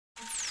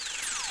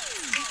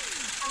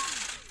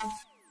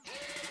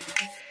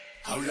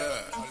hold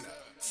up.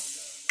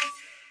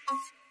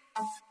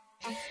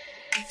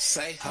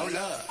 Say, hold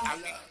up. I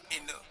be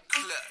in the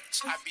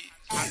clutch. I be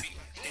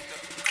in the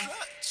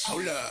clutch.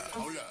 Hold up.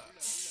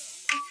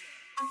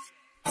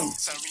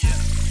 Turn me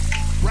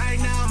up. Right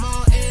now I'm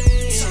on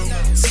edge.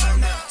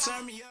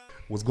 Turn me up.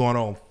 What's going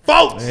on,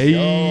 folks?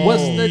 Hey,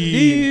 what's the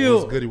deal?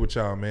 What's goody with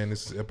y'all, man?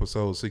 This is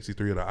episode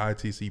 63 of the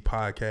ITC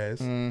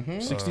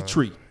podcast.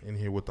 63. In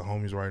here with the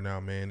homies right now,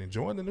 man.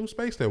 Enjoying the new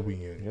space that we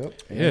in. Yep.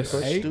 Yes.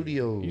 Hey, Hey.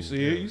 Studios. You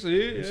see it? You see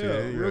it? see Yeah.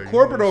 it, Real yeah,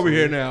 corporate you over see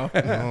here it. now.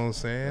 You know what I'm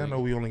saying? I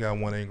know we only got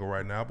one angle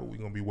right now, but we're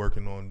going to be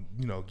working on,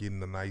 getting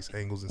the nice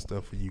angles and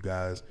stuff for you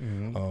guys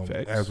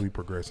as we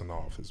progress in the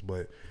office.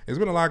 But it's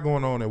been a lot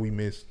going on that we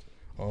missed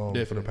for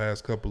the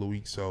past couple of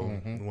weeks. So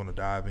we want to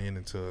dive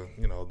into,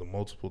 the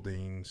multiple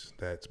things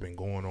that's been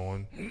going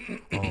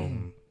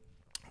on.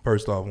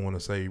 First off, I want to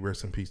say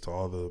rest in peace to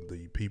all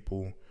the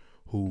people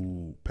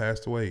who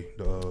passed away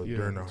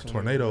during the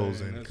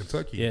tornadoes in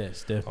Kentucky.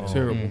 Yes, definitely.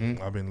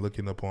 Terrible. I've been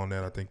looking up on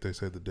that. I think they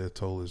said the death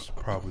toll is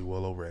probably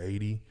well over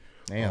 80.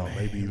 Damn.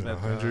 Maybe even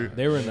 100.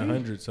 They were in the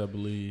hundreds, I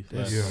believe.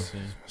 Yeah.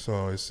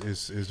 So it's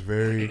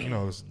very,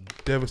 it's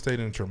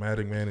devastating and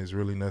traumatic, man. It's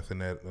really nothing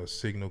that a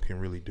signal can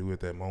really do at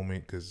that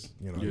moment because,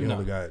 you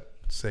only got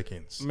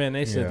seconds. Man,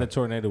 they said the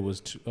tornado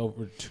was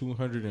over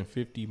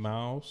 250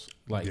 miles,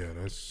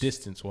 that's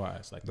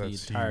distance-wise, the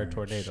entire huge.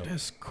 tornado.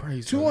 That's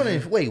crazy.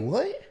 200. Wait,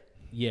 what?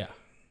 Yeah.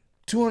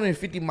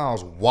 250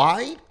 miles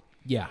wide?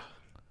 Yeah.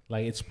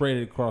 It spread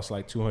it across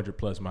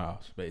 200-plus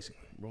miles, basically.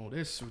 Bro,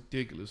 that's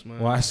ridiculous, man.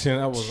 Well, I seen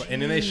that was,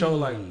 and then they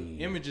showed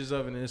images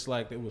of it, and it's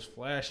it was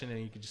flashing, and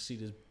you could just see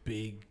this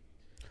big,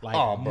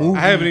 movie.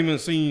 I haven't even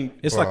seen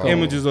It's like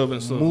images of it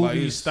and stuff.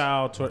 movie It's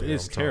style. It's I'm trying to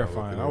look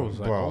terrifying. it I up. was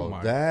like, Bro, oh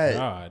my that-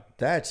 god.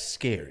 That's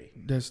scary.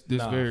 That's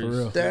Nah, very for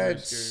real. very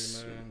That's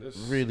scary, man. That's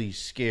really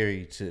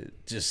scary to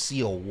just see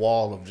a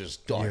wall of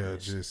just Yeah,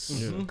 darkness.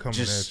 just coming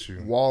Just at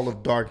you. wall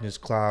of darkness,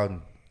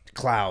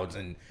 clouds,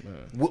 and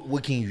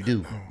what can you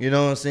do? You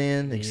know what I'm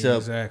saying? Except,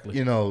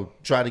 exactly.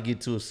 Try to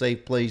get to a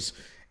safe place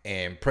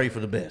and pray for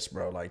the best,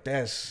 bro.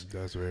 That's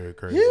very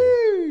crazy.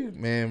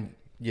 man.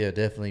 Yeah,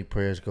 definitely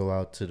prayers go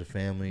out to the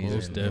families.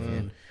 Most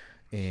definitely.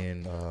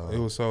 And It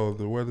was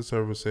the weather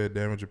service said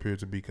damage appeared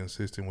to be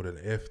consistent with an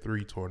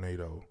F3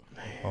 tornado,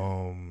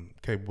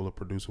 capable of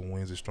producing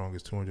winds as strong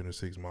as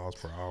 206 miles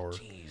per hour,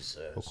 Jesus,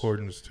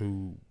 according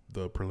to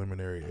the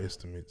preliminary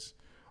estimates.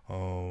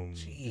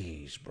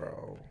 jeez,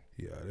 bro.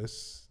 Yeah,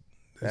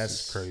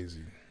 that's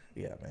crazy.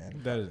 Yeah, man.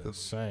 That is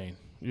insane.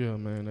 yeah,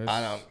 man. That's,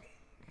 I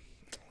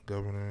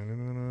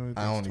Governor,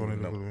 don't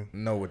even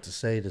know what to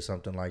say to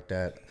something like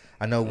that.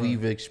 I know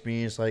we've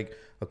experienced a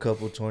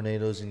couple of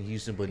tornadoes in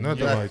Houston, but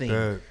nothing like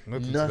that.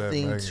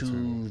 Nothing to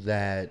to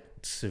that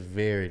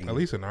severity. at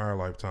least in our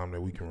lifetime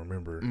that we can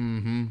remember.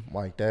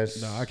 Like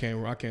that's I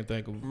can't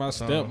think of My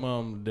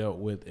stepmom dealt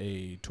with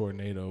a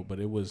tornado, but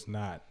it was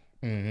not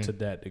to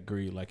that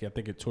degree. I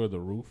think it tore the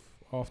roof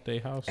off their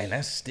house. and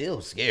that's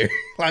still scary.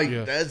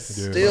 That's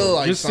Yeah.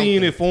 still just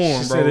seeing it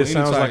form, She bro. said it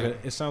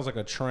anytime. sounds like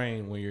a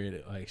train when you're in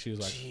it. She was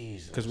like,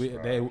 Jesus, because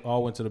they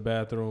all went to the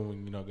bathroom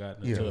and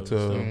got in the tub. And tub,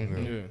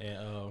 stuff. yeah.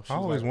 And I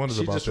always wondered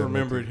she about just that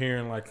remembered method.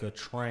 hearing a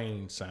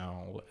train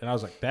sound, and I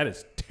was like, that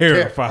is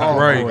terrifying. Oh,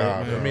 Right.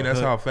 God, I mean, that's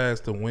how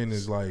fast the wind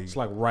is It's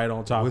right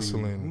on top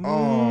whistling.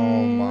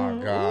 Oh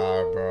my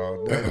God,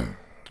 bro.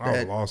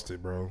 I lost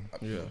it, bro.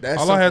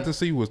 That's All I had to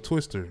see was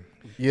Twister.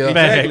 Yeah.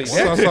 Exactly. Once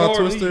I That saw scored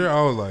Twister, me.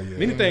 I was like, yeah.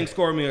 Many things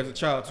scored me as a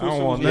child. I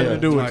don't want nothing to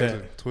do with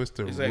that.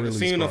 Twister Exactly. really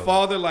Seeing the scarred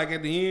father,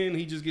 at the end,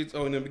 he just gets.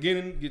 In the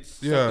beginning, gets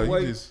sucked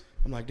away.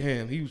 I'm like,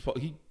 damn, he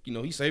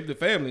saved the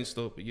family and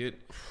stuff, but yet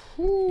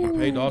he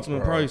paid the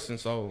ultimate price, and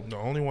so The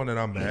only one that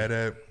I'm mad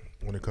at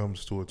when it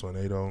comes to a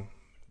tornado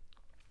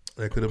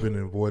that could have been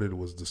avoided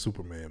was the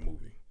Superman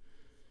movie.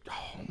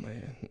 oh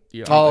man,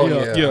 yeah, Oh,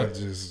 I yeah.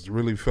 just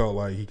really felt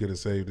like he could have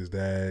saved his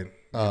dad.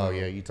 Oh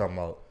yeah, you talking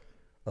about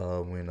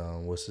when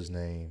what's his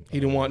name? He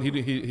didn't want his.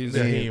 Yeah,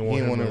 He he didn't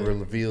want him to to-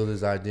 reveal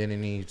his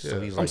identity, so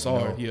he's like, I'm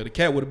sorry. no. Yeah, the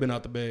cat would have been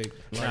out the bag.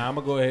 Nah, I'm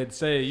gonna go ahead and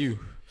say you.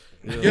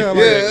 Yeah,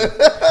 We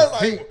the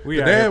out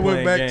here dad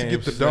went playing back to get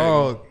games. the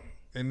dog,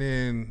 and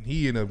then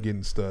he ended up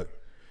getting stuck.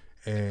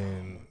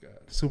 And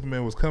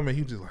Superman was coming.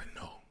 He was just like,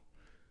 no.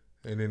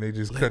 And then they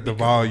just cut the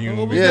volume.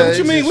 Yeah, what you it's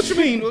mean? just- What you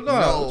mean? No,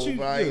 No, what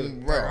you, right, yeah.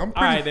 bro. I'm All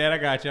pretty. right, Dad, I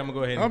got you. I'm gonna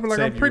go ahead and I'm like,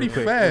 save I'm you pretty real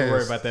quick. We'll worry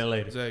fast. about that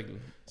later. Exactly.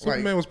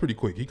 Superman was pretty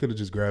quick. He could have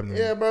just grabbed him.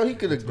 Yeah, bro, he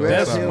could have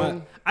That's grabbed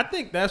him. I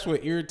think that's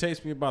what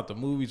irritates me about the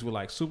movies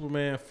with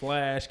Superman,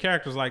 Flash,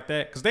 characters like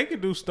that, because they can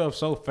do stuff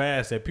so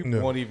fast that people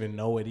won't even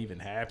know it even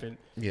happened.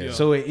 Yeah.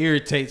 So it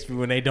irritates me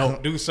when they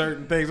don't do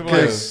certain things. I'm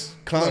like, Because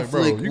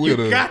conflict, you would-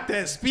 coulda- got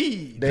that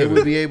speed. they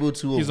would be able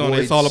to He's avoid on.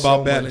 It's all so about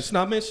much- balance.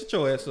 Nah, man, shut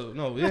your ass up.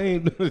 No, it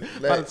ain't.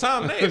 By the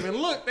time they even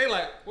look, they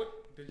like, what?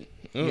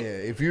 Yeah,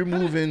 if you're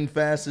moving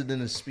faster than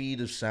the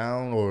speed of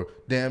sound or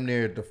damn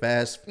near the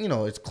fast,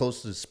 it's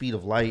close to the speed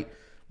of light,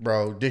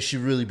 bro, there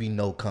should really be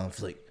no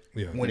conflict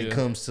Yeah. when it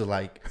comes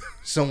to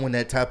someone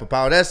that type of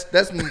power. That's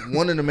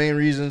one of the main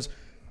reasons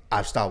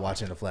I've stopped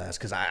watching The Flash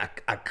because I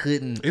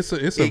couldn't. It's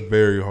a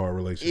very hard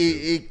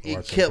relationship.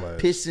 It kept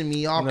pissing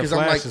me off because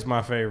I'm like, is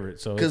my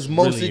favorite. So because it's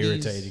really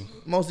irritating.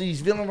 Most of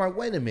these villains, like,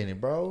 wait a minute,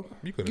 bro.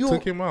 You could have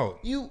took him out.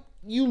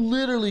 You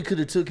literally could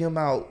have took him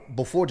out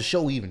before the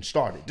show even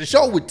started. The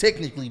show would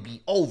technically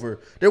be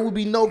over. There would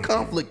be no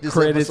conflict this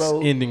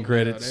episode. Ending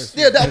credits.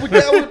 Yeah, that would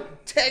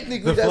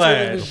technically that's what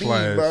it would be,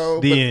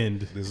 bro. The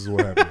end. This is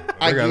what happened.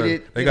 I get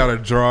it. They gotta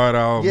draw it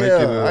out. Yeah, make it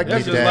I get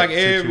that's just that like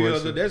every situation.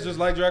 other. That's just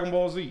like Dragon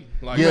Ball Z.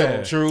 Like,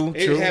 Yeah, true.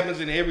 It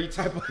happens in every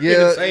type of Yeah.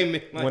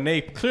 entertainment. Like, When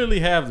they clearly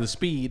have the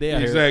speed, they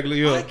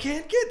exactly. I Yeah.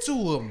 can't get to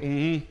them.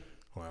 Mm-hmm.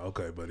 Well,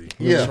 okay, buddy.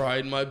 Yeah. I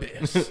tried my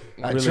best.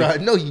 I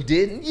tried. No, you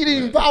didn't. You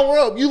didn't even power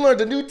up. You learned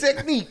a new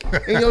technique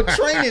in your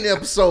training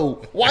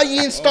episode. Why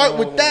you didn't start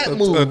with that A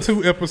move?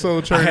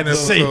 2-episode I training had to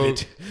episode. save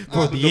it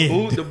for the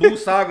end. The Boo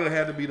saga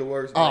had to be the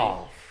worst.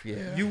 Oh,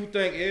 yeah. You would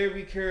think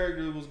every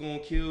character was gonna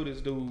kill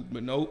this dude,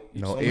 but nope.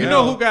 No, You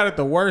know who got it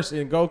the worst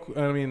in Goku?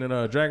 I mean, in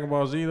Dragon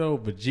Ball Z though,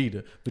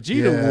 Vegeta.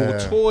 Vegeta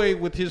will toy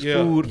with his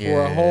food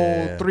for a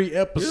whole 3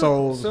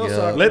 episodes.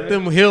 Saga, Let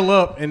them heal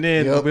up, and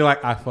then they'll be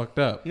like, "I fucked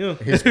up." Yeah.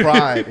 His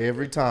pride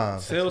every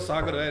time. Cell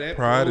Saga, that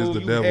Pride is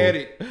the you devil. Had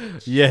it,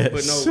 Yes.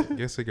 but no.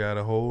 Guess it got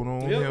a hold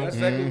on Yeah, him. that's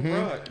exactly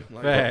pride.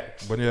 Like,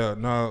 Facts. But yeah,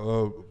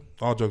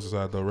 all jokes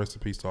aside, though, rest in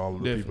peace to all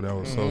of the people. That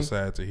was so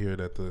sad to hear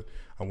that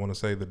I want to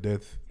say the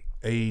death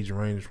age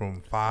ranged from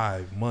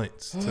 5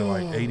 months to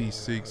like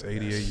 86,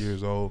 88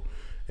 years old.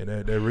 And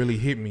that really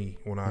hit me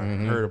when I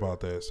heard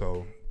about that.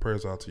 So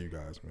prayers out to you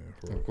guys,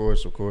 man. Of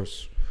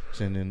course.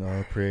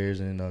 Sending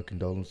prayers and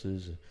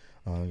condolences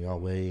y'all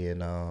way. And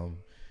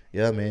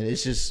yeah, man,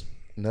 it's just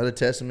another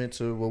testament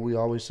to what we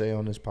always say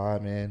on this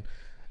pod, man.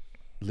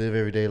 Live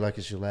every day like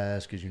it's your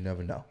last, because you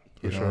never know.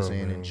 You know what I'm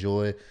saying?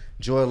 Man.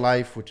 Enjoy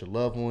life with your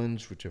loved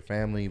ones, with your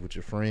family, with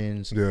your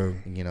friends. Yeah.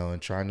 You know,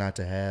 and try not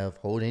to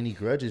hold any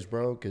grudges,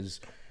 bro,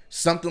 because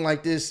something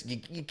like this,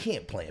 you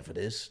can't plan for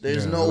this.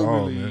 There's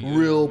no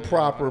real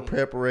proper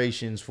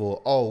preparations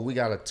for, we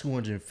got a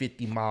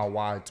 250-mile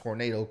wide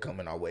tornado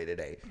coming our way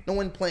today. No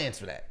one plans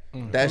for that.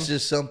 That's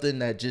just something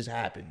that just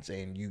happens,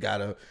 and you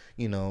gotta,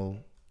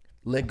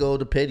 let go of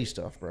the petty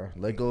stuff, bro.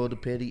 Let go of the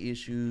petty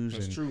issues.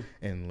 That's true.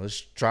 And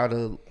let's try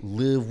to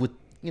live with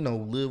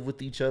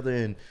each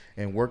other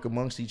and work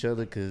amongst each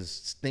other,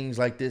 because things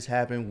like this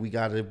happen. We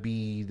got to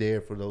be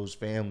there for those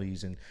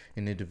families and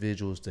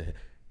individuals to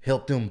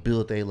help them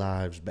build their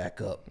lives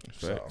back up.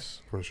 So.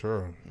 For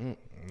sure.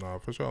 No,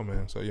 for sure,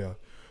 man. So, yeah.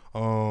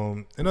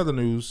 In other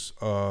news,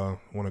 I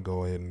want to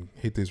go ahead and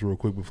hit this real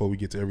quick before we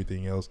get to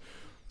everything else.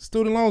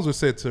 Student loans are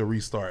set to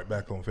restart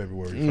back on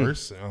February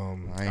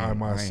 1st. I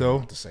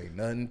myself, ain't to say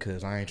nothing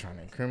because I ain't trying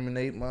to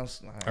incriminate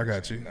myself. I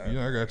got you.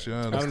 Yeah, I got you.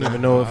 I don't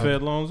even know what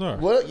Fed loans are.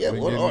 What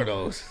are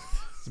those?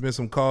 There's been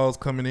some calls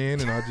coming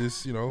in, and I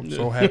just,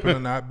 so happen to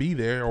not be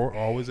there or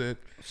always at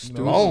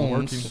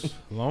loans. working.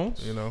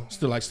 Loans?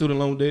 Still like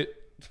student loan debt.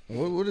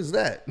 What is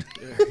that?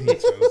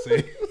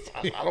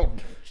 I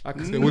don't.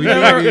 Never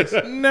heard of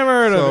it.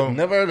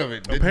 Never heard of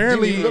it.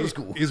 Apparently,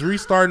 it's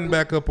restarting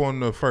back up on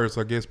the 1st.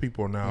 I guess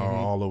people are now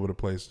all over the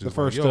place. Just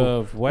the 1st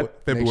of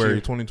what?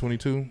 February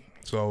 2022.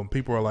 So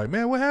people are like,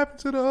 man, what happened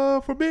to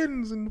the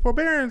forbiddance and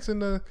forbearance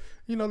and the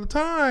the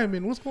time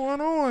and what's going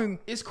on?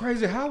 It's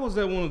crazy. How was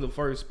that one of the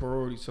first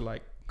priorities to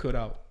like cut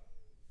out?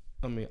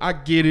 I mean, I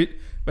get it,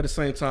 but at the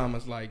same time,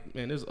 it's like,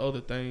 man, there's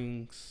other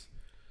things.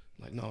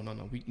 Like, no,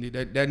 we need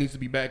that needs to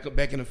be back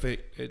in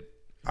effect.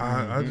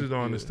 I just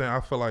don't understand. I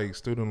feel like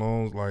student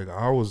loans, like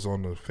I was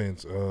on the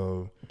fence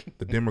of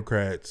the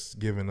Democrats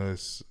giving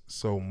us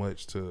so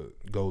much to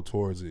go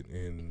towards it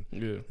and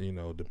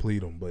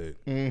deplete them, but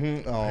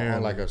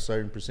on like a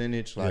certain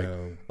percentage, like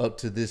up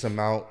to this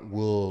amount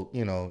will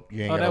you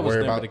ain't gotta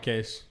worry about the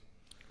case.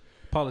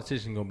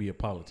 Politician gonna be a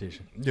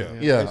politician.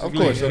 Yeah, of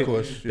course.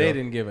 They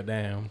didn't give a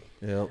damn.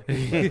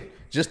 Yep.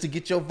 Just to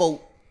get your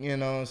vote. You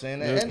know what I'm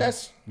saying? And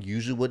that's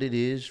usually what it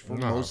is for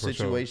most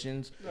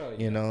situations.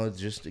 Sure.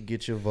 Just to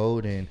get your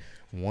vote. And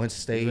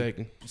once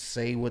they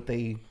say what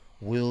they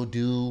will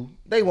do,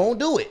 they won't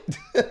do it.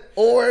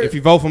 Or if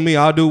you vote for me,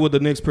 I'll do what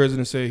the next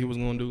president said he was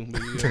going to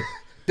do.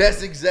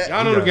 That's exactly.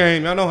 Y'all know the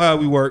game. Y'all know how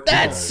we work.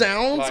 That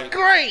sounds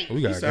great.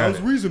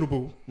 Sounds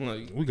reasonable.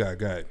 We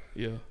got.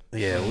 Yeah.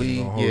 Yeah,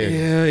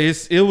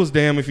 it was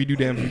damn if you do,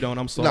 damn if you don't.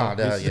 I'm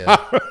sorry.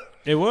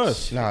 It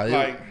was.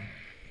 I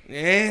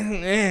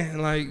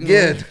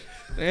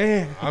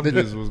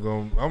just was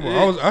going.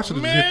 I should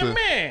have just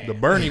hit the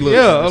Bernie look.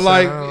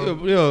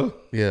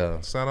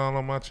 Sat down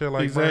on my chair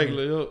like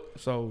exactly. Bernie.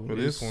 So for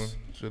this one,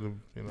 should have.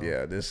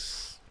 Yeah,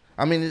 this.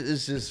 I mean,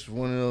 it's just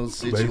one of those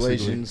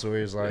situations where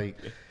it's like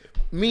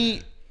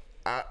me.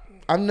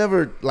 I've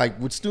never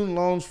with student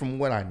loans. From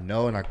what I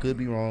know, and I could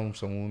be wrong.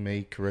 Someone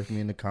may correct me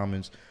in the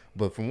comments.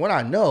 But from what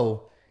I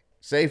know,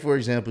 say for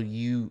example,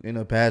 you end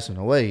up passing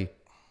away,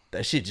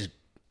 that shit just.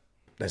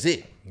 That's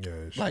it.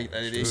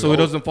 Yeah. So it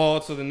doesn't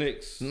fall to the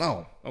next.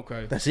 No.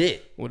 Okay. That's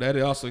it. Well, that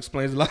also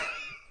explains a lot.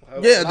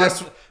 Yeah,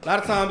 that's a lot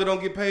of times they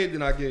don't get paid.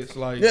 Then I guess a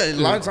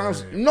lot of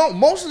times. No,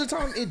 most of the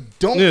time it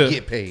don't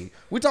get paid.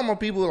 We're talking about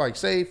people like,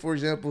 say for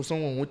example,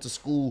 someone went to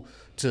school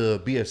to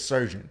be a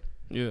surgeon.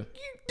 Yeah.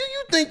 Do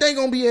you think they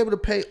gonna be able to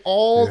pay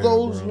all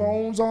those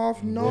loans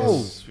off?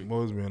 No.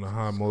 Most being a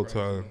high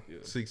multi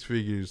 6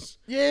 figures.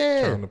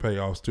 Yeah. Trying to pay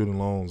off student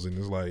loans, and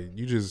it's like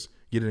you just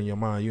get it in your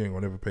mind you ain't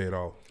gonna never pay it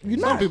off.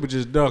 Some people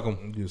just duck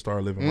them. You just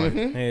start living life.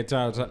 Hey,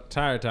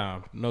 tire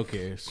time. No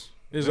cares.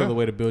 There's another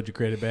way to build your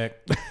credit back.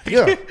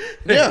 Yeah.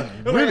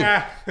 Really.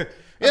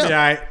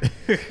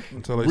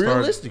 Until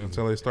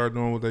they start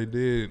doing what they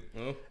did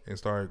and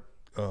start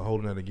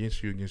holding that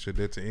against you, against your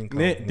debt to income.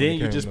 Then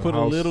you just put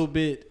a little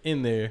bit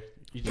in there.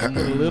 You just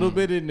put a little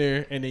bit in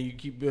there, and then you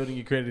keep building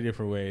your credit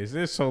different ways.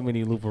 There's so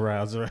many loop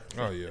arounds around.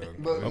 Oh yeah.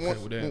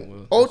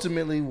 But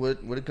ultimately, what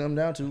it come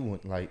down to,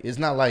 like, it's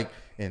not like,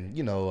 and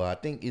you know, I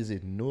think is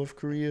it North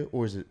Korea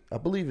or is it? I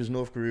believe it's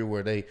North Korea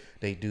where they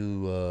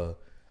do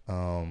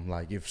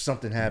like if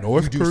something happens.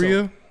 North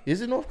Korea.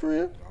 Is it North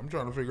Korea? I'm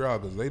trying to figure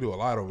out because they do a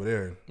lot over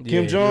there.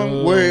 Kim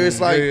Jong, where it's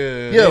like,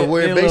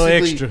 where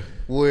basically,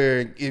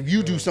 where if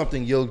you do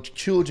something, your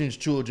children's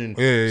children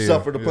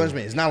suffer the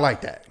punishment. It's not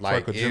like that.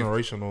 Like a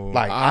generational.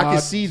 Like I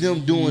can see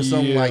them doing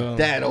something like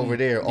that over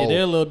there. Yeah,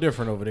 they're a little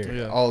different over there.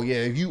 Yeah. Oh yeah,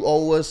 if you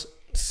owe us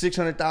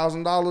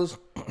 $600,000,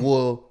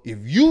 well, if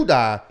you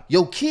die,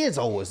 your kids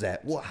owe us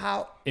that. Well,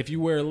 how? If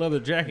you wear a leather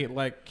jacket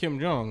like Kim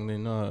Jong,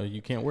 then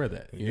you can't wear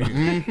that. You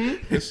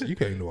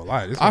can't do a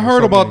lot. I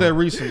heard about that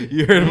recently.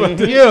 You heard about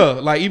that? Yeah,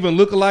 like even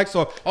lookalikes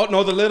or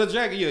the leather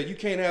jacket. Yeah, you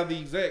can't have the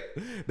exact.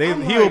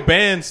 He'll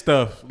ban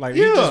stuff. Like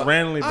he just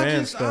randomly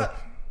ban stuff.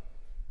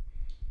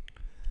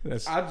 I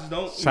just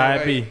don't.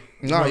 Side B.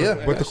 No,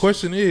 yeah. But the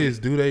question is,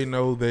 do they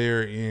know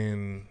they're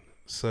in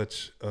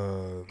such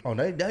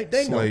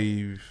they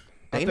slave?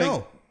 They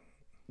know.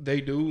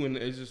 They do, and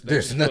it's just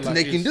there's nothing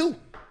they can do.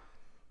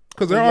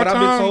 Because there are times,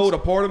 I've been told, a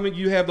part of me,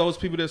 you have those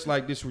people that's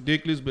like, this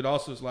ridiculous, but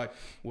also it's like,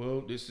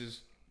 well, this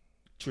is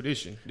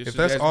tradition. This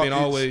has been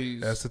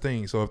always. That's the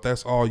thing. So if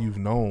that's all you've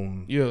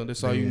known,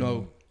 that's all you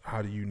know.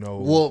 How do you know?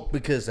 Well,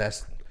 because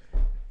that's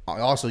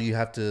also you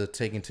have to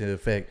take into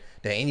effect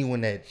that anyone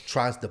that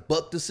tries to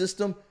buck the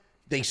system,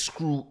 they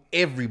screw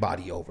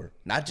everybody over.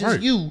 Not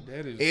just you.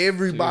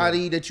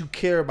 Everybody that you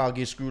care about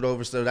gets screwed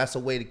over. So that's a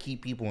way to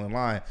keep people in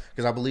line.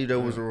 Because I believe there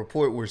was a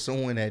report where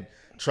someone had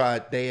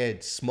they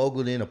had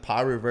smuggled in a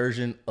pirate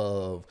version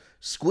of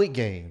Squid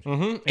Game.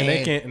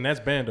 And that's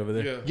banned over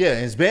there. Yeah,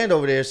 and it's banned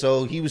over there.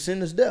 So he was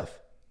sentenced to death.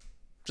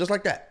 Just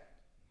like that.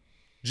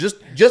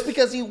 Just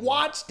because he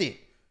watched it.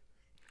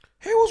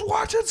 He was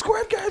watching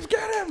Squid Games.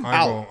 Get him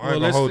out. I'm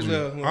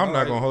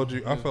not gonna hold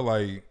you. I feel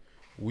like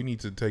we need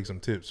to take some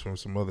tips from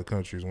some other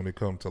countries when it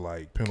comes to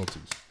like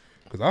penalties.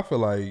 Because I feel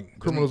like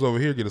criminals over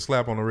here get a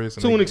slap on the wrist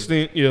and to an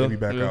extent, they be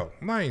back out.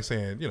 I ain't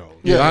saying,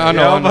 I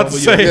know. I'm about to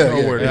say,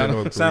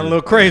 sound a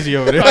little crazy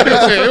over there.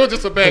 It was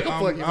just a back.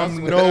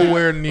 I'm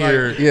nowhere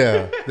near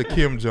the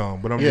Kim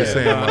Jong, but I'm just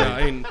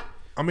saying,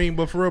 I mean,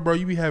 but for real, bro,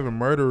 you be having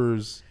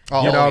murderers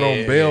get out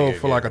on bail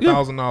for like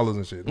 $1,000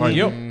 and shit. Like,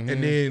 and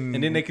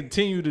then they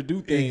continue to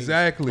do things.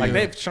 Exactly. Like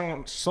they've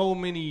shown so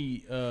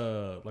many,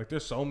 like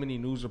there's so many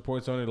news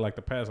reports on it. Like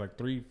the past like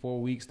 3-4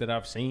 weeks that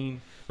I've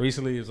seen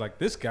recently is like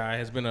this guy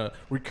has been a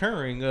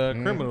recurring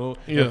criminal.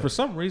 And for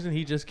some reason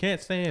he just can't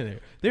stand there.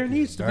 There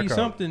needs to be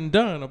something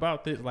done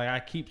about this. Like I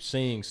keep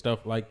seeing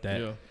stuff like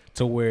that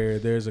to where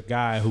there's a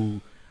guy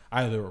who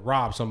either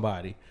robbed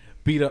somebody,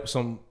 beat up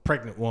some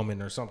pregnant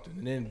woman or something,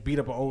 and then beat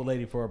up an old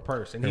lady for a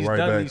purse, and he's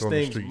done these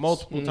things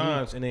multiple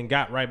times, and then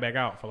got right back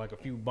out for like a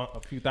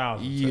few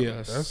thousand.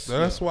 Yes,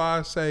 that's why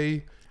I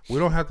say we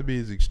don't have to be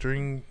as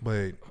extreme,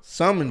 but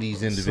some of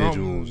these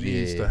individuals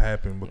needs to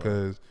happen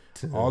because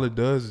all it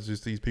does is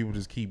just these people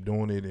just keep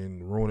doing it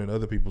and ruining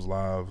other people's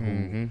lives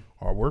who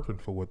are working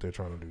for what they're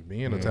trying to do,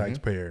 being a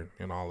taxpayer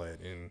and all that,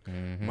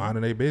 and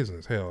minding their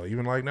business. Hell,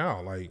 even like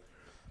now, like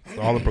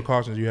all the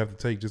precautions you have to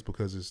take just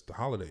because it's the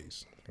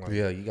holidays. Like,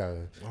 you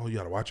gotta. Oh, you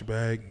gotta watch your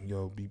bag.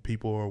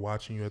 People are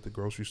watching you at the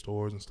grocery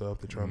stores and stuff.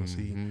 They're trying to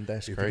see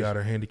if you got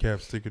a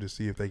handicap sticker to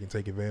see if they can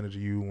take advantage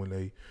of you when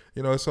they,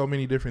 there's so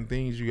many different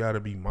things you got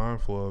to be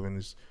mindful of. And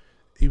it's,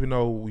 even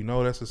though we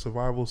know that's a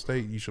survival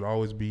state, you should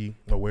always be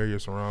aware of your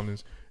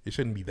surroundings. It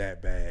shouldn't be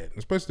that bad,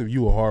 especially if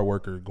you a hard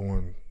worker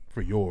going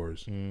for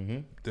yours.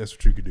 That's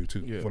what you could do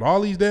too. Yeah. With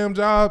all these damn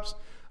jobs,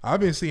 I've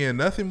been seeing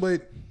nothing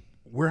but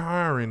we're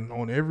hiring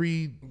on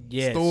every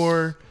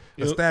store.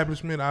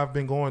 Establishment I've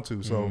been going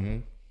to, so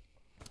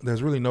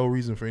there's really no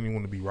reason for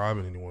anyone to be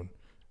robbing anyone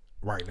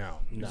right now.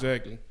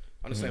 Exactly.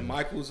 I understand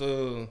Michael's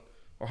or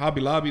Hobby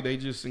Lobby, they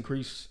just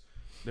increased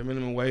their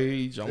minimum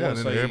wage. I want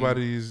to say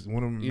everybody's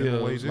minimum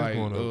wage is like,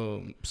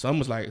 going up. Some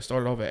was like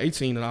started off at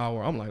 $18 an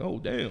hour. I'm like, oh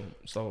damn.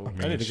 So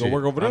I need to go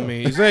work over there. I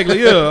mean,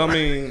 exactly. Yeah. I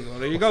mean,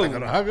 there you go.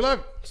 Hobby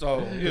Lobby. So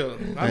yeah,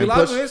 I mean, a lot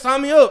of people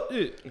sign me up.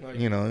 Yeah. Like,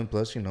 And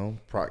plus,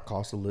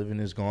 cost of living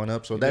is going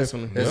up. So that's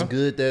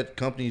good that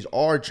companies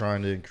are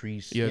trying to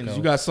increase. Yeah, because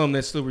you got something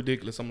that's still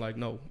ridiculous. I'm like,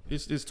 no,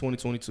 it's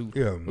 2022.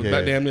 Yeah, it's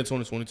about damn near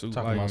 2022.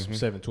 Talking about some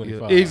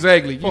 725. Yeah.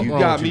 Exactly. You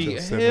got me.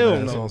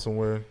 Hell no.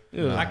 Somewhere.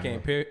 Yeah. I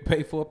can't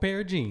pay for a pair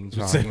of jeans.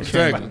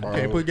 Exactly.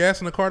 Can't put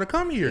gas in the car to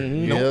come here.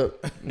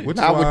 Yep.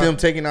 Not with them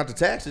taking out the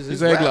taxes.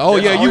 Exactly. Oh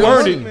yeah, you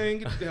earned it, man.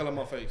 Get the hell out of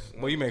my face.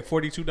 Well, you make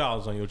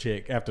 $42 on your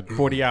check after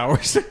 40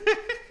 hours.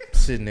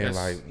 Sitting there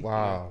like,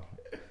 wow.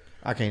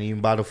 I can't even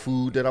buy the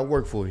food that I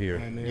work for here.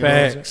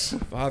 Facts.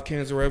 5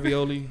 cans of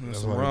ravioli and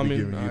some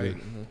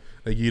ramen.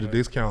 They give you the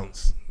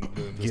discounts,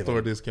 the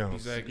store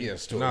discounts. Exactly. Yeah,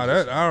 store.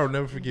 I'll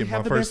never forget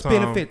my first time.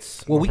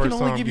 Benefits. Well, we can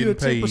only give you a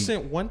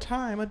 10% one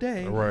time a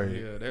day. Right.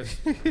 Yeah, that's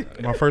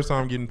my first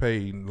time getting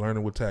paid,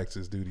 learning what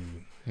taxes do to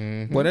you.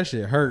 Well, that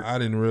shit hurt. I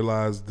didn't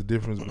realize the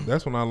difference.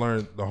 That's when I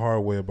learned the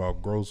hard way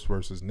about gross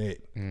versus net.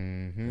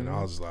 And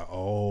I was like,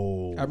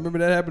 oh. I remember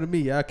that happened to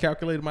me. I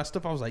calculated my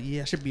stuff. I was like,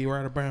 yeah, I should be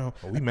around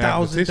we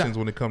mathematicians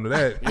when it come to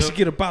that. I should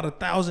get about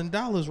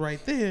 $1,000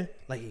 right there.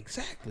 Like,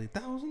 exactly,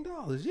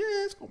 $1,000. Yeah,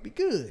 it's going to be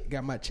good.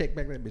 Got my check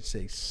back. That bitch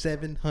say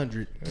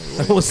 $700.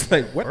 I was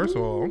like, what? First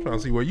of all, I'm trying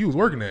to see where you was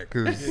working at.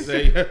 Because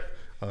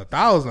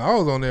 1,000, I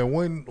was on there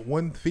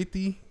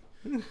 150.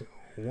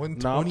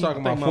 120. No, I'm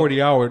talking about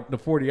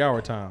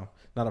 40-hour time.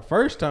 Now the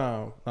first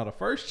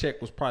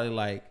check was probably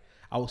like,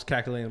 I was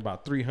calculating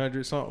about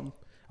 300 something.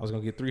 I was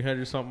gonna get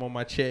 300 something on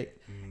my check,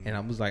 and I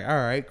was like, all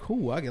right,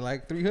 cool. I get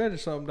like 300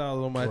 something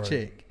dollars on my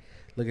check.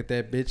 Look at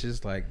that bitch,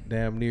 it's like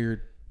damn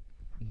near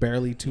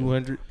barely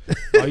 200.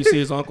 All you see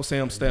is Uncle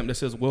Sam's stamp that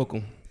says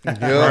welcome.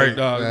 Yeah, right,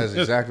 dog. That's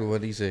exactly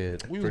what he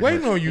said. We was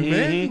waiting on you,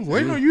 man. We was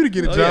waiting on you to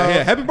get a job.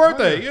 Yeah, happy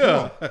birthday.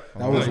 Yeah.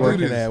 I was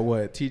working at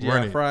what?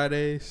 TGI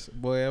Fridays.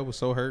 Boy, I was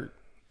so hurt.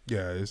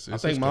 Yeah, I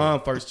think my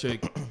first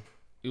check,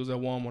 it was at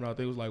Walmart. I think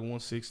it was like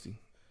 160,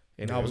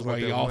 and I was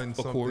way off,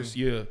 of course.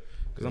 Yeah,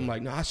 because I'm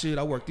like, nah, shit.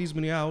 I worked these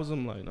many hours.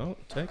 I'm like, no,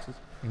 Texas.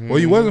 Well,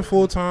 you wasn't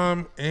full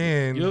time,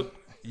 and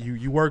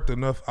you worked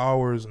enough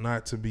hours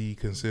not to be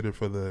considered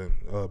for the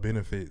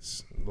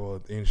benefits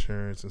or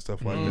insurance and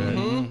stuff like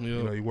that.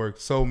 You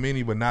worked so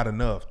many, but not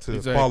enough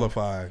to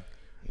qualify.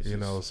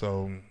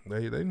 So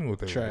they knew what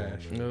they were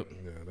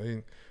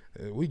doing.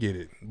 Yeah, we get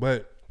it,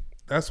 but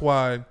that's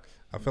why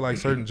I feel like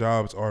certain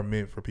jobs are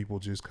meant for people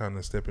just kind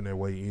of stepping their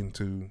way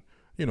into,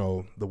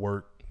 the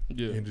work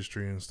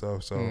industry and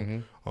stuff.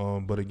 So,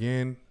 but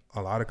again,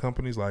 a lot of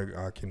companies, like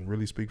I can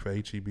really speak for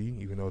HEB,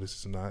 even though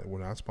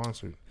we're not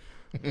sponsored,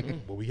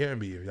 but we can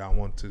be if y'all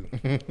want to.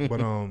 But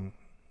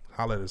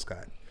holla at us,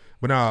 Scott.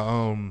 But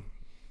now,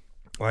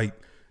 like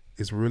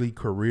it's really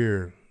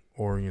career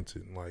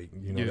oriented. Like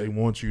they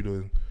want you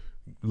to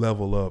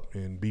level up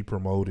and be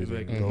promoted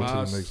and go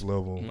to the next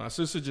level. My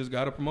sister just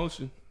got a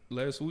promotion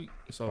last week,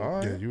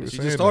 so she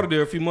just started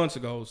there a few months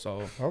ago.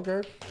 So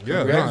okay,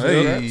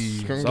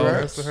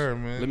 congrats to her,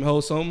 man. Let me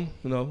hold something,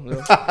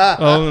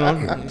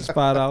 it's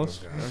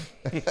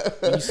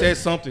 $5. You said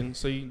something,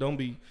 so you don't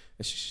be.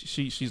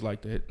 She's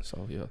like that,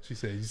 so yeah. She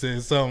said you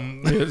said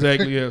something.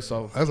 Exactly, yeah.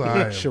 So that's all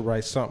right. Should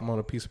write something on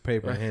a piece of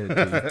paper and hand it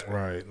to you.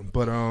 Right,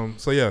 but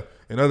so yeah.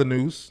 In other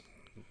news,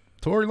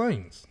 Tory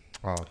Lanez.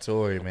 Oh,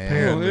 Tory, man.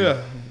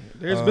 Apparently,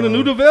 there's been a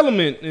new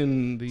development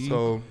in the.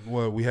 So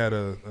we had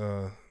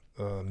a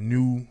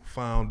new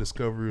found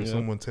discovery of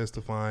someone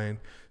testifying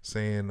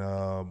saying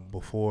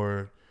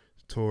before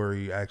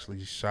Tory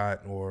actually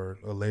shot or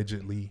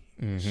allegedly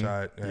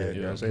shot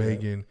at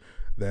Megan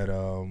that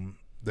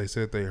they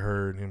said they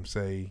heard him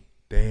say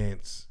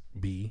dance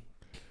B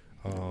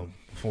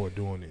before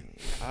doing it.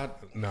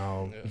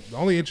 The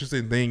only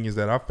interesting thing is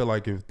that I feel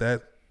like if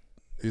that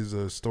is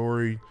a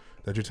story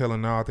that you're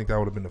telling now, I think that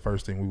would have been the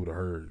first thing we would have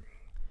heard.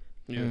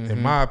 Yeah.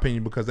 In my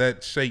opinion, because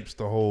that shapes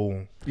the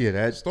whole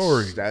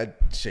story. That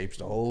shapes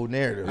the whole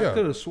narrative. I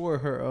could have swore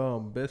her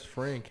best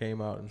friend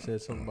came out and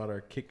said something about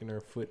her kicking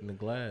her foot in the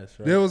glass.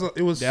 Right? That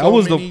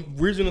was the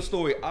original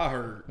story I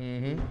heard.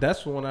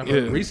 That's the one I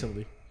heard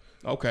recently.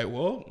 Okay,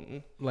 well,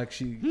 like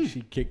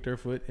she kicked her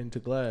foot into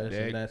glass,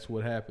 and that's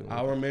what happened.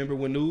 I remember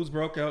when news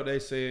broke out, they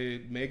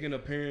said Megan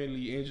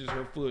apparently injured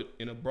her foot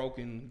in a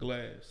broken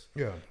glass.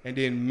 Yeah, and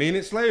then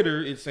minutes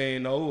later, it's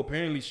saying no,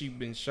 apparently she'd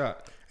been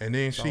shot. And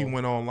then she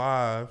went on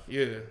live,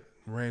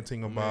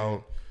 ranting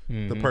about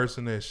the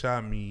person that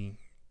shot me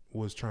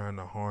was trying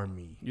to harm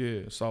me.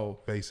 Yeah, so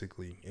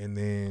basically, and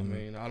then I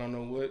mean, I don't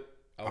know what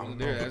I was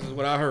there. That's just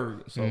what I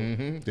heard. So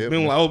it's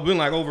been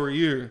like over a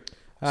year.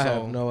 I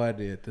have no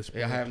idea at this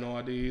point. I have no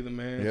idea either,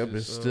 man. Yep,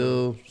 it's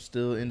still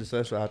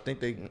indecisive. I think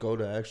they go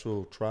to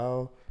actual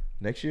trial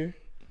next year,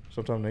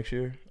 sometime next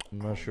year. I'm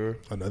not sure.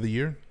 Another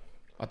year?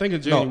 I think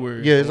in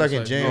January. Yeah, it's like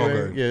in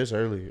January. Okay. Yeah, it's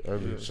early.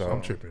 So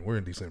I'm tripping. We're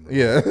in December.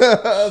 Yeah.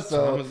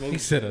 So he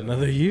said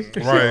another year,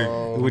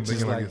 right? Which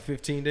is like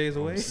 15 days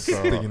away.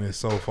 Thinking it's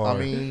so far. I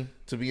mean,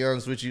 to be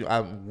honest with you,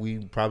 we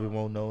probably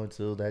won't know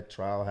until that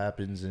trial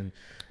happens and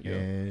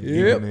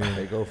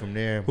they go from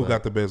there. Who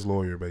got the best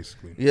lawyer,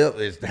 basically? Yep,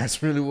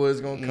 that's really what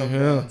it's gonna come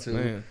down to.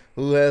 Man.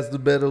 Who has the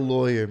better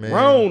lawyer, man?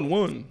 Round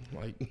one,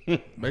 like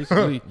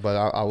basically. But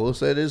I will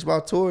say this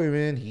about Tory,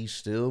 man. He's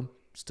still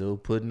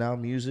putting out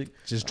music.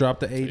 Just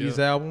dropped the 80s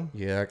album.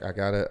 Yeah, I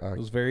got it. It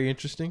was very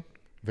interesting.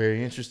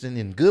 Very interesting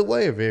in good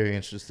way or very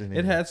interesting?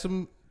 It had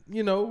some,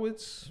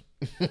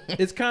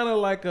 it's kind of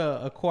like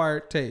a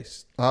acquired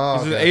taste.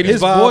 Oh, okay.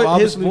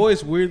 His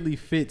voice weirdly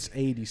fits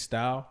 80s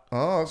style.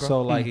 Oh, okay.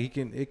 So like it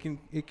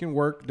can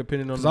work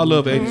depending on. Because I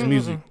love 80s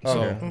music.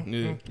 So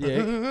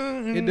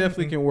it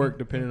definitely can work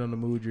depending on the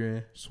mood you're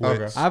in.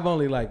 Okay. I've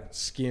only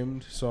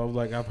skimmed, so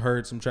I've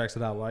heard some tracks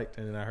that I liked,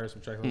 and then I heard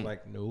some tracks I was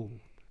like, no.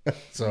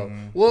 So,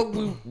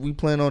 we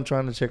plan on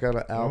trying to check out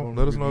an album.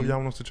 Let us know if y'all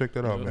want us to check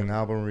that out, man. An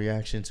album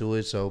reaction to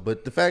it. So,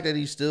 but the fact that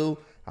he's still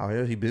out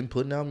here, he been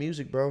putting out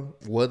music, bro.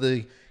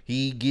 Whether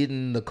he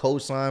getting the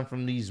cosign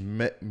from these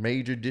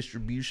major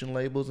distribution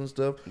labels and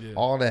stuff,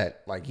 all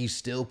that, like he's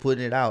still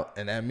putting it out,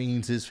 and that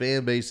means his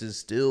fan base is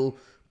still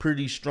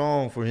pretty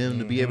strong for him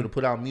to be able to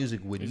put out music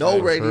with no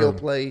radio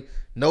play,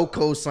 no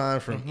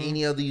cosign from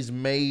any of these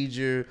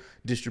major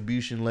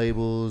distribution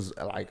labels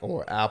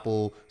or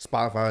Apple,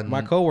 Spotify.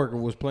 My coworker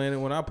was playing it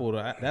when I pulled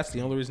it. That's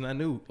the only reason I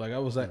knew. Like I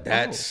was like,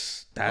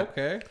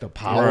 okay. The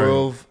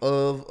power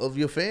of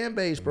your fan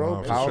base, bro.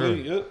 Wow, power. sure.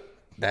 Yep.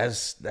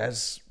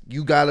 That's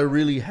you gotta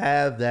really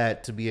have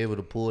that to be able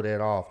to pull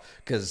that off.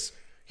 Because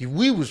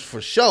we was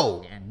for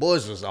sure.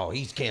 Boys was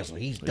he's canceled.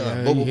 He's done.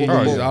 I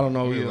don't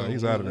know.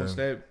 He's out of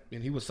there.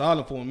 And he was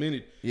silent for a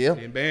minute. Yeah.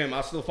 And bam, I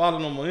still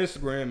followed him on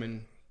Instagram,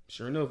 and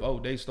sure enough,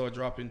 they start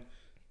dropping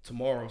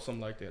tomorrow, something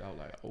like that. I was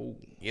like, oh.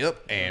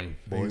 Yep. And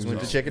boys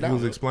went to check it out. He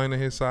was explaining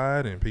his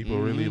side, and people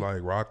really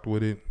rocked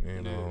with it.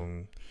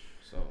 And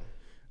so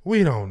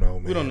we don't know,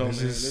 man. We don't know, man.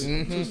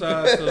 Two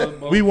sides to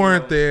both, we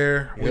weren't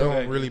there. We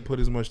don't really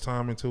put as much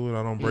time into it.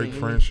 I don't break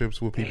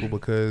friendships with people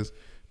because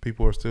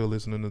people are still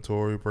listening to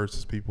Tory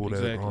versus people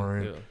that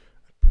aren't. Yeah.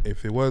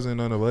 If it wasn't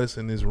none of us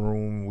in this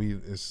room,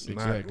 it's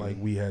not like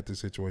we had this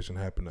situation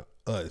happen to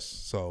us.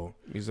 So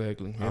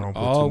exactly. I don't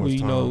put all too much we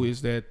time. know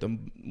is that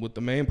what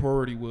the main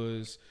priority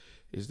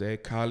is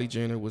that Kylie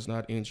Jenner was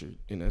not injured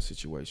in that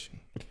situation.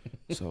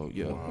 So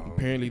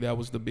apparently that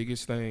was the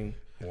biggest thing.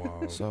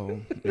 Wow.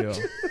 So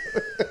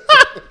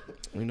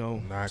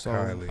not so,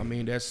 Kylie. I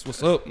mean, that's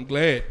what's up. I'm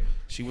glad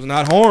she was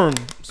not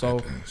harmed. So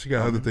she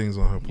got other things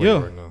on her plate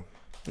right now.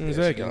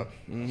 Exactly. A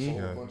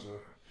bunch of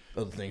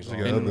other things. She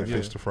got other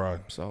fish to fry.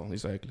 So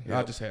exactly.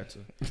 I just had to,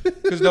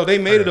 because they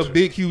made it a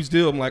big, huge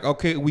deal. I'm like,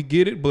 okay, we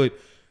get it, but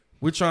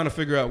we're trying to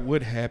figure out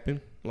what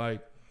happened.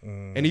 Like,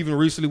 and even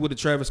recently with the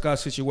Travis Scott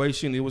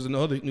situation, it was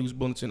another news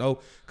bulletin.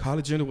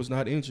 Kylie Jenner was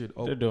not injured.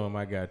 They're doing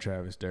my guy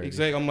Travis dirty.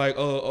 Exactly. I'm like,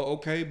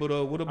 okay, but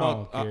what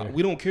about?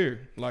 We don't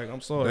care. Like,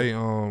 I'm sorry. They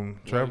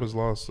Travis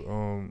lost.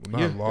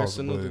 Lost,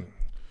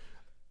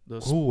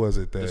 but who was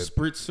it that the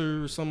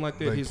spritzer or something like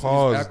that? They His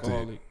paused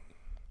alcoholic. it.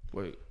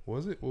 Wait,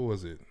 was it? What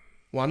was it?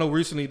 Well, I know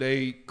recently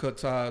they cut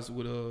ties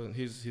with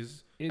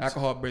his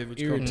alcohol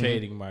beverage.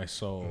 Irritating my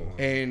soul.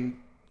 And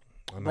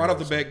right off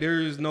the back,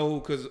 there is no,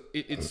 because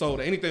it's sold.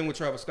 Anything with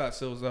Travis Scott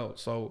sells out.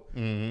 So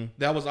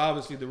that was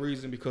obviously the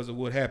reason, because of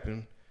what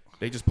happened.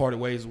 They just parted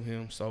ways with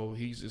him. So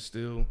he's just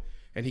still,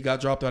 and he got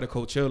dropped out of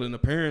Coachella. And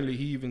apparently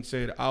he even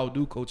said, I'll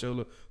do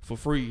Coachella for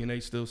free. And they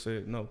still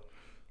said no.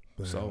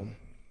 Damn. So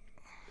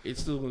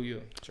it's still,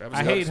 Travis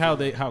I Scott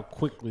hate how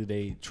quickly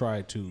they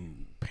try to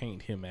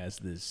paint him as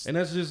this and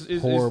that's just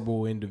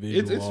horrible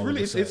individual. It's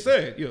really it's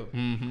sad.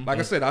 Like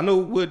I said, I know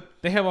what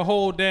they have a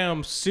whole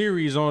damn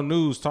series on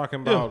news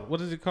talking about.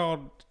 What is it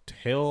called?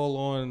 Hell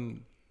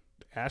on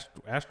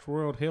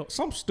Asteroid Hell,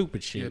 some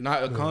stupid shit.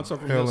 Not a concert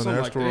from Hell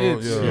something like that.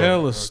 It's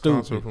hella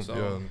stupid.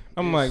 From,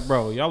 I'm like,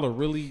 bro, y'all are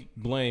really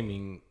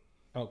blaming.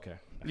 Okay.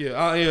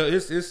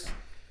 It's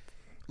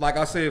like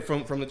I said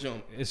from the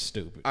jump. It's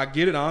stupid. I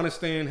get it. I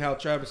understand how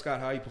Travis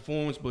Scott, how he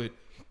performs, but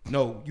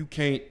no, you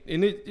can't.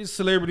 And it's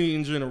celebrity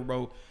in general,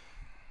 bro.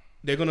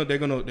 They're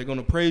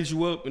gonna praise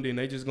you up, and then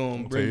they just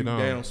gonna bring you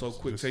down so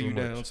quick, tear you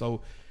down.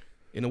 So,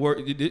 in the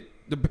word,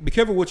 be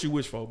careful what you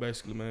wish for,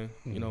 basically, man.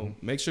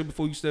 Make sure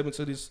before you step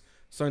into this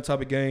certain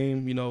type of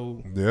game,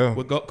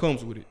 what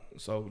comes with it.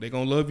 So they're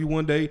gonna love you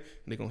one day, and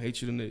they're gonna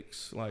hate you the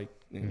next. Like,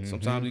 and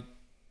sometimes it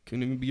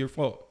couldn't even be your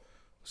fault.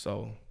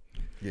 So,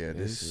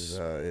 this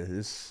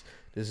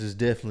is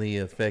definitely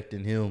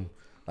affecting him.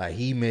 Like,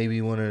 he may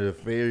be one of the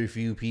very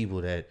few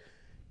people that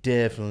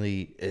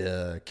definitely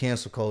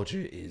cancel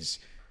culture is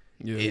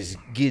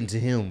getting to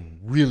him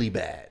really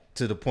bad,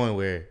 to the point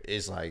where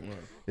it's like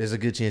there's a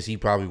good chance he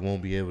probably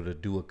won't be able to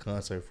do a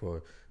concert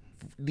for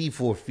the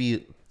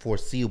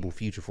foreseeable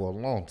future for a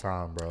long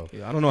time, bro.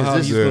 Yeah, I don't know how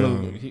he's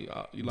gonna.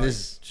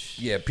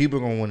 People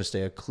are gonna want to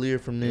stay clear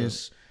from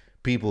this.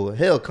 People,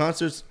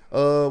 concerts.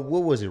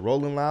 What was it?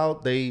 Rolling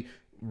Loud. They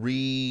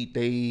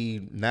they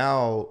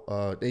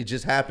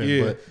just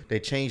happened, but they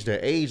changed their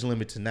age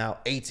limit to now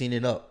 18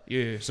 and up.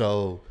 Yeah.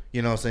 So,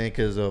 you know what I'm saying?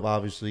 Because of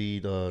obviously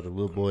the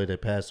little boy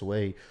that passed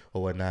away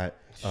or whatnot.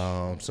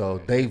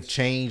 So they've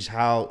changed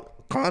how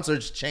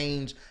concerts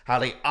change how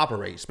they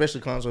operate,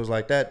 especially concerts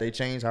like that. They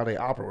change how they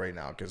operate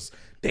now because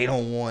they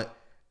don't want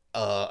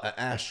an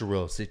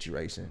Astro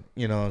situation.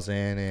 You know what I'm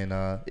saying?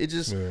 And it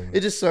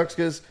just sucks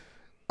because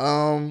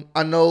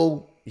I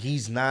know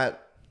he's not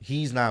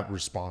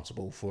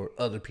responsible for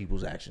other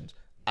people's actions.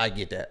 I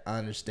get that. I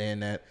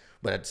understand that.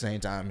 But at the same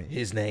time,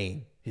 his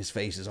name, his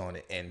face is on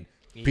it, and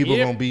people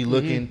gonna be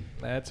looking.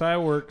 That's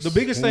how it works. The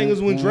biggest thing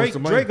is when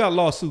Drake got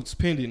lawsuits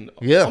pending.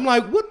 Yeah, I'm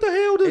like, what the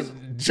hell does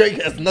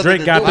Drake has nothing?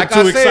 Drake got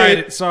too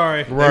excited.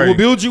 Sorry, right. They will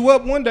build you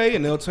up one day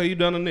and they'll tell you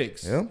down the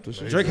next. Yeah,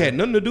 Drake had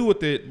nothing to do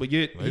with it, but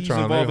yet he's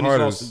involved in these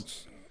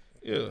lawsuits.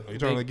 Yeah,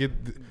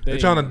 they're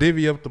trying to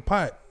divvy up the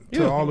pot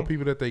to all the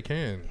people that they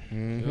can,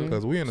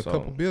 because we in a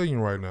couple billion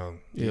right now.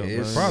 Yeah,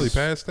 it's probably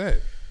past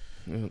that.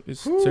 Yeah,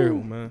 it's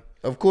terrible, man.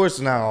 Of course,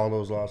 not all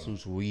those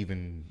lawsuits will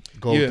even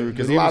go through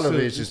because a lot of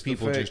it is just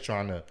people just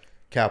trying to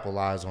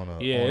capitalize on a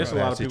it's a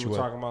lot of people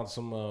talking about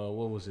some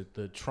what was it,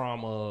 the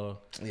trauma,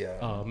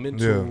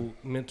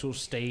 mental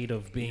state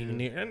of being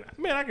near. And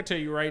man, I can tell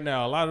you right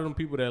now, a lot of them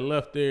people that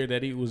left there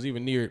that he was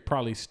even near it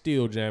probably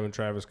still jamming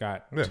Travis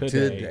Scott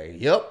today.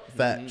 Yep,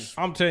 facts.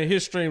 I'm telling you,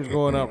 his stream's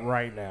going up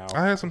right now.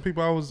 I had some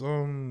people I was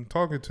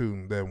talking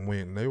to that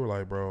went, and they were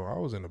like, "Bro, I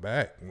was in the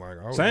back, like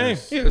I was same,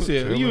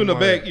 you in the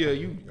back,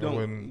 you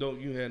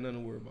don't you had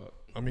nothing to worry about."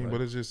 I mean,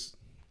 but it's just,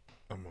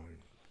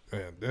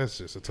 man, that's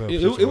just a tough.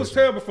 It was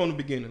terrible from the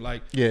beginning.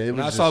 Like, when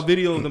I saw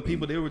videos of the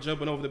people, they were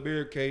jumping over the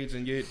barricades,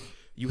 and yet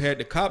you had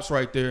the cops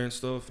right there and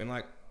stuff. And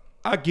like,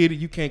 I get it,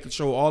 you can't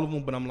control all of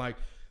them, but I'm like,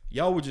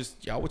 y'all were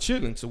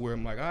chilling to where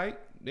I'm like, all right,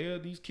 they're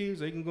these kids,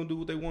 they can go do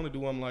what they want to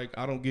do. I'm like,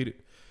 I don't get it.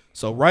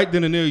 So right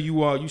then and there,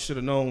 you should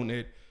have known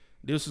that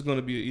this is going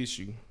to be an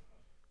issue.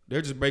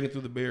 They're just breaking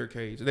through the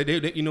barricades. They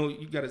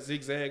you got a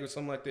zigzag or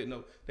something like that.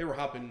 No, they were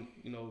hopping,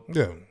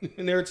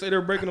 and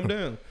they're breaking them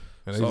down.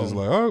 And they just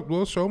like, oh,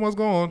 well, show must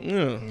go on.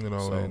 Yeah.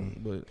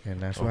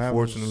 And that's what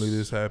unfortunately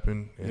this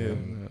happened.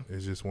 And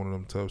it's just one of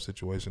them tough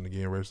situations.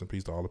 Again, rest in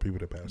peace to all the people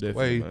that passed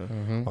away.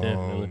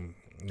 Definitely.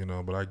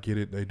 But I get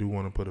it. They do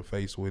want to put a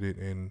face with it.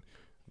 And,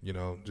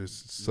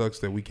 just sucks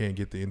that we can't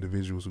get the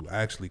individuals who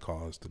actually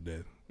caused the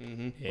death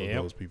of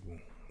those people.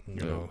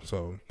 You know,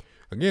 so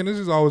again, this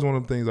is always one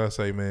of the things I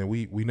say, man,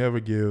 we never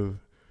give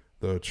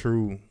the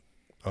true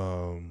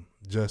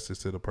justice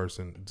to the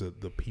person, to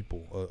the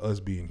people, us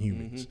being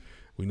humans.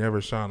 We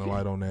never shine a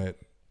light on that.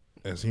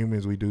 As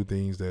humans, we do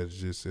things that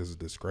just is a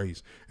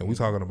disgrace. And we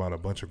talking about a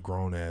bunch of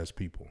grown ass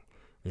people.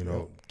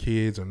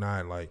 Kids are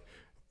not like,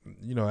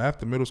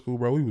 after middle school,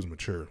 bro, we was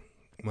mature.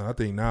 I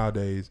think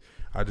nowadays,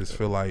 I just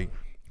feel like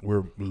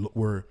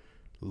we're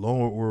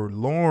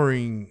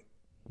lowering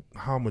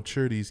how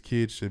mature these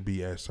kids should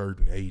be at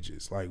certain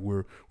ages. Like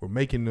we're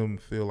making them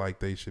feel like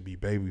they should be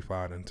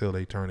babyfied until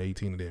they turn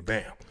 18 and then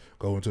bam,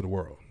 go into the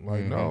world.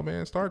 Like no,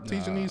 man, start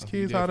teaching these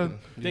kids how to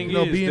be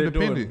independent.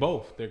 Doing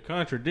both. They're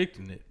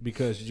contradicting it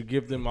because you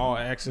give them all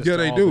access. Yeah, to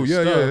they all do. This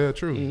Yeah, stuff, yeah,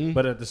 true.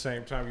 But at the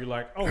same time, you're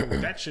like, oh,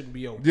 that shouldn't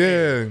be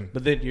okay. Yeah.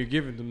 But then you're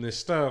giving them this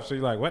stuff, so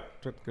you're like, what?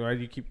 Why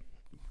do you keep?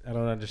 I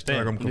don't understand.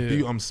 Like I'm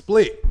confused. I'm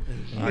split.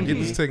 I get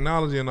this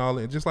technology and all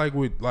that. Just like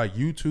with like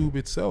YouTube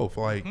itself,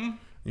 like.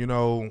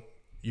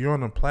 You're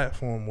on a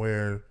platform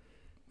where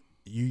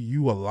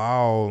you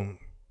allow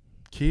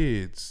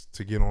kids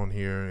to get on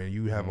here and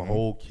you have a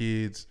whole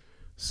kids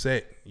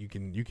set. You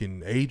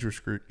can age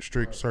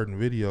restrict certain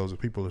videos if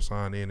people are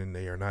signed in and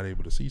they are not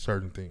able to see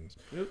certain things.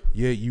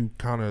 Yet you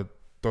kind of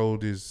throw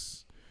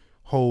this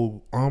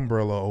whole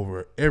umbrella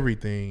over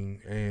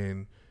everything,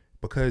 and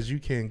because you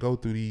can't go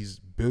through these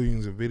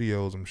billions of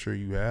videos, I'm sure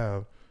you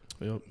have.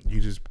 You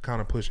just kind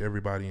of push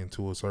everybody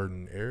into a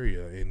certain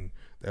area, and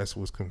that's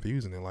what's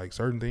confusing. And like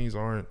certain things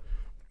aren't,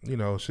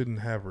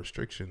 shouldn't have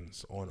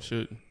restrictions on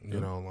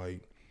them.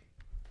 Like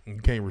you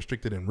can't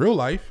restrict it in real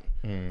life.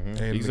 And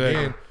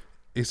again,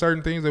 it's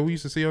certain things that we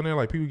used to see on there,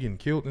 like people getting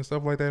killed and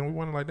stuff like that. And we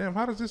wonder, like, damn,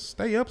 how does this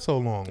stay up so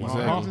long?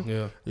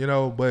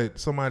 But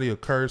somebody will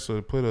curse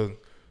or put a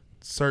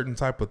certain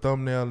type of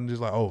thumbnail and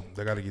just like, oh,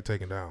 they got to get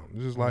taken down.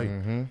 It's just like,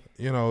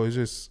 it's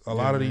just a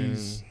lot of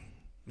these.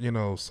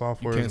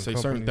 Software. You can't say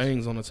certain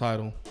things on the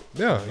title.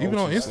 Yeah, even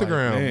on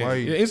Instagram.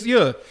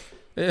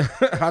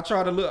 I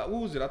tried to look.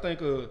 What was it? I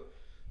think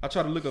I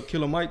tried to look up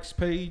Killer Mike's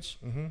page,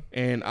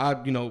 and I,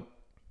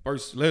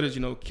 first letters,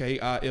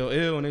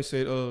 KILL, and they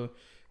said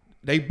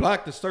they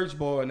blocked the search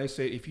bar, and they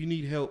said if you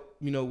need help,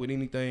 with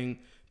anything,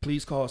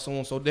 please call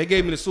someone. So they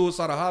gave me the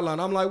suicidal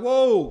hotline. I'm like,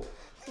 whoa,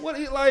 what?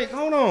 Like,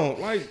 hold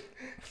on, like.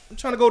 I'm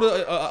trying to go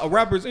to a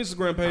rapper's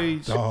Instagram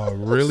page. Oh,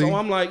 really? So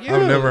I'm like, yeah.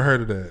 I've never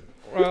heard of that.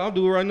 Right, I'll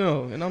do it right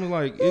now. And I'm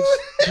like,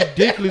 it's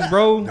ridiculous,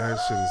 bro. That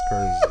shit is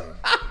crazy.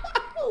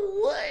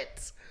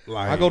 What?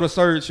 Like, I go to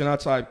search and I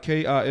type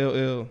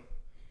KILL.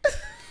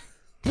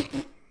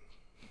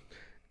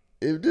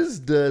 If this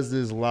does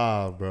this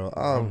live, bro,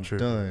 I'm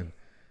done.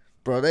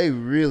 Bro, they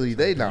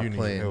not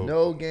playing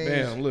no games.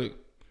 Damn, look.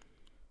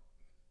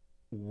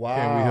 Wow.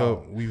 Can we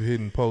help? We've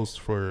hidden posts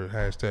for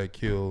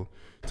 #kill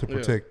to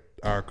protect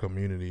our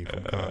community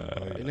from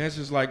contemplate. And that's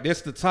just like,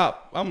 that's the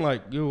top. I'm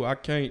like, yo, I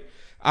can't.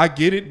 I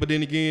get it, but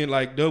then again,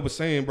 like Dub was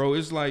saying, bro,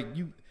 it's like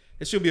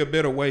it should be a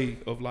better way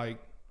of like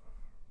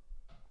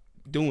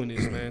doing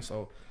this, man.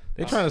 So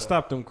they're trying to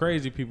stop them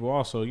crazy people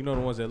also. You know,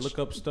 the ones that look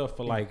up stuff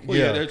for like,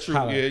 that's true.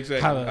 Exactly.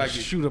 How to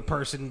shoot a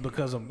person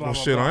because of blah, Well,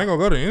 blah, shit, blah. I ain't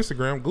gonna go to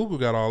Instagram. Google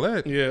got all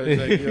that. Yeah,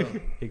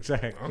 exactly.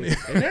 Exactly. I mean,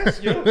 And that's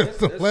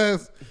the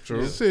last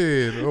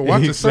shit.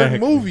 Watch a certain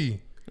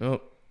movie.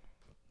 Yep.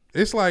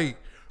 It's like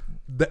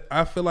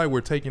I feel like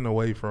we're taking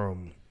away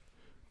from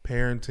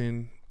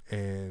parenting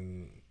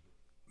and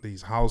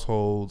these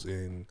households,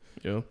 and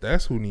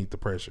that's who need the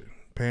pressure.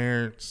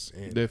 Parents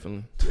and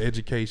definitely the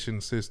education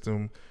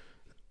system.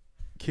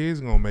 Kids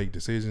gonna make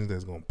decisions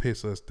that's gonna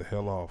piss us the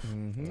hell off.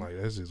 Like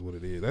that's just what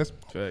it is. That's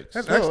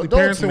actually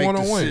parenting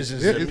 101.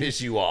 It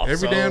piss you off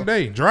every damn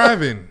day.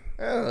 Driving.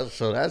 Yeah,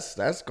 so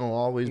that's gonna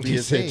always be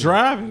a thing.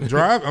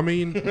 Drive. I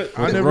mean,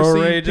 I never road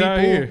seen rage people. out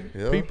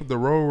here. People, the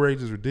road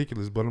rage is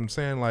ridiculous. But I'm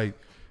saying, like,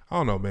 I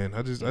don't know, man.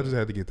 I just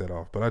had to get that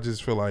off. But I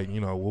just feel like,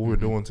 you know, what we're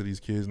doing to these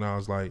kids now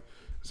is like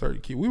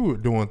certain kids. We were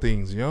doing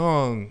things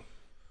young,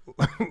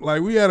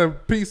 like we had a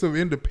piece of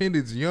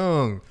independence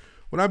young.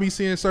 When I be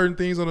seeing certain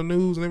things on the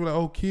news and they be like,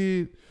 "Oh,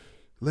 kid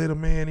let a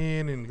man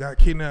in and got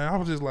kidnapped," I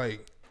was just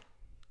like,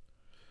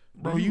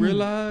 "Bro, you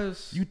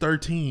realize you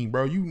 13,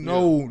 bro? You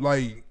know,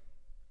 like."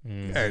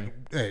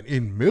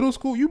 In middle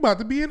school, you about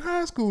to be in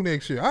high school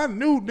next year. I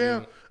knew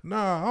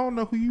nah, I don't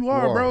know who you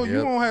are, bro.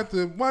 You don't have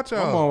to watch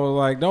out. My mom was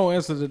like, don't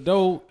answer the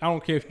door. I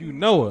don't care if you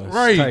know us,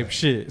 type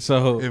shit.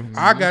 So if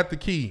I got the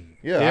key,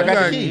 I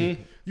got the key.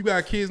 You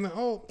got kids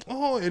now.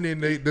 And then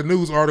the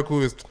news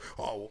article is,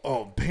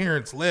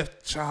 parents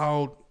left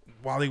child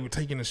while they were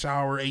taking a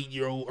shower.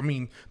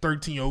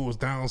 13-year-old was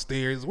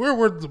downstairs. Where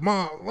were the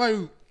mom? Like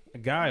a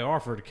guy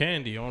offered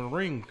candy on the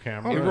Ring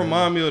camera. It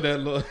remind me of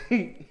that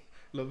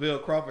Lavelle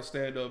Crawford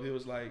stand up. It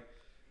was like,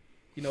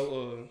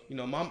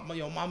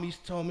 mommy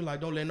told me like,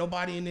 don't let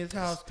nobody in this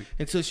house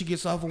until she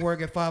gets off of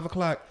work at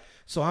 5:00.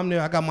 So I'm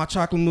there. I got my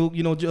chocolate milk.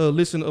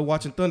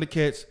 Watching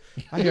Thundercats.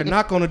 I hear a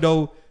knock on the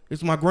door.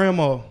 It's my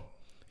grandma.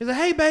 He's like,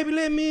 "Hey, baby,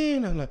 let me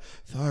in." I'm like,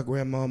 "Sorry,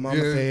 grandma. Mama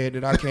said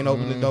that I can't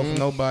open the door for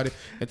nobody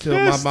until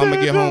my mama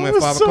get home at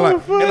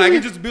 5:00." And like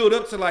it just built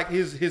up to like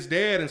his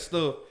dad and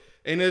stuff.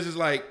 And it's just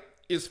like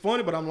it's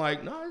funny, but I'm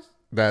like, no,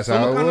 that's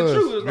how it was.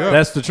 True. Like,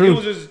 that's the truth.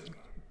 It was just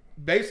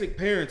basic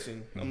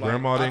parenting. I'm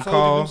grandma like, didn't I told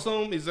call. you to do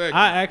something. Exactly.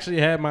 I actually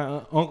had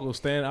my uncle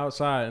stand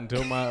outside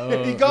until my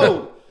he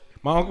go.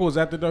 My uncle was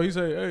at the door. He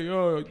said, "Hey,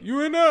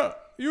 you in there?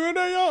 You in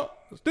there, y'all?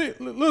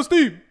 Little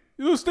Steve,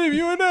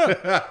 you in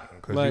there?"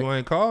 Because you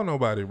ain't call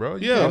nobody, bro.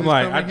 I'm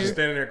like, I just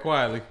standing there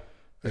quietly.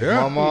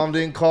 My mom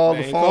didn't call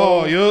the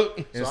phone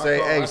and so say,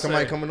 "Hey,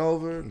 somebody coming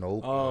over."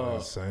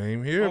 Nope.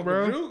 Same here, Uncle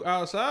bro. Drew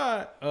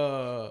outside.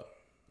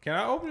 Can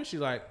I open it? She's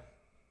like,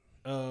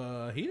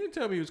 he didn't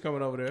tell me he was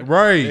coming over there.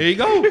 Right. There you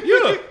go.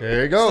 Yeah.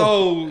 There you go.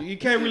 So you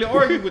can't really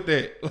argue with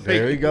that. Like,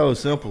 there you go.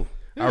 Simple.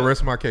 I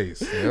rest my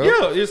case.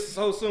 Yeah, it's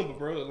so simple,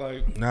 bro.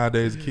 Like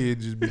nowadays,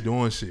 kids just be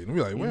doing shit. And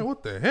we like, man,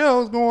 what the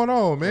hell is going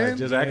on, man? Like,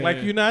 just act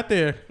like you're not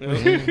there.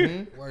 Like,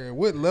 at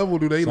what level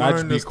do they So I learn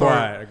just to be start?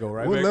 quiet. I go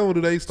right what back level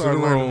do they start to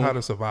the learning room. how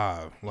to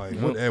survive? Like,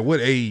 at what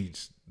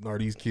age are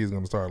these kids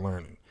gonna start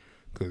learning?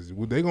 Because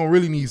they gonna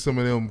really need some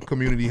of them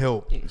community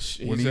help when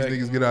these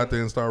niggas get out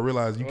there and start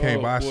realizing you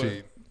can't buy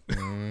shit.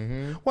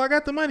 Well, I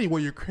got the money.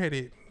 Well, your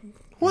credit.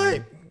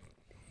 What?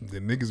 The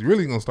niggas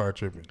really gonna start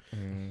tripping.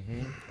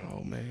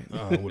 oh man.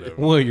 Whatever.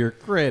 Well, your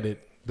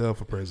credit. Dub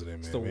for president, man.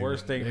 It's the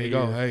worst thing. There you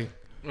go. Hey,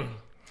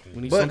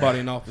 we need somebody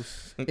in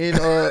office. In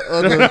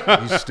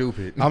other, you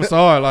stupid. I'm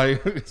sorry,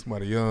 like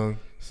Somebody young.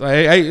 so.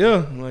 Hey,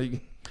 yeah,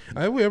 like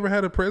Have we ever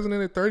had a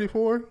president at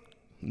 34?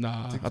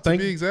 nah. I To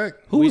think be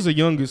exact. who was the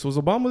youngest? Was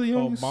Obama the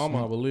youngest?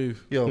 Obama, I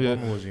believe. Yo, Yeah.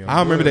 Obama was young.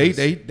 I remember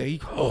they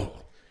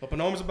up in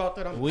arms about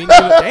that. We need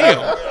Damn.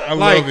 I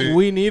Like, love it.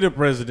 We need a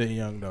president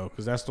young though,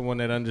 because that's the one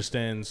that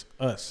understands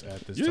us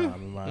at this time,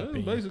 in my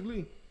opinion.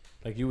 basically.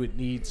 Like you would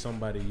need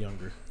somebody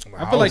younger. The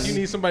I feel like house- you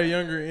need somebody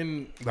younger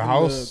in the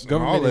house, the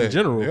and all government that. in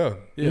general. Yeah.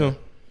 Yeah.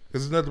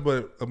 Because it's nothing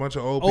but a bunch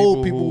of old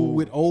Old people people who,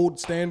 with old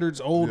standards,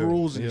 old Yeah.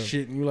 rules and Yeah.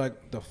 shit, and you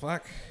like the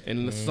fuck.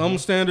 And some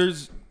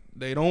standards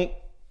they don't.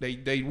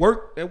 They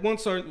work at one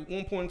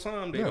point in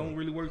time. They don't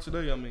really work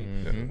today. I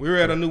mean, we're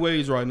at a new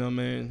age right now,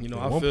 man. at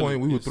I one feel point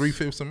we were it's-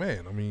 3/5 a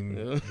man. I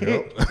mean,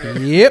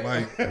 Yep.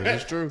 like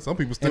It's true. some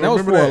people still And that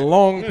was for remember a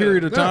long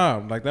period of Yeah.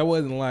 time. Like that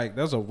wasn't like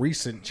that was a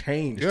recent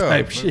change Yeah,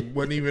 type shit.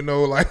 Wasn't even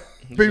know like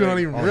people don't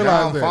even Now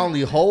realize I'm that.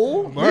 finally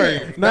whole.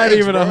 Right. Not Thanks,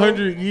 even bro.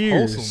 100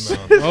 years.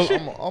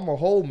 Wholesome now. I'm a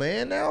whole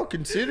man now.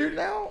 Considered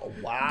now.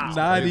 Wow.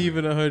 Not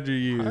even 100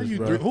 years. How you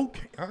bro.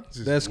 I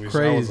just That's wish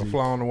I was a crazy.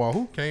 fly on the wall.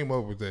 Who came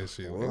up with that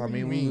shit? Well, I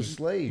mean, we were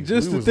slaves.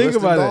 Just we to was think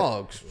less than about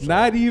dogs. it,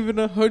 not even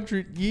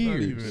 100 Not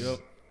years.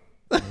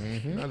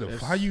 even-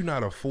 how you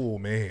not a full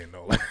man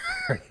though?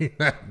 Like, you're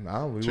not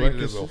Nah, we treated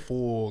weren't as a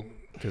full.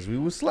 because we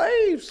were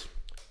slaves.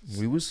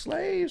 We were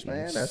slaves,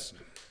 man.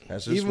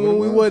 Even when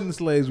we wasn't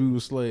slaves, we were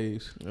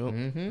slaves. Yep.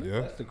 Mm-hmm.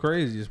 Yeah, that's the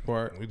craziest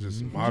part. We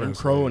just modern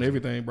Jim Crow and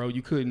everything, bro.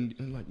 You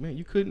couldn't, like, man,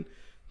 you couldn't.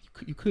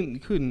 We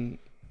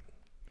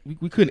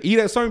couldn't eat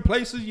at certain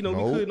places, you know.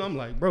 We couldn't. I'm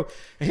like, bro.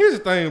 And here's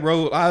the thing,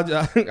 bro.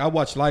 I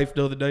watched Life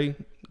the other day.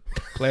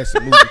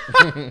 Classic movie.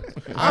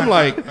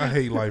 I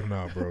hate Life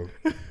now, bro.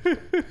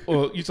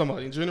 Well, you talking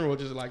about in general, or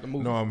just like the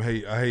movie? No,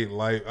 I hate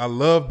Life. I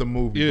love the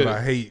movie, but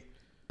I hate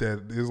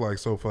that it's like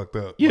so fucked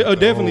up. Yeah, like,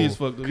 definitely it's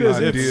fucked up. Because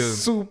it's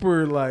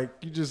super like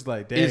you just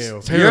like damn.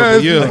 It's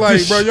terrible. Yeah, it's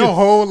like, bro, your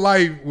whole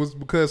life was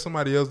because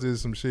somebody else did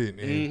some shit.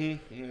 And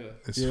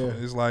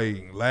it's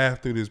like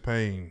laugh through this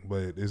pain,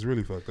 but it's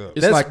really fucked up.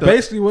 That's like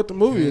basically what the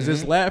movie is.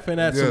 It's laughing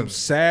at some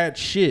sad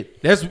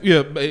shit. That's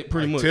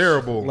pretty much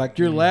terrible. Like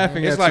you're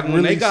laughing at like some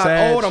when really they got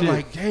sad old, I'm shit.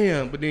 like,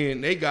 damn. But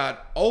then they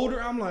got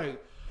older, I'm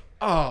like,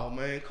 oh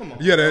man, come on.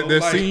 Yeah, that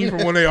like, scene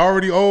from when they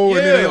already old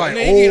and then they like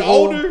get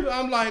older.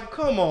 I'm like,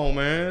 come on,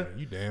 man.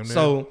 You damn.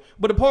 So,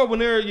 but the part when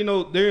they're in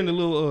the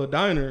little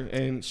diner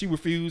and she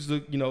refused to,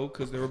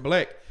 because they were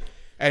black.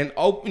 And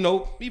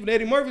even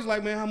Eddie Murphy's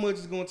like, man, how much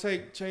is it gonna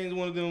take change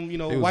one of them,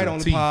 white on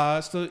the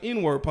pies to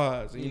N-word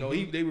pies? And,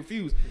 they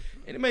refused.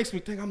 And it makes me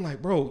think, I'm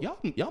like, bro,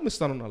 y'all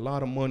missed out on a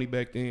lot of money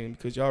back then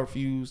because y'all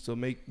refused to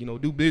make,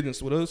 do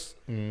business with us.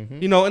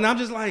 And I'm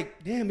just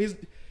like, damn, y'all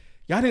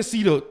didn't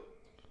see the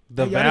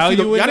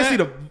value.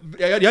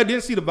 Y'all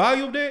didn't see the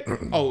value of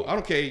that. Oh, I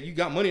don't care. You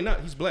got money or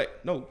not? He's black.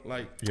 No,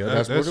 like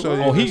that's what it was.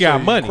 Oh, he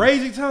got money.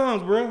 Crazy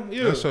times, bro.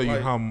 Yeah, that show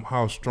you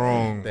how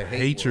strong the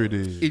hatred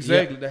is.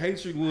 Exactly, the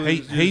hatred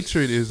was.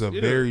 Hatred is a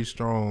very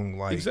strong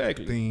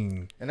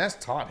thing, and that's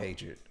taught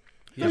hatred.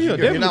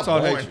 You're not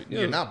taught hatred.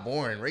 You're not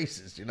born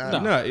racist. You're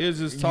not. No, it's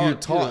just taught. You're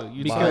taught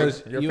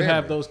because you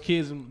have those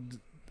kids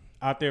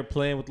out there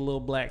playing with the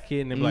little black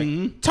kid, and they're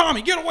like,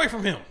 "Tommy, get away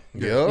from him."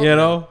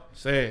 Yeah,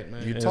 sad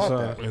man. You taught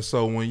that, and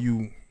so when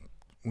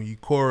you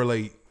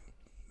correlate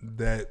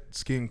that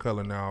skin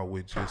color now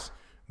with just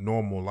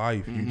normal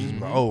life, you just be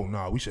like, oh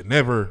no, we should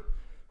never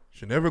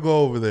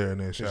go over there. And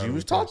then you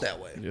was taught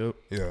that way. Yep.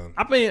 Yeah.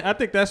 I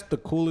think that's the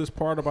coolest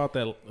part about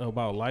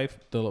Life,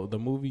 the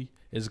movie,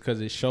 is because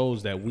it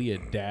shows that we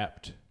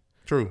adapt.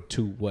 True.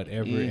 To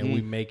whatever, and we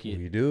make it.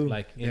 We do.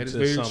 Like into that is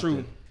very something.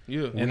 true.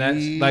 Yeah, and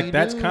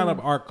that's kind of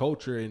our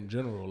culture in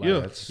general.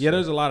 Like,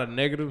 there's a lot of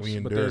negatives,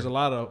 but there's a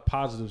lot of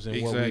positives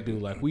in what we do.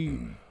 Like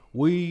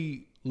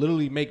we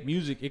literally make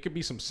music. It could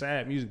be some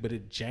sad music, but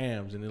it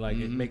jams and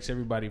it makes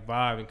everybody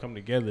vibe and come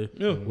together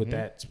with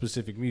that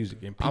specific music.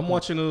 And I'm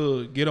watching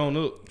Get On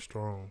Up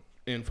strong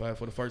in 5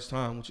 for the first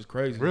time, which is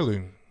crazy.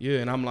 Really? Yeah,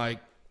 and I'm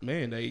like,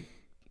 man,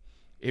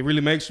 it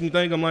really makes me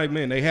think. I'm like,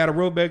 man, they had a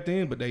road back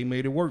then, but they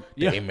made it work.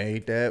 Yeah. They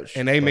made that.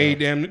 And they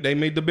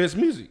made the best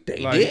music. They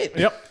did.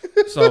 Yep.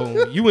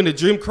 So you in the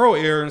Jim Crow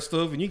era and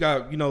stuff, and you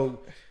got,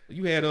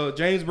 you had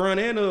James Brown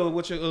and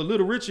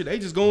Little Richard. They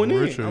just going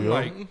in. I'm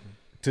like,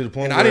 to the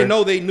point. And I didn't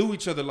know they knew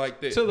each other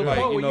like that. To the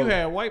point where you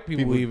had white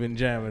people even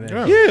jamming it.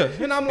 Yeah,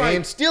 and I'm like,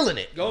 and stealing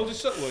it. Goes to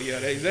show. Well, yeah,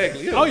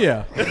 exactly. Yeah. Oh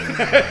yeah.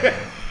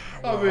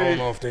 I don't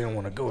know if they don't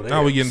want to go there.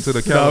 Now we get into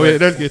the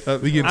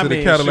Cadillac. We get into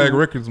the Cadillac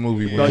Records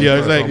movie. Oh, yeah,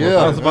 exactly.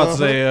 I was about to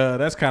say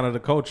that's kind of the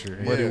culture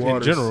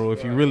in general.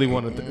 If you really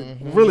want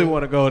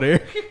to go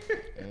there,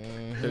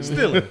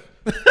 stealing.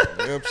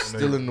 Yep,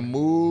 still in the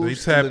mood. They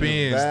tap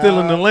in.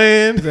 Still in the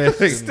land.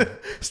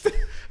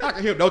 I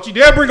can hear. Don't you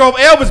dare bring over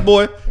Elvis,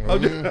 boy.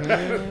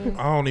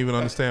 I don't even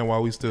understand why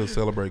we still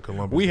celebrate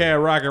Columbus We Day. had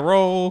rock and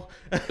roll.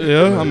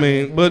 Yeah, I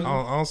mean, but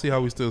I don't see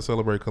how we still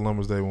celebrate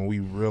Columbus Day when we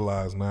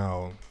realize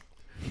now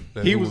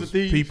that he it was a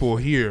thief. People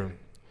here.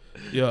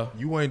 Yeah,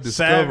 you ain't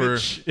discover.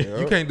 Savage.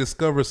 You can't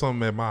discover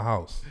something at my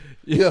house.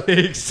 Yeah,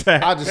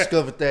 exactly. I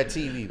discovered that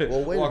TV.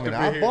 Well, wait a minute.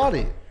 I bought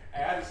it.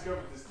 I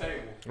discovered this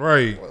table.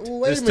 Right.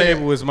 Well, this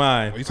table is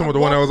mine. Are you talking about the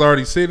one that was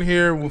already sitting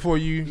here before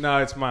you? No,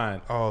 it's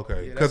mine. Oh,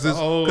 okay. Because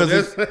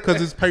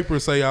it's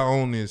papers say I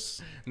own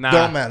this. Nah,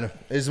 don't matter.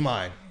 It's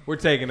mine. We're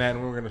taking that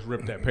and we're gonna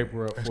rip that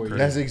paper up for you.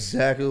 That's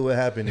exactly what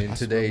happened in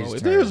today's time.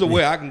 If there's a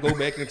way I can go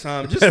back in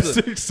time just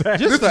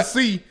to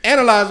see,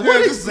 analyze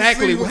what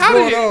exactly how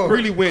did it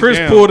really went Chris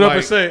down. Pulled up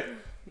and said,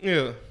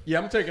 "Yeah,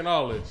 I'm taking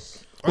all this."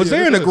 Was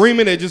there an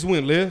agreement that just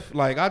went left?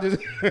 Like I just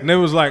and it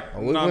was like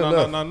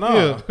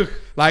no. Yeah.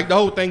 Like the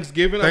whole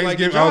Thanksgiving. I'm like,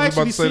 did y'all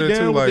actually sit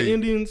down with the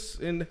Indians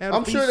and have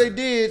I'm sure they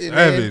did.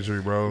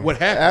 Savagery, bro. What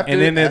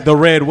happened? And then the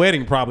red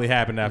wedding probably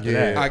happened after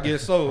that. I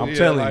guess so. I'm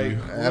telling you.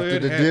 After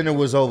the dinner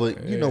was over,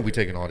 we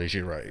taking all this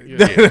shit right.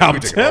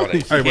 I'm telling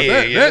you. Hey, but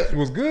that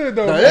was good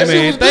though. That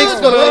shit was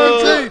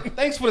good.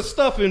 Thanks for the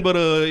stuffing, but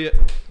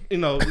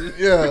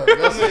yeah,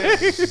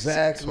 that's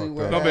exactly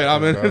what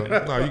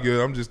happened. No, you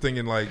good. I'm just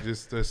thinking like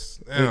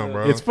damn,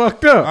 bro. It's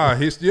fucked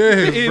up.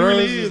 It bro.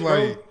 Really is,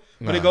 bro.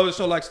 But it goes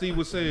to show, like Steve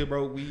was saying,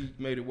 bro, we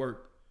made it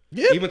work.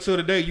 Yeah. Even to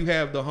the day, you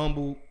have the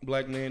humble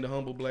black man, the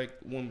humble black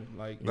woman.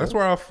 Like that's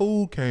where our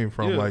food came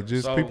from. Yeah, like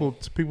just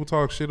people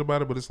talk shit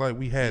about it, but it's like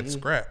we had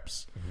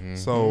scraps.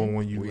 So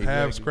when you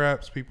have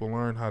scraps, people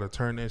learn how to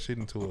turn that shit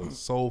into a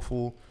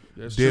soulful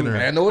dinner.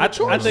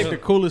 I think the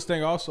coolest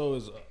thing also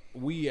is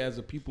we as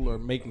a people are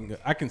making.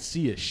 I can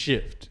see a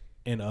shift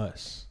in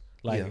us.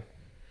 Like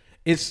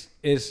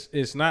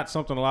it's not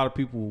something a lot of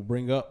people will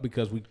bring up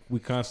because we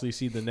constantly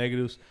see the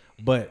negatives,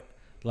 but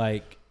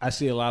like I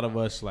see a lot of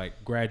us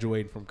like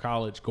graduating from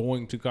college,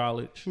 going to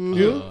college,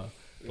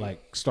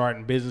 like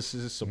starting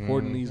businesses,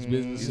 supporting these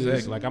businesses.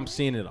 Exactly. Like I'm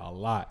seeing it a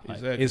lot.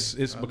 Like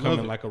it's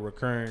becoming like a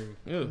recurring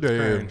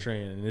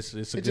trend, and it's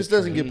it just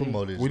doesn't get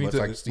promoted. We need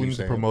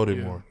to promote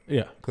it more.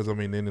 Yeah, because I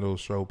mean then it'll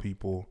show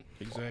people.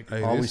 Exactly.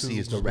 Hey, all we see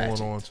is the ratchet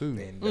going on too.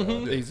 And,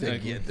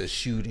 the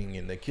shooting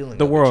and the killing.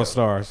 The World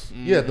Stars.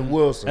 Yeah, the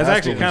World Stars. That's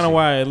actually kind of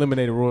why I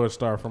eliminated World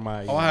Star from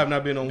my. I have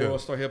not been on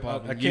World Star Hip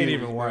Hop. I can't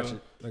even watch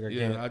it. Like I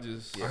can't.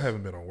 I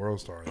haven't been on World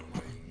Star.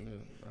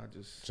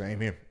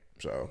 Same here.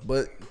 So,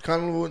 but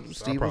kind of what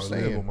Steve was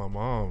saying. With my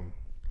mom.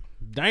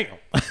 Damn.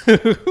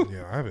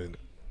 Yeah, I haven't.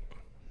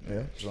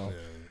 Yeah. So,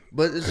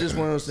 but it's just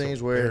one of those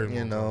things where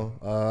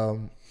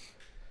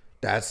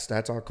that's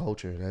our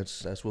culture.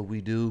 That's what we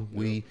do.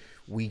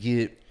 We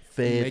get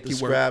fed the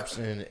scraps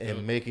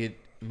and make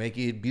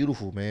it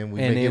beautiful, man.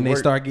 And then they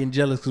start getting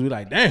jealous because we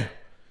like, damn,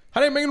 how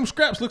they making them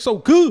scraps look so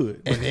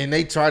good? And then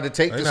they try to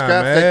take the scraps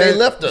that they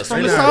left us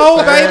from the soul,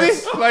 baby.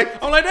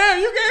 Like I'm like, damn,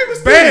 you gave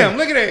us. Bam,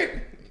 look at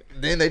that.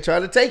 Then they try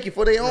to take it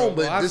for their own,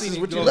 but this is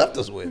what you left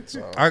us with.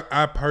 So.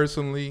 I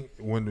personally,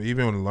 when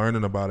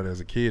learning about it as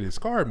a kid, it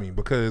scarred me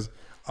because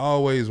I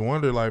always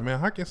wonder, like, man,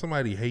 how can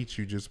somebody hate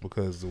you just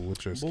because of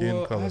what your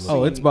skin color is?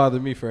 Oh, it's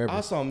bothered me forever.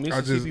 I saw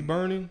Mississippi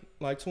burning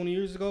like 20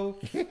 years ago.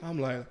 I'm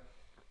like,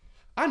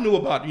 I knew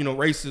about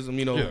racism,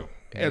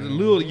 at a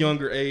little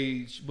younger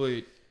age,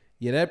 but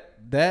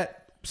that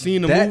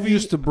seeing the movie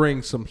used to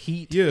bring some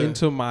heat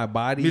into my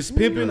body. Miss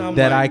Pimpin'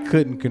 that I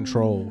couldn't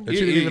control. That you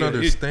didn't even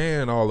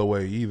understand all the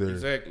way either.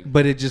 Exactly.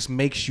 But it just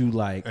makes you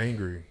like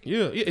angry.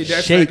 Yeah,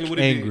 that's shake exactly what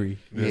it angry.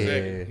 Did.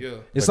 Exactly. Yeah.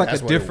 It's like a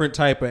different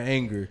type of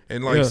anger.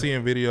 And like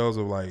seeing videos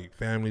of like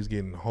families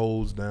getting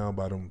hosed down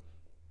by them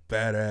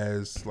fat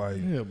ass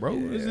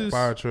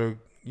fire truck,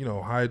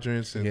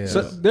 hydrants and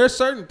so there's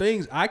certain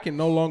things I can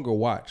no longer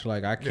watch.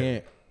 Like I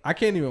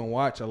can't even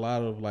watch a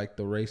lot of like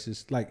the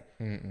racist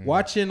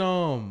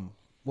watching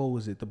what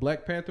was it? The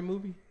Black Panther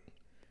movie?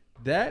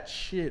 That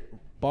shit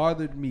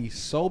bothered me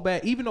so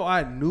bad. Even though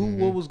I knew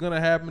what was going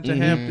to happen to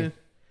Hampton,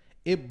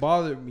 it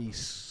bothered me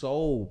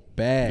so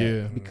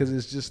bad because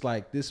it's just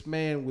like this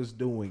man was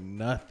doing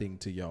nothing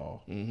to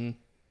y'all.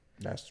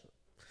 That's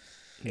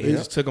they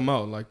just took him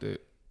out like that.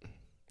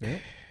 Yeah.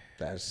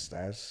 That's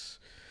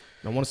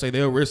I want to say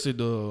they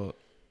arrested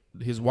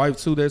his wife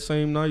too that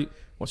same night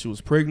while she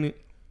was pregnant.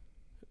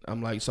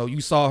 I'm like, so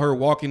you saw her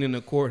walking in the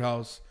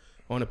courthouse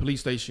on the police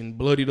station,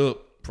 bloodied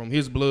up from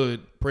his blood,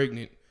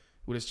 pregnant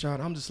with his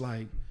child. I'm just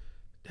like,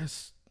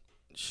 that's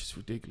just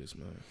ridiculous,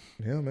 man.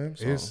 Yeah, man.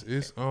 So.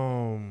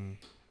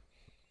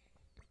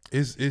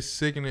 It's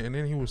sickening. And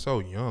then he was so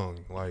young,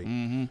 like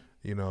he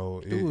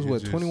was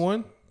what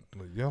 21?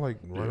 Yeah, like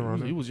right around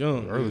there. He was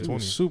young, early 20s,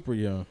 was super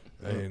young,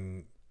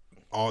 and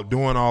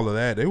doing all of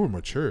that, they were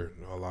mature.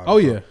 A lot. Oh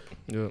yeah.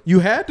 Yeah. You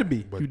had to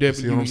be. But you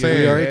definitely. See what I'm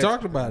saying? We already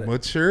talked about it.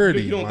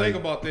 Maturity. You don't think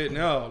about that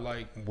now,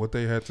 like what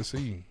they had to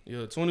see.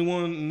 Yeah,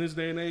 21 in this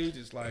day and age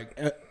is like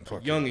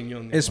young and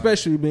young,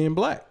 especially being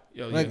black.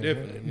 Yeah, like,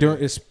 definitely.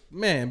 It's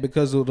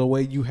because of the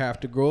way you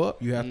have to grow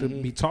up. You have to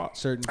be taught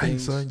certain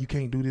things. Hey, son, you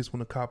can't do this when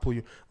the cop pull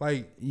you.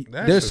 Like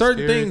there's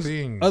certain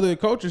things other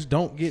cultures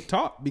don't get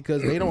taught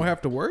because they don't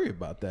have to worry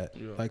about that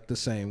like the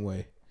same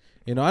way.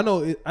 I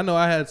know.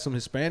 I had some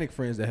Hispanic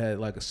friends that had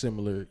like a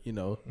similar,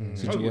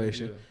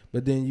 situation.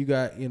 But then you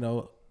got,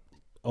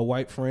 a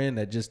white friend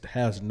that just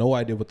has no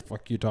idea what the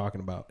fuck you're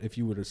talking about. If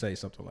you were to say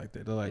something like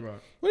that, they're like,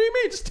 "What do you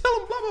mean? Just tell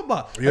him blah blah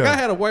blah." Yeah. Like I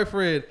had a white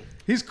friend.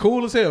 He's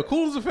cool as hell,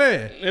 cool as a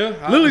fan.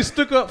 Yeah, literally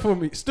stood up for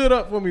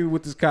me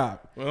with this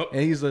cop,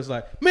 and he's just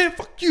like, "Man,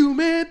 fuck you,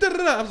 man." Da, da,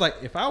 da. I was like,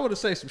 if I were to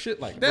say some shit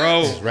like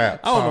that, bro, I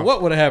don't know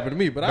what would have happened to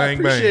me, but I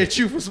appreciate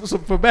you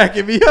for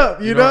backing me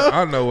up. You know?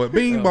 I know what.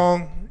 Bing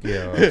bong.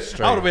 Yeah, I would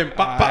have been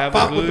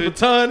pop with the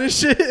baton and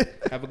shit.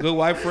 Have a good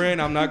white friend.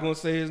 I'm not gonna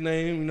say his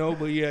name,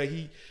 but yeah,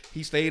 he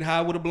stayed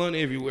high with a blunt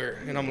everywhere,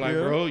 and I'm like,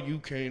 bro, you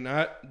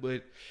cannot.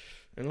 But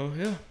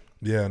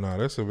Yeah, no,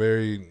 that's a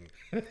very.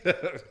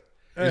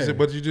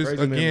 But you just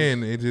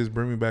it just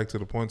bring me back to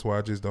the point where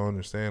I just don't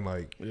understand,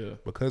 like,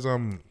 because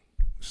I'm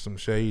some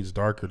shades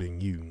darker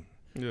than you.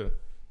 Yeah,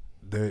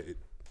 that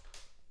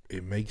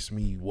it makes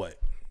me what?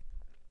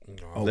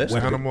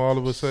 Animal all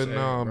of a sudden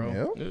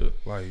now.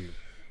 Like.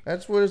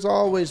 That's what it's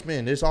always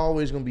been. There's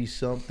always gonna be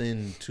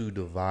something to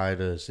divide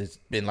us. It's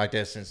been like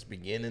that since the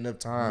beginning of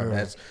time.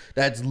 Yeah.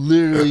 That's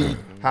literally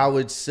how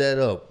it's set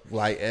up.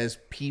 Like as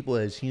people,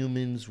 as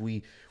humans,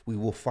 we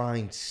will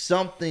find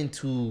something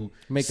to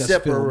make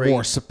separate us feel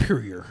more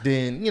superior.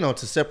 Than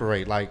to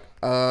separate. Like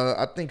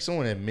I think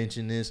someone had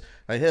mentioned this.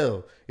 Like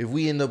hell, if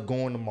we end up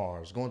going to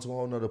Mars, going to a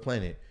whole nother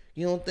planet.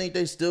 You don't think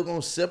they still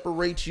gonna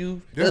separate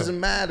you? Yeah, doesn't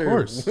matter. Of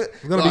course. There's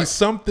gonna be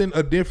something,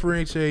 a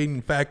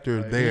differentiating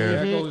factor there.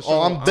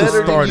 I'm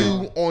better than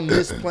you on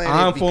this planet.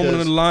 I'm forming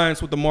an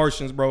alliance with the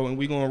Martians, bro, and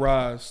we gonna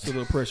rise to the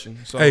oppression.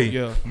 So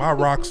my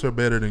rocks are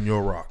better than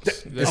your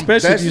rocks.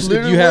 Especially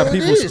if you have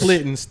people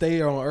split and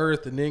stay on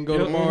Earth and then go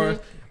to Mars.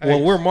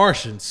 Well, we're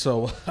Martians,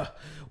 so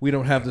we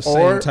don't have the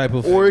same type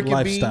of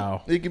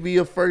lifestyle. It could be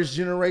a first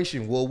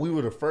generation. Well, we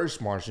were the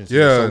first Martians.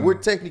 So we're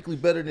technically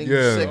better than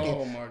the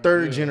second,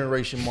 third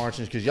generation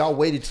Martians because y'all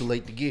waited too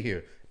late to get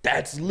here.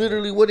 That's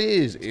literally what it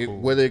is.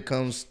 Whether it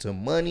comes to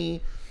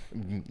money,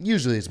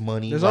 usually it's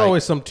money. There's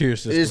always some tier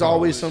system. There's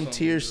always some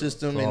tier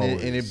system,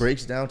 and it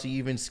breaks down to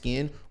even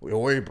skin,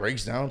 or it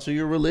breaks down to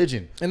your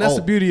religion. And that's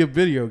the beauty of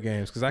video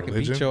games, because I can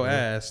beat your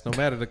ass no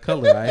matter the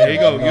color I am. There you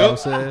go. You know what I'm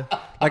saying?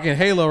 Like in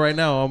Halo right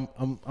now,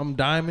 I'm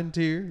diamond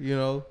tier, you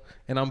know,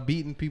 and I'm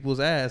beating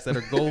people's ass that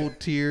are gold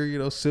tier, you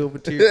know, silver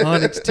tier,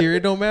 onyx tier.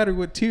 It don't matter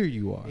what tier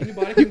you are.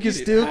 You can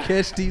still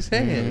catch these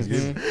hands.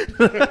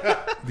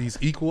 These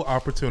equal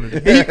opportunity.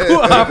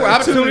 Equal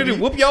opportunity to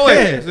whoop your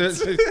ass.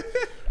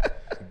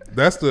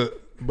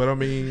 But I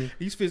mean,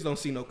 these fists don't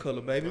see no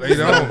color, baby. They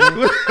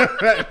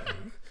don't.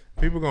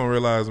 People gonna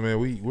realize, man,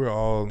 we're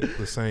all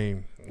the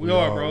same. We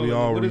are, bro. We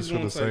all reach for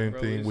the same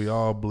thing. We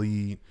all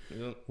bleed.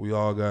 Yep. We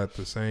all got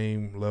the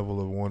same level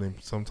of wanting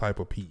some type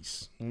of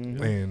peace.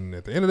 Mm-hmm. And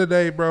at the end of the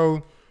day,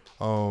 bro,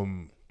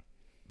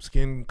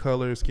 skin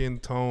color, skin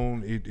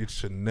tone, it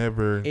should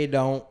never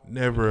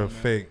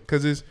affect,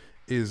 because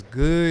it's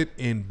good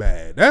and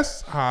bad.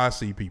 That's how I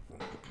see people.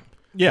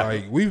 Yeah,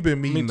 like we've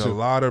been meeting a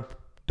lot of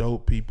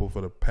dope people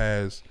for the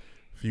past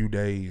few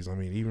days. I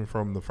mean, even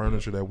from the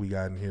furniture that we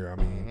got in here. I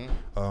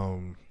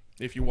mean,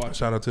 if you watch,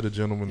 shout out to the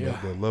gentleman,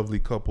 the lovely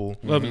couple,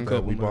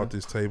 that we bought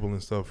this table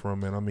and stuff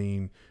from. And I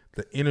mean,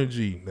 the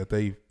energy that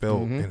they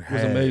felt and had,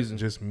 was amazing.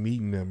 Just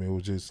meeting them, it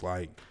was just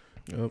like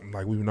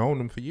we've known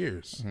them for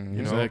years,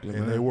 you know.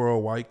 And they were a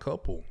white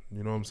couple,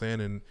 you know what I'm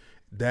saying? And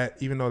that,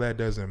 even though that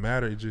doesn't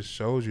matter, it just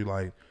shows you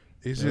like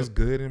it's just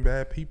good and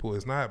bad people.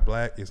 It's not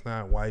black, it's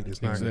not white,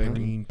 it's not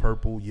green,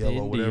 purple,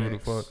 yellow, whatever the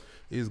fuck.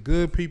 It's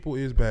good people,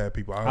 it's bad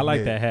people. I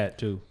like that hat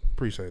too.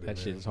 Appreciate it. That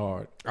shit is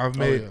hard. I've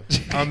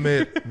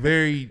met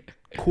very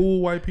cool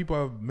white people.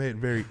 I've met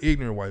very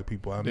ignorant white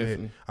people.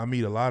 I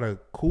meet a lot of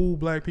cool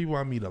black people.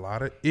 I meet a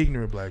lot of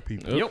ignorant black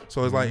people. Yep.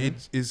 So it's like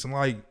it's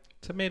like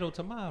tomato.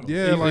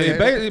 Yeah, like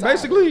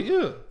basically,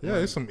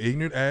 it's some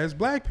ignorant ass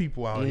black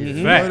people out here.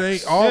 You know,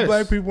 all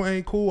black people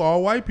ain't cool.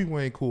 All white people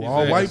ain't cool.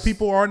 All white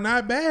people are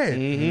not bad.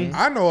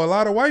 I know a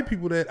lot of white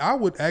people that I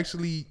would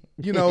actually,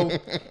 you know,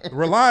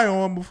 rely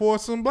on before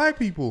some black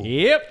people.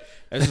 Yep.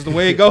 That's just the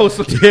way it goes.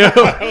 Only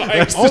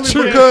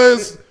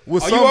because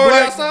with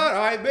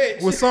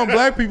some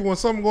black people, when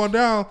something going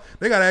down,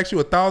 they gotta ask you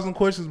 1,000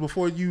 questions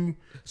before you.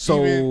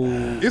 So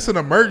it's an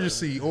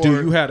emergency. Or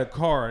do you have a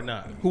car or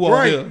not? Who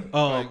are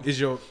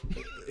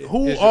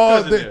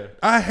there?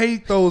 I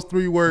hate those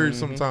 3 words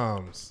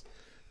sometimes,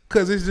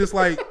 because it's just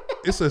like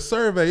it's a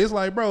survey. It's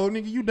like, bro,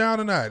 nigga, you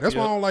down or not? That's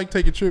why I don't like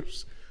taking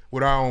trips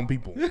with our own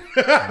people.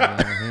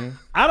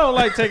 I don't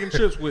like taking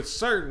trips with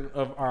certain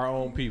of our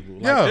own people.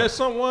 Like, there's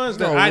some ones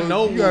that I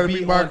know will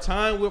be on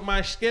time with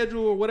my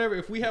schedule or whatever.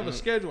 If we have a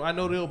schedule, I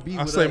know they'll be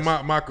with us.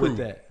 My crew. With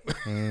that.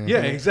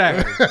 Yeah,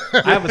 exactly.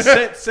 I have a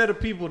set of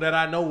people that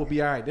I know will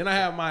be all right. Then I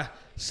have my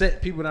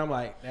set people that I'm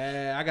like,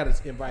 I got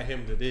to invite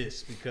him to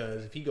this,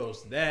 because if he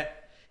goes to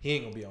that, he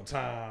ain't going to be on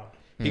time.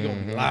 He going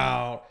to be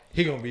loud.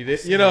 He gonna be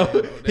this, you know.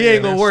 He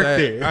ain't gonna work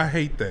there. I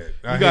hate that.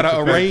 You gotta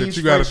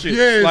arrange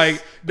friendships.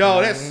 Like,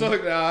 no, that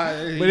sucked.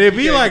 But it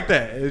be like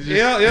that.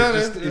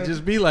 It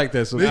just be like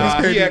that. So he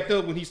act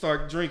up when he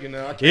start drinking.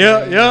 Now,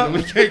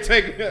 we can't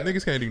take it.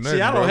 Niggas can't do nothing.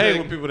 See, I don't hate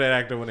with people that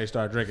act up when they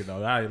start drinking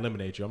though. I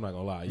eliminate you. I'm not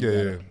gonna lie.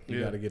 You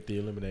gotta get the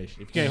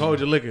elimination. If you can't hold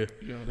your liquor,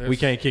 we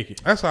can't kick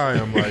it. That's how I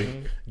am. Like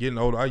getting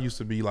older, I used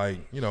to be like,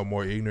 you know,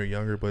 more ignorant,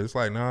 younger. But it's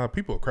like, nah,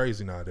 people are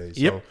crazy nowadays.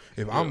 So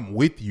if I'm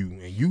with you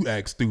and you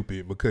act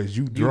stupid because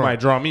you drunk, you might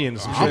draw me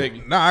into some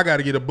shit. Nah, I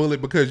gotta get a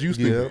bullet because you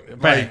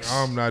stupid. Like,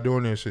 I'm not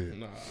doing that shit.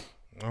 Nah.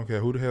 I don't care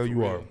who the hell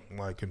you are.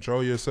 Like,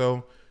 control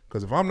yourself.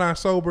 Because if I'm not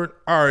sober,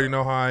 I already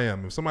know how I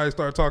am. If somebody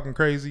start talking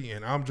crazy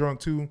and I'm drunk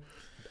too,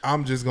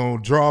 I'm just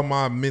gonna draw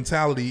my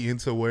mentality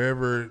into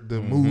wherever the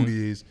mood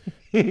is,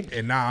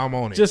 and now I'm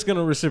on it. Just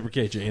gonna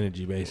reciprocate your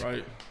energy, basically.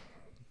 Right.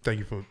 Thank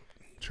you for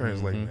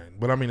translating that.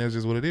 But I mean, that's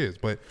just what it is.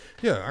 But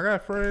yeah, I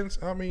got friends.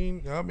 I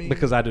mean,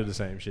 because I do the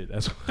same shit.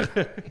 That's why.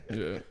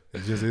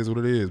 It just is what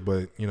it is.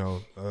 But you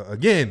know,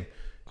 again,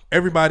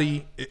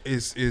 everybody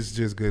is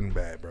just good and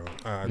bad, bro.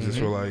 I just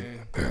feel like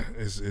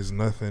it's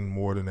nothing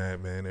more than that,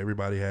 man.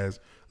 Everybody has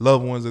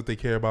loved ones that they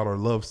care about or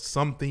love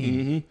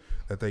something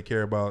that they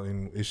care about,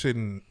 and it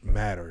shouldn't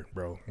matter,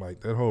 bro.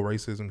 Like that whole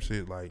racism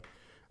shit. Like,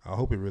 I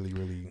hope it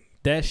really.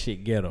 That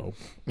shit ghetto.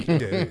 Yeah,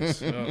 it is.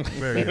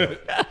 Very ghetto.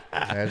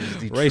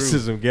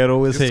 Racism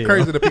ghetto as hell. It's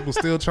crazy that people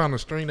still trying to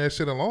string that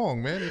shit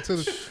along, man.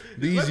 Into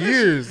these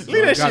years.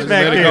 Leave that shit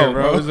back there,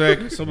 bro.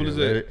 Exactly. Simple as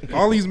that.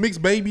 All these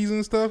mixed babies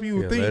and stuff, you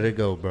would think. Let it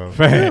go, bro.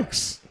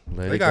 Facts.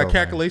 They got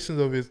calculations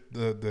of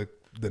the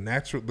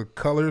the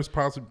color is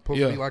possibly supposed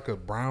to be like a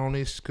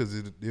brownish because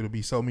it'll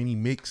be so many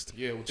mixed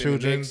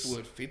children. Next,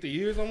 50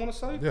 years, I want to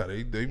say. Yeah,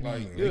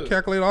 they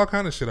calculate all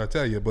kind of shit. I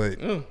tell you, but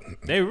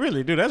they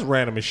really do. That's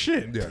random as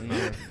shit. Yeah,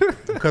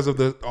 because of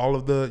all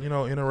of the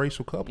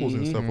interracial couples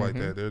and stuff like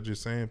that. They're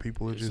just saying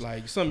people are just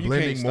like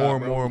blending more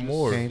and more and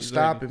more. Can't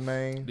stop it,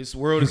 man. This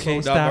world is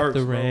so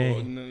diverse,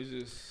 bro.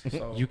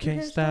 So. You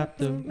can't stop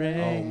the rain.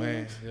 Oh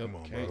man,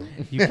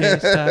 you can't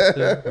stop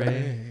the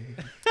rain.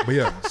 But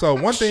yeah, so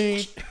one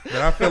thing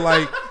that I feel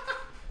like,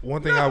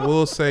 one thing I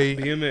will say,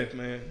 BMF,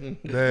 man,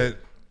 that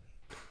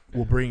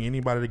will bring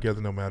anybody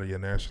together, no matter your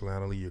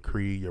nationality, your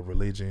creed, your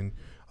religion,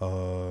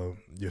 your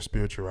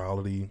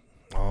spirituality.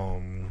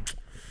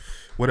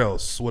 What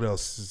else? What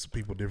else is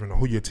people different?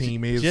 Who your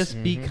team is?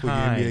 Just be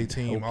kind. Who your NBA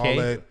team, all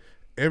that.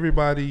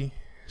 Everybody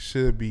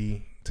should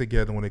be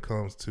together when it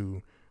comes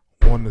to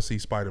wanting to see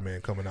Spider-Man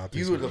coming out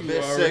this You were the week.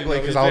 best segue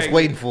because I was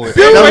waiting for it.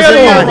 That was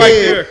in my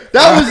head.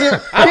 That was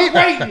it. I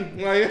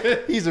was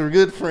waiting. He's a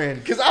good friend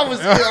because I was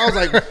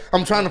like,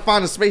 I'm trying to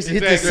find a space to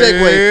hit this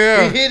segue.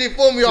 Yeah. He hit it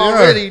for me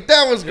already.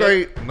 That was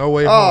great. No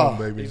way home,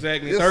 baby.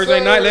 Exactly. Yes, Thursday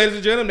sir. night, ladies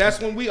and gentlemen, that's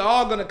when we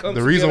all gonna come.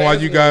 The reason why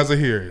you guys are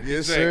here.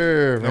 Yes,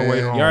 sir. No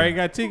way home. You already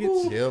got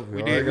tickets? Yep,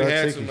 We did. We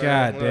had some.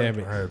 God damn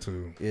it. I had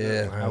to.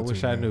 Yeah. I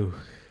wish I knew.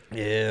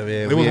 Yeah,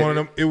 man. It was one of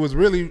them. It was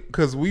really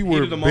because we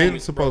were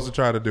moment, supposed to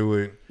try to do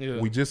it. Yeah.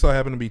 We just so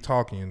happened to be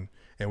talking,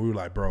 and we were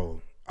like,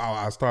 "Bro,"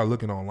 I started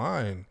looking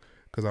online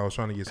because I was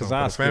trying to get something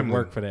for the family.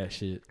 Work for that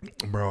shit,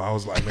 bro. I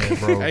was like, "Man,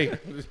 bro, Hey,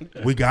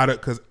 we got it,"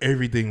 because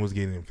everything was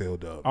getting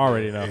filled up.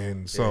 already know.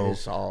 And so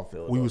It's all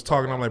filled we up. was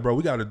talking. I'm like, "Bro,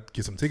 we got to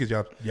get some tickets.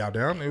 Y'all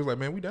down?" And they was like,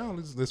 "Man, we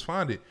down. Let's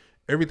find it."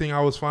 Everything I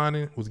was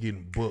finding was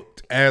getting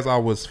booked as I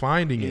was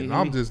finding it. And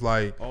I'm just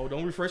like, oh,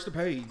 don't refresh the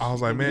page. I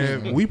was like,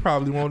 man, we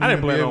probably won't. I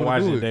didn't even plan be on able to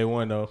watching do it it. day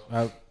one though.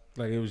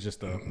 Like it was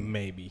just a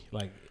maybe.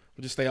 Like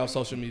Just stay off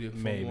social media.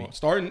 Maybe.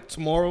 Starting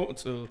tomorrow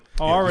until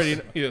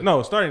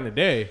starting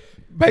today.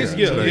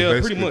 Basically, Today,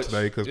 pretty much.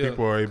 today because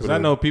people are able. Because to I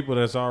know people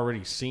that's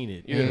already seen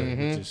it. Yeah.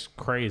 Which is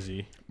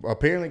crazy.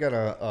 Apparently got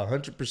a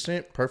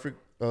 100% perfect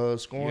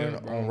scoring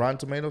on Rotten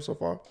Tomatoes so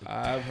far.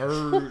 I've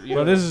heard.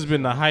 Bro, this has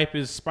been the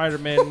hypest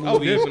Spider-Man movie Oh,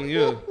 definitely,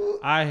 yeah.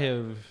 I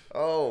have.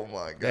 Oh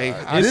my god,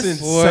 It's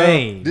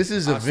insane. This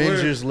is I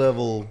Avengers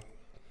level.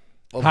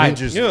 Hype.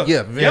 Avengers, Yeah,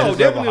 Avengers yo, level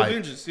definitely hype.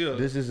 Avengers. Yeah.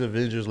 This is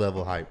Avengers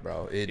level hype,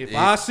 bro. If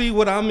I see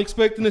what I'm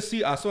expecting to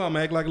see, I saw I'm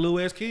act like a little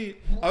ass kid.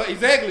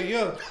 Exactly,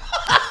 yeah.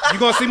 You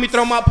gonna see me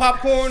throw my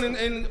popcorn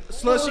and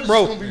slushy,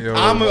 bro? Yo,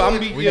 I'm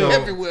be we yeah. gonna-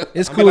 everywhere.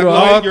 It's I'm cool like, though. oh,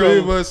 all three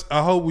of us.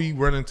 I hope we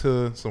run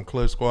into some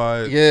Clutch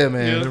Squad Yeah,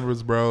 man.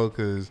 members, bro,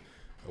 because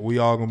we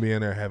all gonna be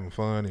in there having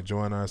fun,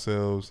 enjoying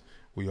ourselves.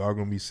 We all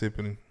gonna be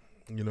sipping.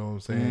 You know what I'm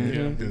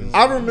saying? Yeah.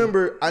 I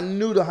remember. I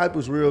knew the hype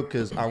was real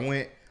because I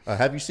went.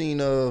 Have you seen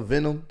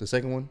Venom, the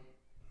second one?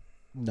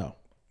 No.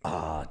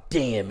 Ah,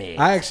 damn it!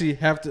 I actually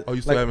have to. Oh,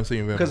 you still haven't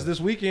seen Venom? Because this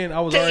weekend I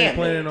was already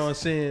planning on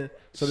seeing.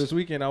 So this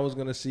weekend I was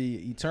gonna see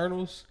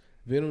Eternals,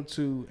 Venom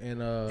 2,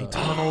 and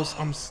Eternals,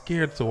 I'm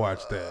scared to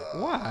watch that.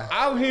 Why?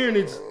 I'm hearing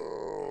it's.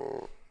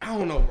 I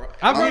don't know, bro.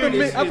 I've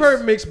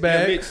heard mixed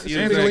bag. mixed, yeah.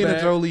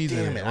 Angelina Jolie's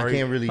Damn in it! it, I right?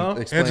 can't really Huh?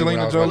 explain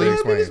Angelina what I was about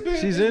to Jolie?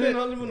 explain. She's in it?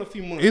 Only been a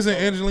few months. Isn't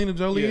Angelina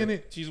Jolie in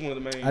it? She's one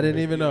of the main. I didn't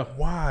even know.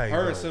 Why?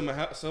 Her though?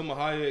 and Selma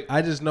Hayek.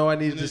 I just know I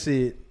needed to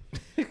see it.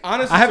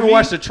 Honestly, I haven't to me,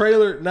 watched the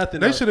trailer. Nothing.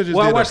 They else. shoulda just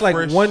Well, I did a watched like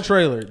fresh- one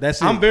trailer.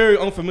 That's it. I'm very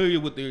unfamiliar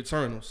with the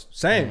Eternals.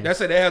 Same. That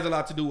has a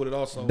lot to do with it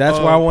also. That's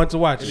why I wanted to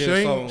watch it.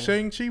 Yeah.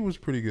 Shang-Chi was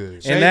pretty good.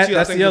 And Shang-Chi, I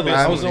that's think the the other one.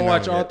 best I was gonna one.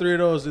 watch all three of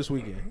those this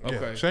weekend. Yeah,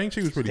 Okay.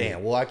 Shang-Chi was pretty Damn.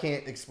 good. Well, I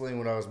can't explain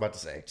what I was about to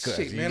say. 'Cause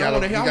Shit, you man, gotta- I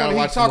want to you hear gotta you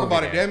watch the talk movie,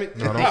 about it. man. Damn it.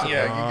 No, don't-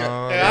 Yeah, you uh, got.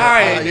 All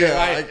right,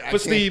 yeah, right. I For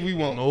Steve, we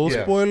won't. No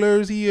Yeah.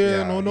 spoilers here.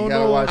 Yeah, No, you no,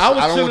 gotta no. watch- I was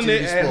I don't want chilling you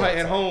to there be spoiled.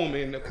 at home,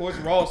 and of course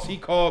Ross he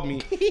called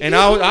me, and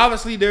I was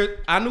obviously there.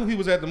 I knew he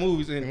was at the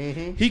movies, and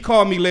he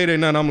called me later,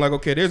 and I'm like,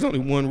 okay, there's only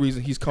one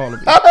reason he's calling me.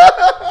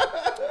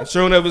 And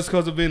sure enough, it's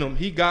because of Venom.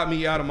 He got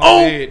me out of my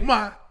bed. Oh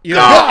my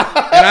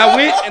Yeah, and I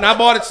went and I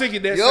bought a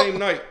ticket that Yup. same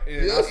night,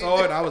 and I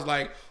saw it. I was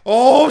like,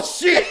 "Oh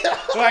shit!"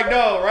 Like,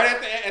 no, right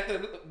at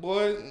the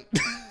boy.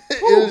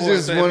 It was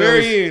just at one the of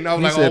very those. end. I was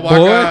He like, said, "Oh my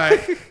 "Boy."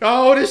 god!"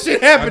 Oh, this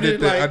shit I happened. did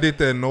that. Like, I did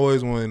that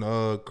noise when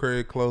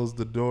Craig closed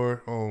the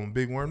door on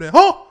Big Worm. There,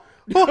 oh,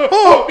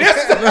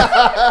 yes.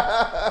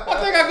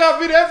 I think I got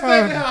beat. That's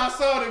exactly how I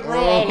saw it, bro.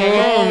 I was like,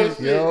 oh, shit.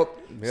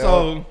 Yep.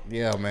 So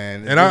yeah,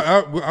 man. And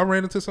I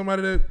ran into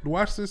somebody that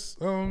watched this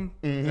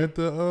at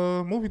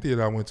the movie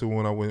theater I went to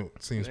when I went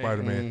seeing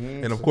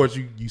Spider-Man. And of course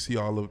you see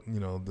all of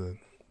the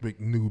big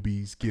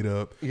newbies get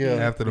up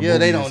after the movie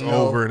they is don't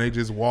know. over and they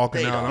just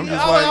walking out. I'm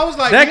just I was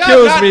like, That y'all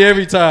kills not- me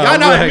every time. Y'all I'm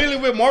not like,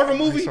 familiar with Marvel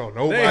movies? so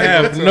nobody. they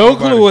have no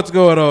clue what's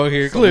going on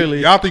here.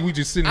 Clearly, Y'all think we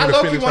just sitting I here to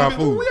love finish you. our Want to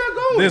be, where food? y'all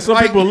going? then some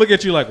Like, people look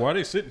at you like, "Why are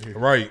they sitting here?"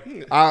 Right.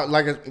 I'll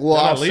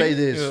not say leave?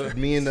 this.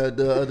 Me and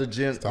the other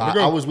gent, time to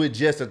go. I was with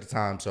Jess at the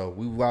time, so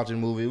we were watching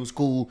the movie. It was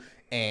cool,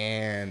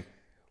 and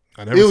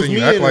I never seen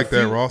you act like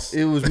that, Ross.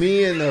 It was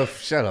me and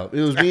shut up.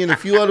 It was me and a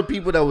few other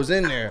people that was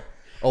in there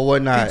or He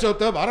whatnot.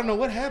 jumped up. I don't know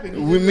what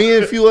happened. With me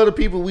and a few other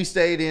people, we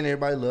stayed in.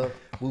 Everybody loved.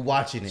 We're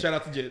watching it. Shout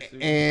out to Jets.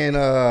 And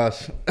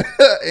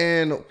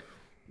and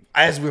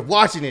as we're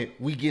watching it,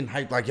 we getting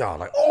hyped like y'all.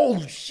 Like,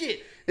 oh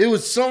shit. It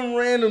was some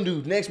random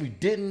dude next to me,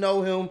 didn't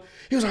know him.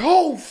 He was like,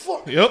 oh,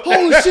 fuck. Yep.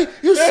 Holy shit.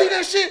 You see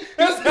that shit? He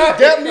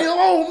dapped me up.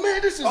 Oh,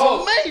 man, this is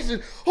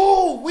amazing.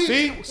 Oh,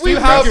 we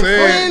how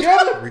friends.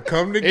 We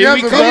come together.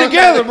 We come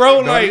together, bro.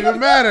 Don't Like, even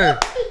matter.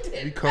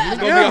 We come it's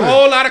together. gonna be a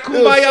whole lot of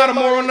kumbaya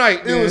tomorrow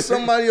night. It was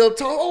somebody up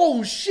talking.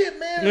 Oh shit,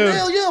 man! Yeah.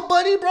 Hell yeah,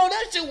 buddy, bro.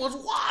 That shit was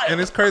wild.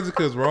 And it's crazy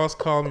because Ross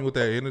called me with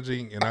that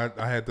energy, and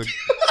I had to.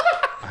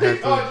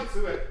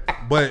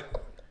 But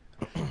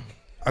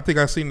I think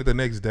I seen it the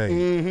next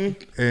day,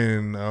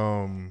 and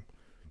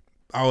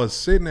I was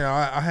sitting there.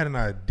 I had an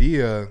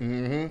idea,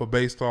 but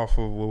based off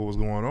of what was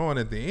going on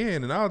at the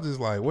end, and I was just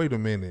like, "Wait a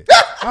minute."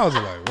 I was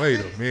just like, "Wait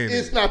a minute."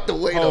 It's not the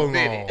wait a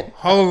minute.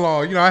 Hold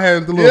on. You know, I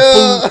had the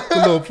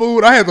little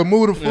food. I had to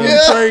move the food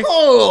tray.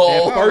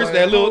 Oh, at first,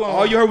 that little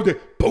all you heard was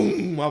that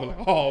boom. I was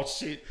like, "Oh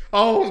shit!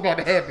 Oh, what's about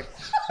to happen?"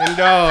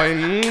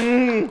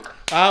 And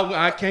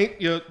I can't.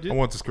 I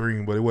want to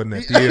scream, but it wasn't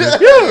that theater.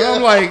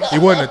 I'm like, it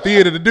wasn't a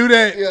theater to do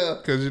that. Yeah,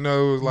 because it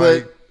was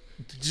like. But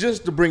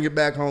just to bring it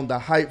back home, the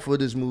hype for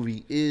this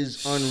movie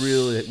is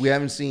unreal. We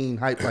haven't seen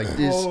hype like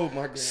this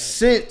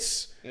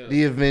since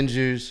the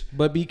Avengers.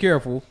 But be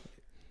careful.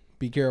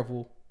 Be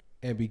careful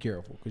and be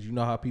careful because you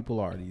know how people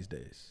are these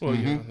days. Well,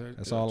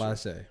 that's all I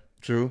say.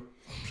 True.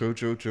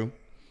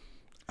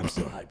 I'm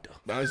still hyped though.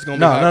 No, it's gonna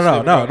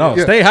No.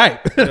 Yeah. Stay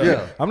hyped.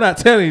 Yeah. I'm not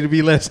telling you to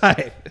be less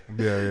hyped.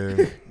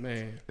 Yeah.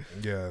 Man.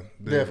 Yeah.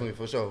 Definitely,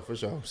 for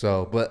sure.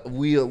 So, but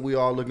we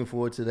are looking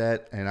forward to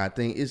that, and I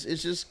think it's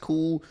just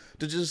cool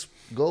to just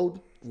go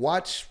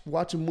watch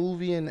a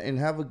movie and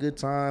have a good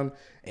time,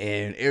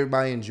 and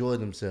everybody enjoy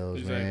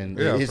themselves, man.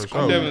 Yeah, it's for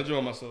cool. I'm definitely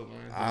enjoying myself,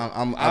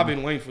 man. I've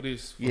been waiting for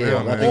this.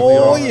 Yeah, man. I think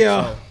we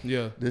all.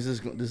 Yeah. This is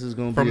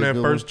gonna From be a that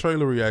good first one.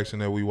 trailer reaction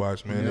that we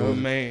watched,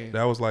 man. Man.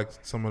 That was like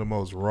some of the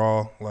most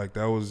raw. Like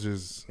that was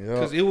just. Yeah.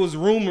 Because it was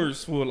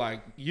rumors for like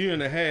a year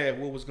and a half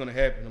what was gonna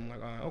happen. I'm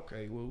like, all right,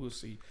 okay, well, we'll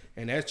see.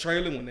 And that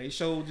trailer, when they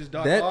showed this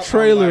that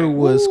trailer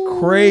was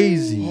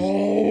crazy.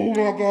 Oh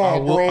my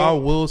god, I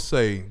will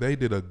say they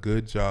did a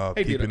good job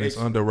keeping this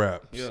under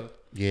wraps.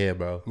 Yeah,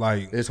 bro.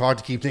 Like it's hard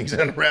to keep things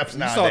under wraps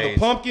nowadays. You saw the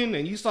pumpkin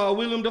and you saw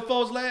Willem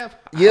Dafoe's laugh.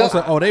 Yeah.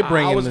 They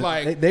bringing. I was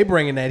like, they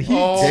bringing that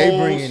heat. They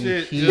bringing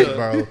shit, heat, yeah.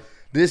 bro.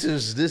 This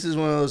is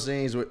one of those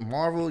things with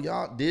Marvel,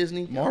 y'all,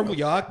 Disney, Marvel,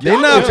 y'all. They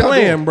not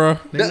playing, bro.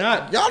 They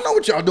not. Y'all know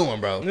what y'all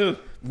doing, bro. Yeah.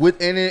 What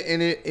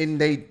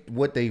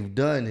they've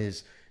done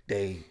is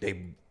they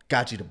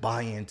got you to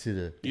buy into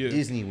the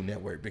Disney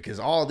network because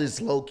all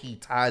this low key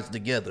ties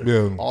together.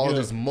 Yeah. All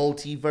this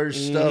multiverse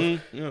stuff.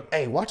 Yeah.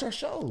 Hey, watch our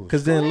shows.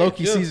 Because then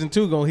Loki season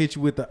 2 gonna hit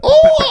you with the.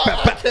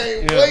 I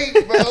can't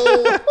wait, bro.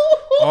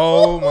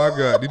 Oh my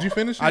god! Did you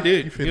finish it? I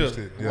did. You finished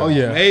it. Oh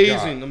yeah.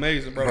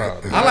 Amazing,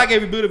 bro. I like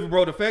every bit of it,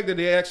 bro. The fact that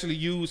they actually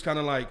use kind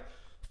of like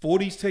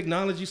 40s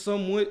technology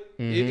somewhat.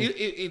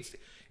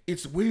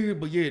 It's weird,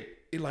 but yet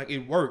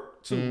it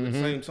worked too at the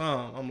same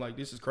time. I'm like,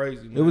 this is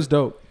crazy, man. It was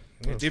dope.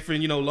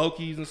 Different,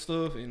 Lokis and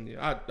stuff, and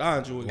I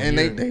enjoyed it.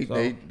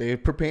 And they're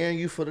preparing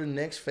you for the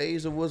next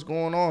phase of what's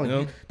going on.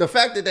 Yeah. The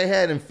fact that they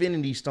had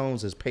Infinity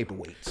Stones as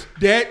paperweights.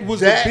 That was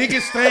the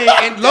biggest thing.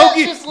 And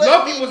Loki was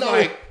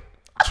like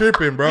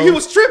tripping, bro. He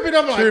was tripping.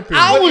 I'm like,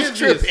 I was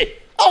tripping.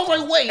 I was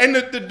like, wait. And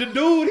the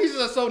dude, he's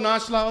just so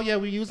nonchalant. Oh, yeah,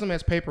 we use them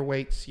as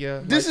paperweights.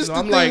 Yeah. This is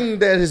the thing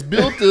that has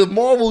built the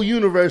Marvel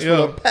universe for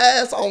the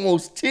past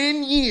almost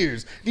 10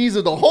 years. These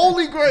are the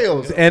holy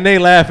grails. And they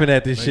laughing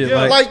at this shit.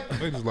 Like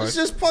it's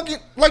just fucking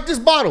like this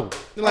bottle.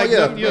 Like,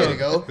 there you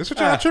go. This what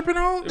y'all tripping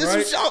on? This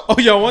is y'all. Oh,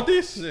 y'all want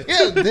this?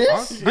 Yeah,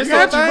 this. I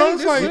got you, bro.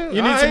 It's like,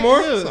 you need some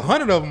more? There's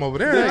 100 of them over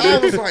there. I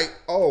was like,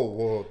 oh,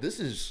 well,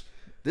 this is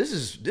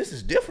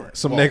different.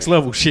 Some next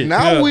level shit.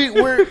 Now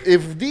we're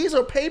if these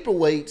are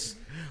paperweights.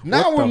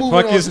 Now we're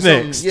moving on to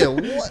next? Yeah,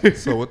 what?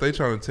 So what they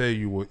trying to tell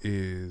you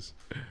is,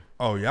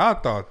 oh, y'all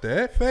thought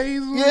that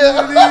phase was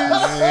what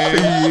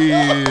it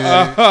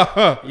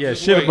is? Yeah,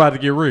 shit about to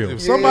get real.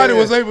 If somebody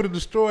was able to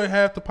destroy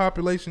half the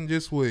population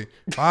just with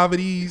 5 of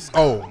these,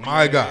 oh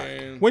my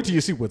god! Wait till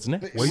you see what's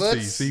next. Wait till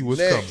you see what's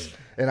coming.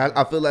 And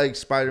I feel like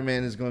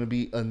Spider-Man is going to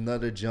be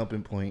another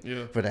jumping point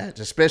for that,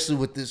 especially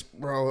with this,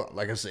 bro.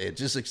 Like I said,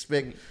 just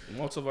expect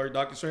multiverse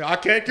Doctor Strange. I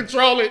can't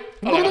control it.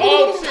 I'm like,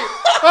 oh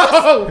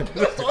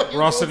shit!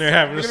 Ross in there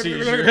having a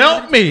seizure.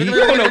 Help me! You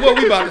don't know what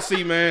we about to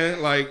see,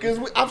 man. Like, because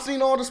I've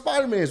seen all the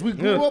Spider-Mans. We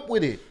grew up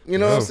with it. You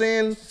know what I'm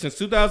saying? Since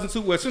 2002,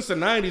 well, since the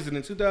 90s and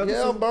then 2002.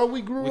 Yeah, bro,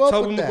 we grew with up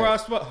Tobey with that.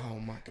 Maguire's spot. Oh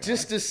my god!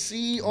 Just to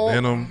see all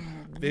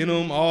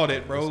Venom, all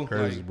that, bro. That's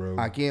crazy, bro.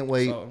 I can't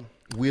wait.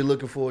 We're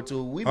looking forward to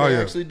it. We may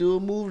actually do a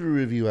movie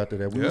review after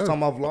that. We was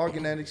talking about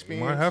vlogging that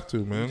experience. Might have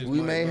to, man.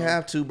 We may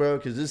have to, bro,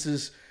 because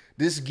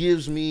this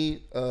gives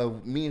me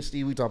and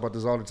Steve, we talk about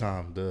this all the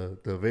time. The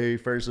very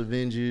first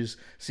Avengers,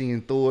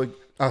 seeing Thor,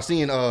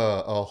 seeing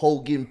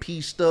Hulk getting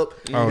pieced up.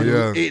 Oh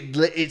yeah,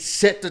 it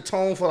set the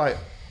tone for like,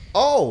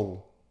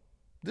 oh,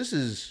 this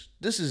is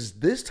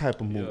this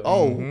type of movie.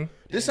 Oh,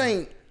 this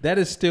ain't That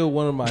is still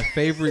one of my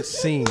favorite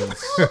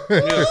scenes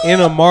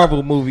in a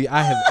Marvel movie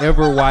I have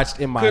ever watched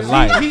in my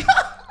life.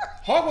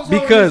 Hawk was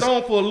holding his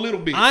own for a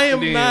little bit. I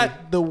am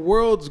not the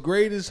world's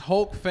greatest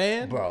Hulk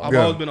fan. Bro, I've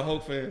always been a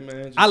Hulk fan,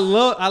 man. I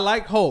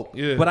like Hulk,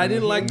 but I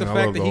didn't like the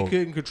fact that he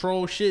couldn't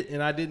control shit,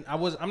 and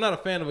I'm not a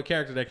fan of a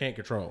character that can't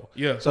control.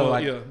 Yeah,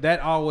 so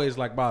that always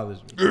like bothers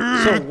me.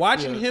 So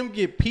watching him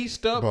get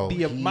pieced up,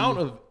 the amount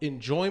of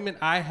enjoyment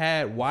I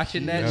had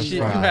watching that shit,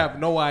 you have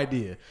no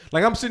idea.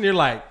 Like I'm sitting here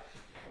like.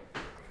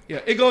 Yeah,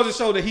 it goes to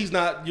show that he's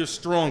not your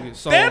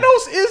strongest. So.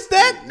 Thanos is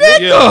that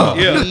nigga.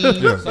 Yeah.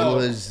 He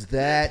was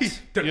that.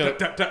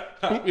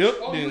 Oh,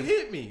 you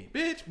hit me,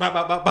 bitch.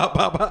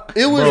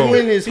 It was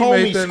when his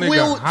homie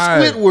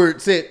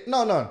Squidward said,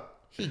 no,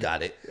 he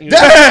got it.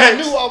 That's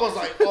when I knew. I was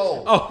like,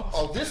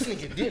 oh, this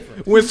nigga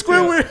different. When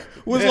Squidward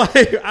was like,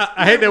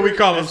 I hate that we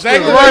call him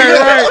Squidward.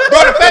 Right.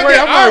 Bro, the fact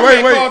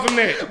that wait. Calls him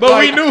that. But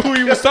we knew who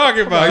he was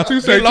talking about. He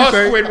lost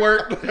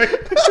Squidward.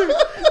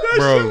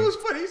 That shit was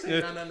funny. He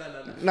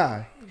said,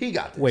 nah. He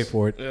got this. Wait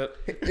for it.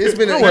 It's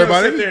been Don't worry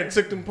about it. Sit there and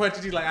took them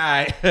punches. He's like, all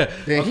right.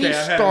 Then he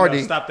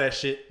started. Stop that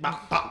shit.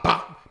 Bop, bop,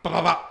 bop,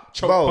 bop, bop.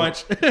 Choke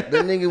punch. That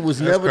nigga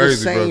was never the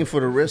same for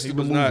the rest of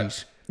the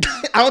movies.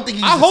 I don't think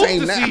he's the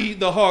same now. I hope to see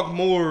the Hawk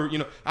more. You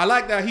know, I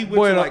like that he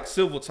went to like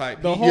Civil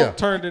type. The Hawk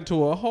turned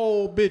into a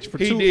whole bitch for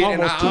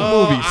almost two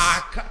movies.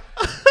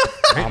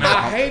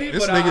 I hate it,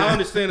 but I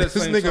understand that.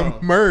 This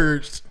nigga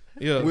merged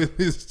with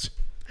his.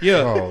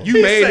 Yeah,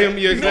 you made him.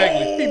 Yeah,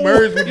 exactly. He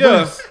merged with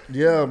Bruce.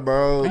 Yeah,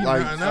 bro.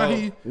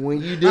 Like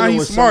when you dealing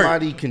with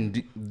somebody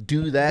can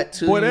do that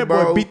to you, that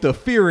bro. boy beat the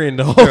fear in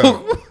the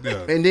Hulk.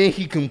 Yeah. And then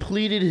he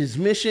completed his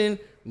mission,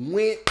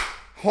 went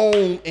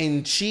home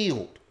and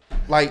chilled.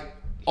 Like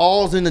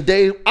all's in the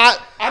day. I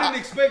didn't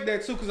expect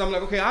that too, because I'm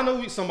like, okay, I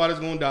know somebody's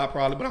gonna die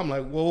probably, but I'm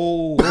like,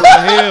 whoa, what the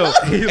hell?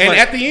 And like,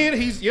 at the end,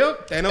 he's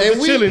Thanos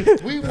is chilling.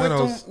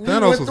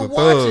 Thanos was a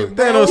thug.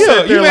 Thanos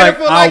sat there like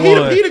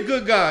he the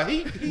good guy.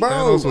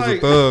 Thanos was a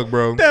thug,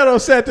 bro.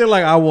 Thanos sat there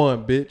like I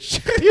won, bitch.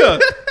 Yeah.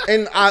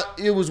 And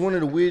it was one of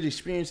the weird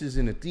experiences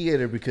in the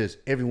theater because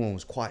everyone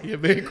was quiet. Yeah,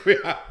 very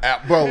quiet.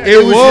 Bro,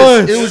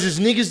 it was just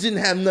niggas didn't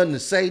have nothing to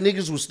say.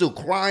 Niggas was still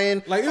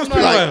crying. Like it was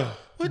like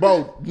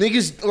bro,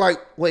 niggas like,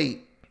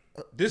 wait.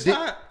 This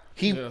not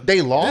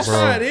they lost. This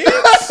how it is.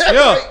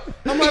 Yeah,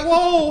 I'm like,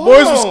 whoa,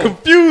 boys was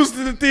confused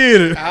in the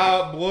theater.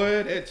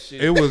 Boy, that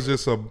shit. It was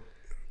just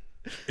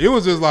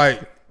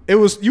like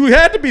you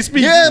had to be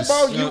speechless.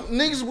 Yeah, bro,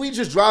 niggas, we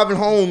just driving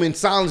home in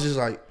silence, just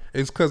like.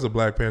 It's because of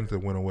Black Panther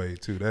went away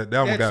too. That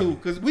one got too,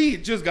 because we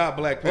just got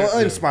Black Panther.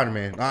 And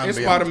Spider-Man. And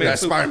Spider-Man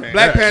too.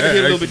 Black Panther hit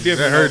a little bit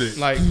different. That hurt it.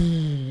 Like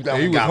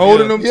he was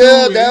holding them too.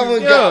 Yeah, that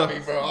one got me,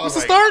 bro. What's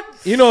the start?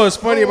 You know what's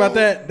funny about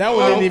that? That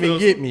one didn't even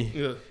get me.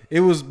 Yeah. It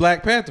was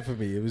Black Panther for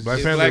me. It was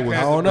Black Panther. I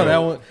don't know that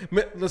one.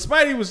 The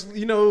Spidey was,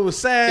 it was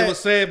sad. It was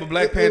sad, but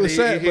Black Panther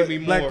hit me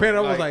more. Black Panther,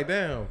 I was like,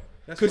 damn.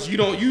 Because you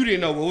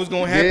didn't know what was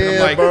gonna happen. Yeah, I'm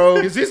like, bro.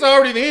 Is this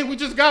already the end? We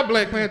just got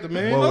Black Panther,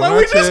 man. Well,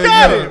 we just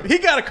got him. He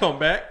got to come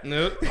back.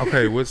 Nope.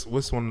 Okay, what's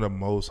one of the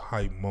most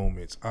hype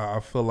moments? I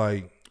feel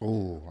like I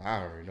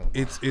already know.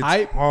 It's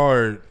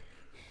hard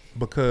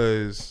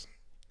because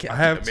I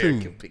have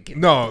to.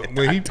 No,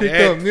 when he picked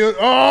up Neil,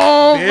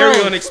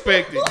 very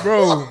unexpected,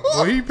 bro.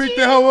 When he picked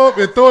that hoe up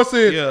and Thor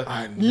said,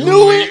 "I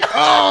knew it."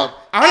 I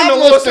didn't know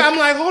what was. I'm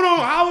like, hold on,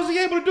 how was he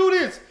able to do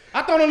this?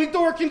 I thought only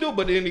Thor can do it,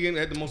 but then again,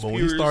 at the most when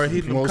purest, he started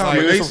hitting them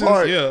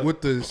combinations with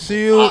the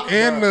shield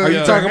and the. Are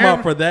you talking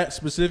about for that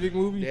specific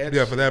movie?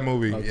 Yeah, for that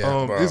movie.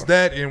 It's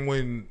that and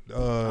when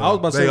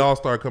they all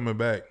start coming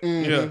back.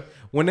 Yeah.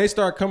 When they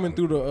start coming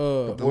through the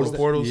little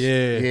portals,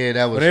 yeah,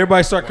 that was. When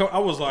everybody start coming, I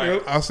was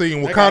like, I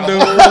seen Wakanda.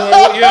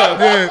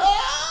 Yeah.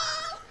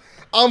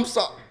 I'm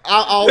sorry.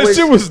 I always, that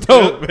shit was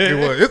dope, man.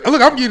 It was.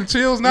 Look, I'm getting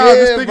chills now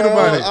just thinking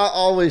about it. I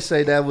always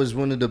say that was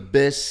one of the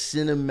best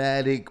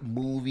cinematic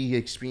movie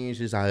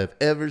experiences I have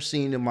ever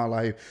seen in my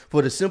life.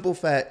 For the simple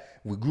fact,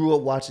 we grew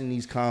up watching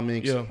these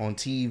comics on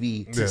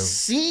TV. To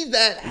see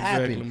that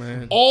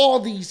happen, all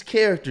these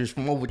characters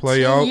from over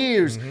 10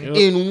 years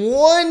in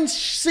one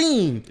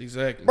scene.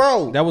 Exactly.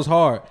 Bro. That was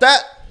hard.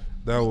 That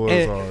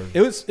was hard.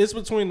 It's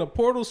between the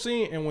portal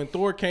scene and when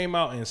Thor came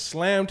out and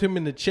slammed him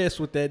in the chest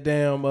with that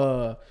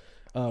damn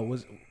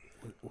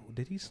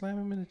did he slam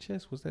him in the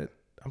chest? Was that?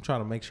 I'm trying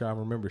to make sure I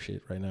remember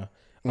shit right now.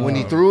 When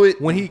he threw it,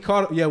 when he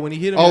caught, when he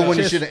hit him. Oh, in when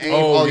the he chest, should have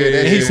aimed.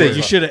 And he said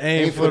you should have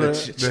aimed for the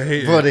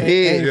head. For the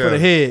head. For the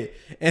head.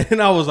 And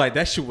then I was like,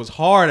 that shit was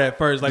hard at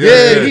first. Like,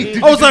 I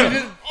was like,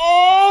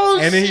 oh.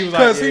 And then he was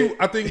like, because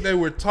I think they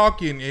were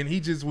talking and he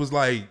just was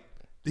like,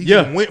 he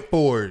just went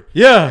for it.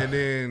 Yeah. And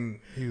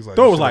then he was like,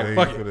 Thor was like,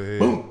 fuck it.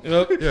 Boom.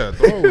 Yeah,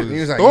 Thor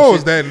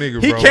was that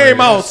nigga. He bro.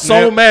 came out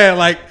so mad,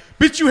 like,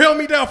 bitch, you held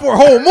me down for a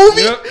whole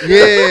movie.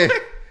 Yeah.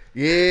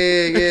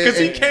 Because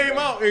he came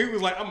out and he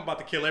was like, I'm about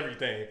to kill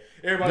everything.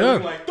 Everybody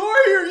was like, Thor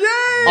here,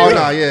 yay! Oh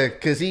no,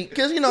 because he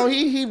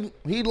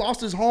lost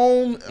his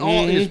home,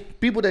 all his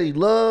people that he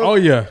loved. Oh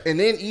yeah, and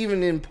then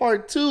even in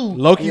part 2,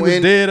 Loki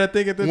was dead. I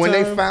think at the time when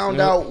they found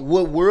out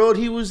what world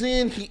he was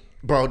in,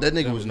 that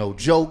nigga was no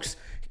jokes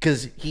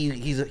because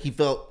he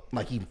felt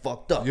Like he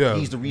fucked up. Yeah,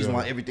 He's the reason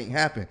why everything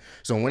happened.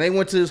 So when they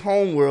went to his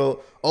home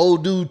world,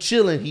 old dude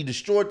chilling, he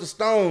destroyed the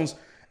stones,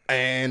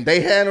 and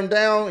they had him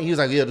down. And he was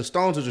like, "Yeah, the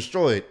stones are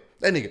destroyed."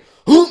 That nigga,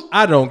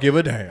 I don't give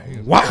a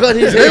damn. wow. Cut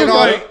his head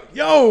off. Like,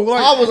 yo,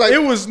 like, I was like,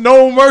 it was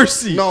no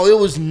mercy. No, it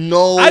was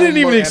no. I didn't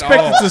even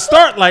expect it to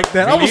start like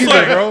that. I was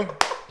like, bro.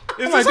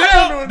 Is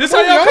this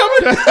how y'all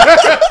coming?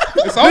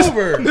 It's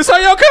over. This how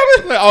y'all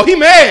coming? Like, oh, he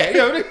mad.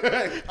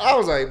 I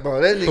was like, bro,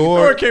 that nigga.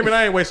 Thor came in.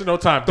 I ain't wasting no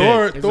time.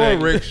 Thor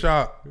wrecked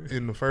shop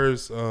in the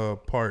first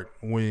part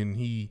when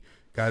he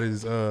got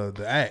his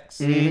the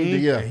axe.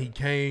 Yeah, and he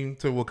came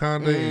to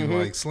Wakanda and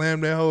like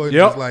slammed that hoe and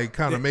just like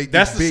kind of make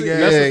this big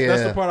ass.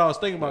 That's the part I was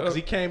thinking about because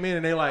he came in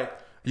and they like,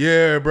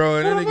 yeah, bro,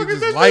 and then nigga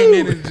just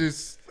lightning and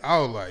just. I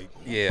was like,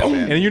 yeah,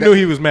 man. And you knew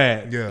he was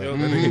mad. Yeah, that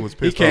nigga was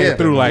pissed. He came off.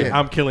 through like,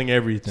 I'm killing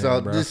everything.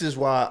 So bro. this is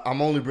why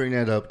I'm only bringing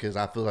that up because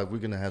I feel like we're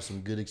gonna have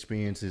some good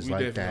experiences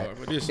like that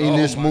are. in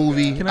this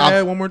movie. God. Can I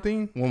add one more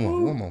thing? One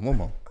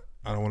more.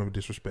 I don't want to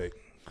disrespect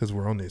because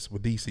we're on this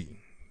with DC.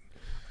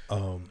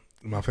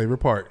 My favorite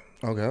part.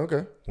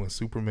 Okay. When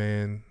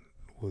Superman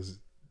was.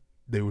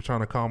 They were trying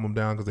to calm him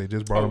down because they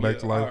just brought him back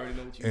to life,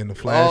 and the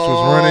Flash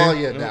was running.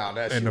 Oh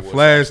yeah, and the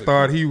Flash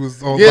thought he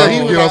was on. Yeah,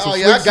 he was like, "Oh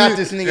yeah, I got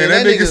this nigga." And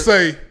that nigga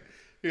say,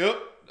 "Yep."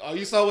 All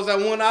you saw was that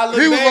one eye look.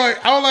 He was back.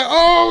 like, I was like,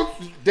 "Oh,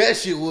 that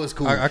shit was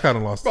cool." I kind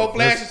of lost. Bro,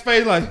 Flash's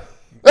face like.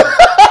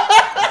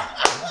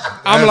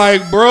 I'm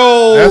like,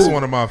 bro. That's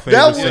one of my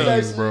favorite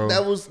scenes, bro.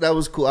 That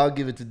was cool. I'll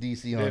give it to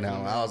DC on that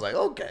one. I was like,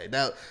 okay,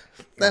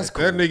 that's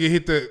cool. That nigga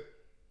hit the.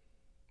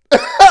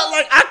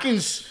 Like I can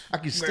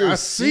still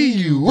see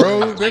you,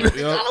 bro.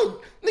 Nigga,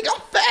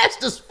 I'm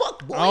fast as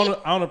fuck, boy. I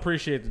don't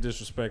appreciate the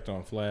disrespect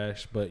on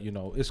Flash, but you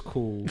know it's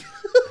cool.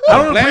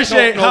 I don't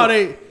appreciate how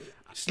they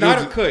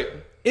Snyder cut.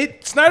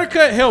 Snyder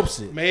cut helps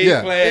it. Flash.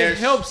 It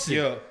helps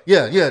it.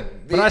 Yeah.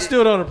 But I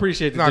still don't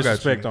appreciate the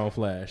disrespect on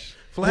Flash.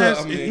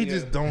 Flash, he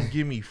just don't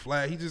give me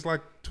Flash. He just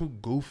like too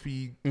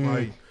goofy.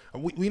 Like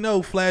we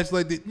know Flash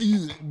like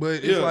that,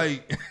 but it's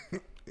like.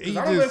 I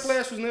don't think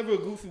Flash was never a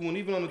goofy one,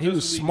 even on the he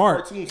was Justice League smart.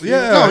 cartoons.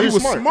 Yeah, he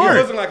was smart. He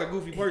wasn't like a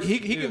goofy person. He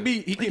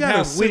can got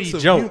have a witty sense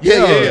of jokes.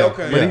 humor. Yeah,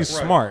 okay. But he's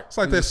smart. It's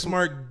like that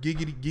smart,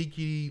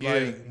 geeky,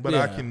 like, but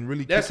I can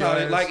really. That's kick how.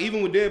 your ass. Like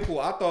even with Deadpool,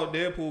 I thought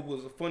Deadpool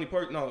was a funny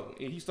person. No,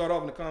 he started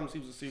off in the comics. He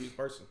was a serious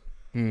person.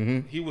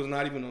 He was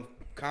not even a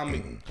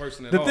comic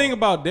person at all. The thing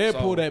about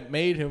Deadpool that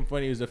made him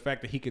funny is the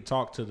fact that he could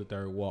talk to the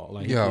third wall.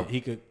 Like he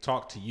could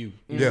talk to you.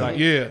 Like,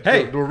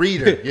 hey, the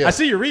reader. Yeah. I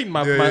see you're reading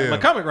my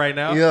comic right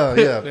now.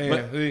 Yeah.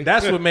 But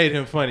that's what made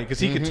him funny because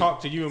he could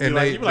talk to you and be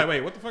like,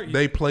 wait, what the fuck?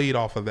 They played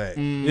off of that.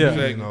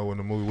 Yeah, you know, in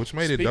the movie, which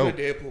made it dope.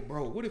 Speaking of Deadpool,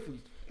 bro, what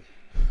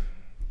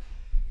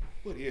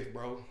if,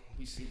 bro?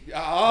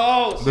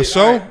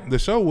 The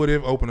show would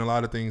have opened a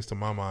lot of things to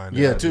my mind.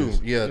 Yeah, too.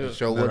 Yeah, the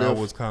show would have.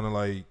 I was kind of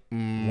like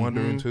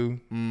wondering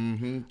too.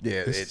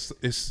 Yeah,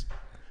 it's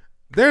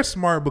they're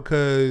smart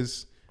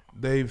because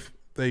they've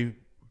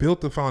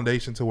built the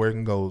foundation to where it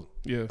can go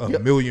a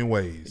million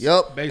ways.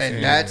 Yep, basically.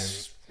 And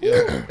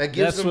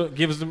that's what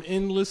gives them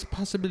endless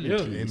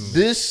possibilities.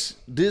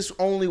 This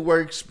only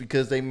works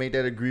because they made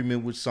that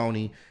agreement with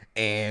Sony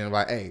and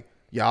like, hey.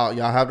 Y'all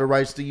have the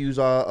rights to use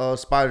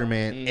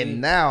Spider-Man, and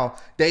now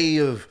they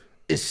have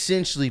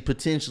essentially,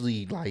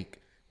 potentially, like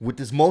with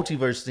this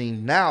multiverse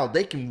thing, now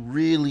they can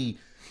really,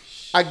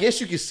 I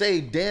guess you could say,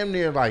 damn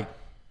near like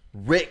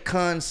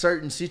retcon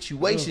certain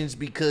situations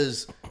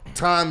because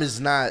time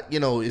is not,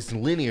 it's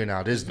linear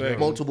now. There's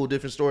multiple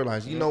different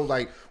storylines. You know,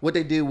 like what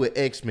they did with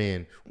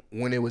X-Men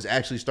when it was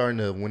actually starting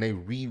to, when they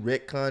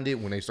retconned it,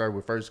 when they started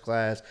with First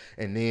Class,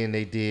 and then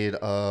they did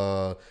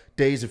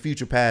Days of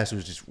Future Past,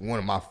 was just one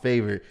of my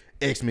favorite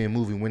X-Men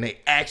movie when they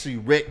actually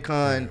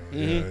retconned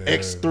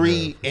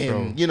X3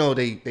 and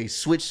they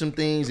switched some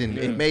things and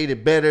it made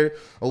it better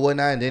or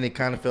whatnot, and then it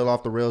kind of fell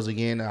off the rails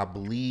again. I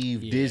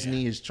believe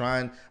Disney is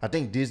trying. I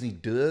think Disney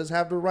does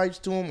have the rights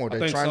to them, or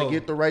they're trying to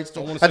get the rights to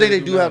them. I think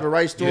they do have the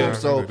rights to them.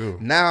 So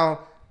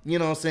now, you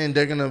know what I'm saying,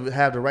 they're gonna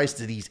have the rights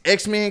to these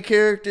X-Men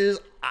characters.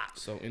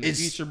 So in the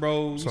future,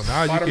 bro, so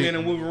now Spider-Man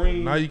and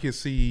Wolverine. Now you can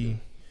see.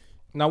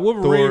 Now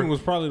Wolverine was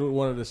probably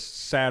one of the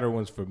sadder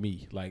ones for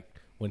me. Like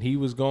when he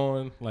was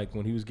going, like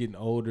when he was getting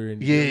older,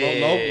 and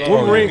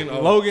Wolverine,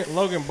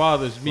 Logan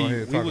bothers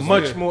me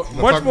much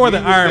more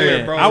than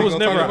Iron Man. I was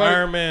never an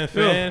Iron Man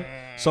fan,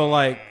 so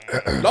like,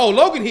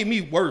 Logan hit me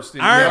worse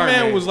than Iron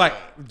Man was like,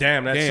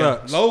 damn, that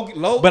sucks.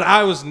 But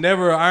I was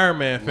never an Iron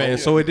Man fan,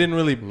 so it didn't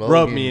really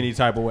rub me any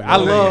type of way.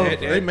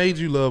 They made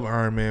you love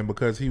Iron Man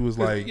because he was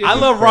like, I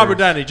love Robert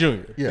Downey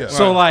Jr. Yeah.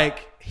 So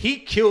like, he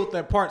killed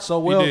that part so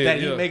well that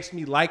he makes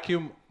me like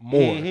him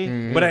more.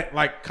 But at,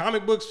 like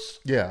comic books,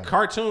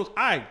 cartoons,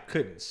 I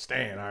couldn't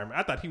stand Iron Man.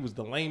 I thought he was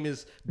the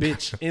lamest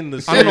bitch in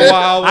the series. I don't know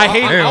why.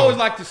 I always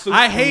liked the suit.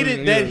 I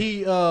hated that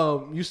he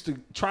used to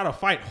try to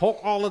fight Hulk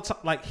all the time.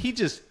 Like he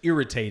just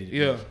irritated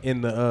me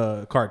in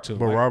the cartoon.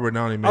 But like, Robert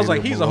Downey made I was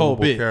like, him he's a whole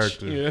bitch.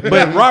 Character.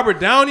 But Robert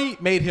Downey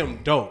made him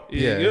dope.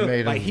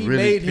 He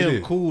made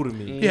him cool to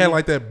me. He had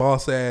like that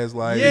boss ass,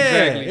 like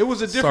it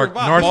was a different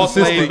vibe.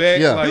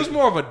 Narcissistic. He was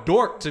more of a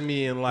dork to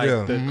me in like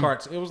the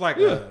cartoon. It was like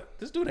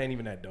this dude ain't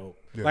even that dope.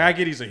 Yeah. Like I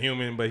get he's a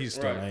human, but he's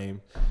still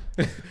lame.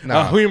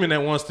 Nah. A human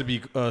that wants to be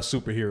a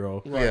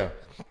superhero. Right. Yeah.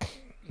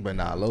 But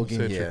nah,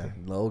 Logan,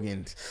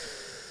 Logan.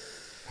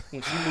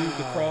 When she moved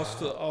across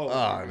to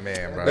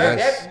man, bro,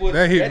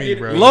 that hit me,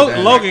 bro.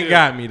 Logan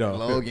got me though,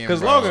 Logan,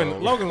 because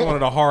Logan's one of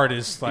the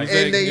hardest. Like,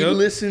 and they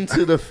listened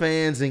to the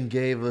fans and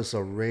gave us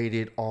a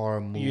rated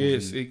R movie.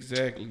 Yes,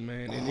 exactly,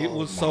 man, and it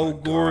was so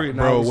gory,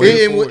 bro.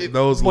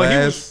 Those boy, last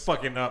he was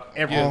fucking up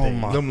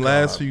everything. Them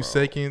last few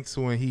seconds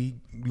when he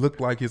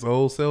looked like his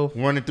old self,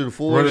 running through the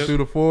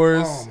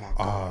forest.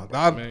 Oh my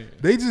god,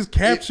 they just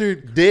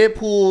captured.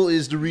 Deadpool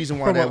is the reason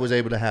why that was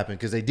able to happen,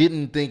 because they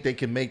didn't think they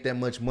could make that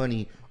much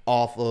money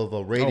off of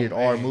a rated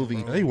R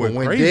movie. They but went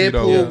when crazy,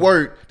 Deadpool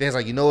worked, they was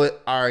like, you know what?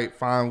 All right,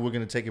 fine, we're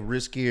gonna take a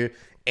risk here,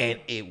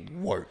 and it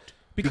worked.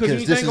 Because when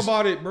you think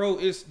about it, bro,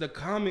 it's the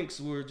comics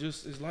were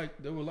just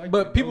they were like.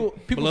 But people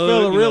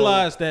fail to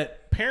realize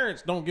that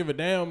parents don't give a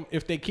damn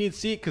if their kids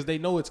see it because they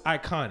know it's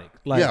iconic.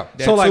 Like,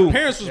 so like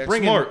parents was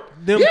bringing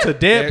them to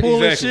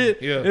Deadpool and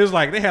shit. Yeah. It was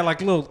like they had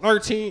like little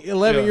 13,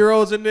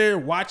 11-year-olds in there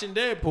watching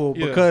Deadpool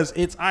because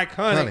it's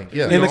iconic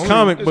in the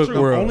comic book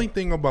world. The only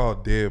thing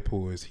about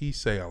Deadpool is he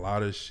say a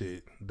lot of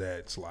shit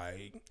that's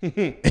like.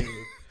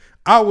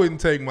 I wouldn't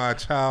take my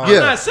child. I'm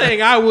not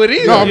saying I would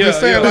either. No, I'm just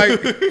saying like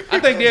I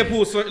think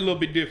Deadpool's a little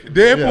bit different.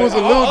 Deadpool's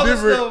a little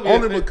different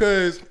only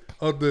because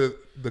of the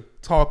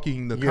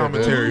talking, the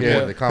commentary.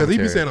 Because he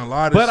be saying a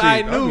lot of shit. But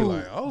I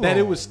knew that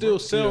it would still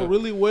sell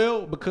really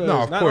well because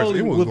not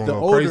only with the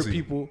older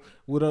people,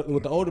 with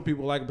the older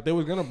people but they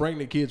was gonna bring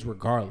the kids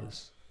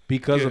regardless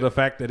because of the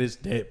fact that it's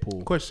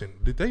Deadpool. Question: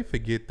 did they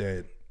forget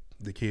that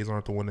the kids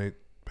aren't the one that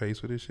pays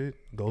for this shit?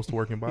 Goes to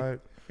work and buy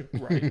it.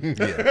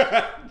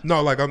 Right.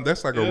 No, like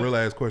that's like a real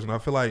ass question. I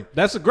feel like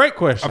that's a great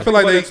question. I feel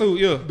like they too.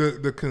 Yeah.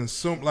 The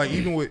consume like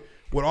even with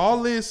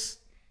all this.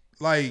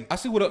 Like I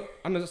see what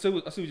you're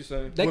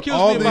saying. That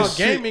kills me about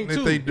gaming that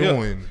too. They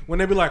doing when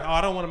they be like, "Oh, I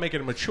don't want to make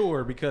it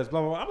mature because blah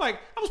blah blah." I'm like,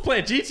 I was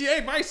playing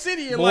GTA Vice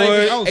City and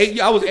I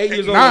was 8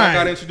 years old when I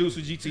got introduced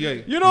to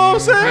GTA. You know what I'm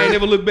saying? I ain't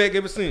never looked back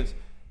ever since.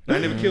 I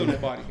ain't never killed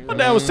nobody. My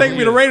dad was taking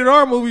me to rated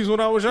R movies when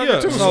I was younger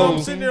too. So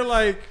I'm sitting there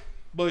like,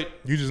 but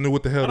you just knew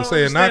what the hell to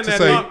say and not to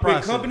say.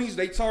 When companies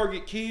they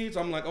target kids,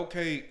 I'm like,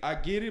 okay, I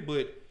get it,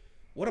 but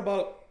what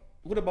about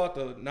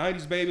the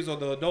 90s babies or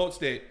the adults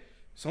that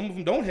some of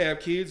them don't have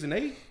kids and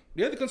they're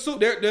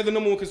the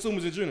number one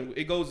consumers in general.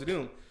 It goes to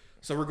them.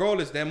 So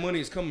regardless, that money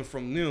is coming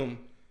from them.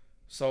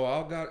 So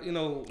I got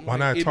why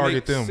not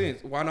target them?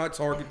 Sense. Why not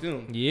target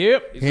them?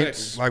 Yep. Exactly.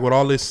 Hence, like with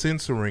all this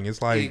censoring,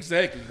 it's like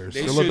they're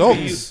still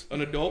adults. Be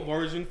an adult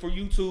version for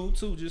YouTube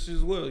too, just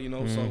as well.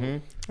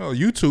 So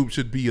YouTube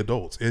should be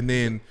adults, and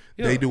then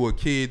they do a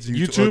kids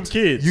YouTube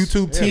kids,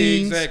 YouTube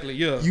teens, exactly.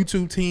 Yeah,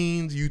 YouTube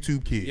teens,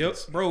 YouTube kids. Yep,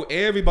 bro.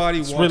 Everybody.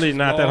 It's really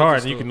not that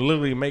hard. You can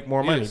literally make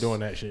more money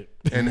doing that shit,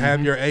 and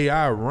have your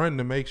AI run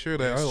to make sure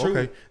that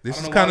this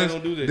is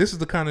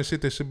the kind of shit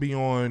that should be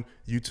on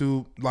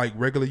YouTube, like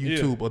regular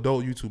YouTube,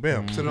 adult YouTube.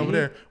 Bam, sitting over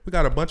there, we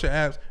got a bunch of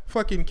apps.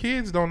 Fucking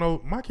kids don't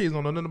know. My kids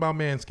don't know nothing about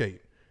Manscaped.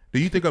 Do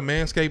you think a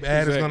Manscaped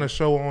ad is gonna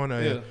show on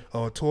a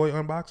toy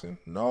unboxing?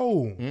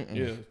 No.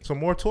 Some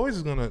more toys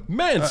is gonna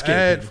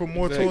ad for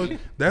more toys.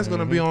 That's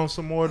gonna be on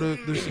some more.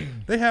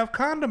 They have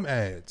condom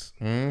ads.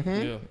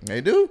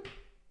 They do.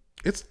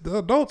 It's the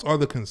adults are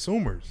the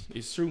consumers.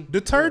 It's true.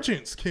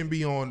 Detergents can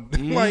be on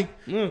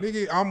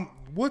nigga.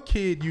 What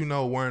kid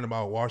worrying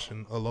about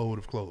washing a load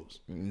of clothes?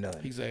 None.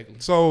 Exactly.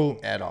 So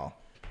at all.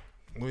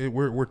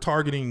 We're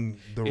targeting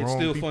the wrong. It's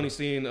still people. funny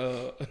seeing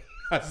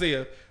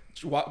Isaiah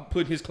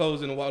put his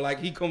clothes in the wall, like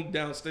he come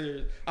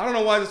downstairs. I don't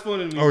know why it's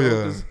funny to me.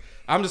 Bro,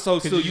 I'm just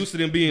still used to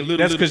them being little.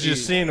 That's because you're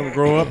seeing them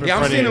grow up.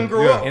 I'm seeing them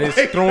grow up, and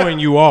it's throwing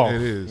you off.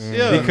 It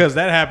is, because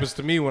that happens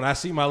to me when I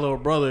see my little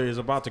brother is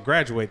about to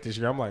graduate this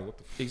year. I'm like, what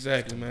the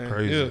exactly, man.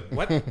 Crazy. Yeah.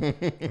 What?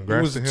 It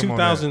was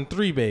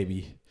 2003,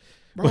 baby.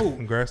 Bro,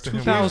 congrats to him.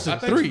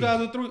 2003.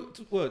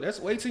 2003. What? That's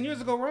 18 years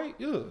ago, right?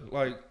 Yeah.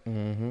 Like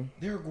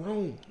they're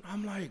grown.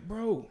 I'm like,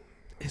 bro.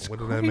 What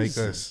did that make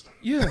us?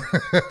 Yeah,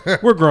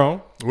 we're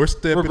grown. We're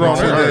stepping grown.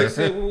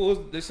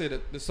 They said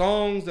the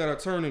songs that are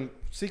turning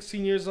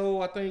 16 years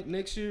old, I think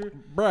next year.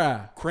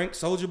 Bruh, Crank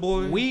Soulja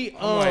Boy. We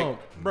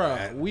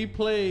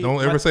played.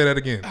 Don't ever say that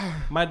again.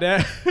 My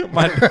dad,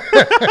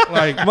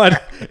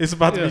 it's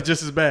about to be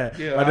just as bad.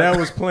 Yeah, my dad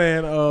was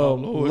playing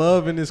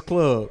 "Love in This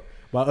Club"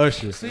 by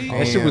Usher.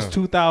 That shit was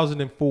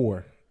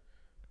 2004.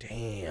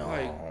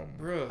 Damn,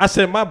 bruh. I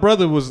said my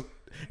brother was.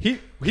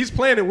 He's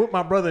playing it with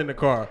my brother in the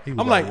car.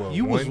 I'm like,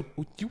 you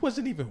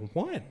wasn't even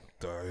one.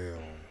 Damn.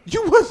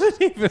 You wasn't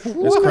even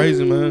one. It's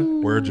crazy,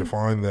 man. Where'd you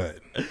find that?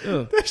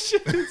 That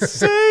shit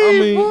insane. I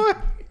mean,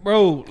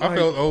 bro, I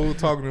felt old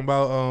talking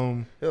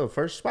about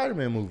first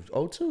Spider-Man movie,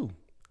 02.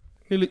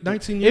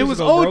 19 years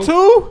ago. It was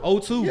 02?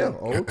 02. Yeah,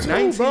 02,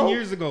 19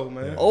 years ago,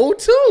 man.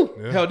 02.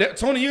 Yeah. Hell,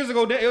 20 years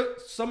ago,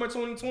 summer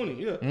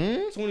 2020.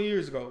 Yeah, 20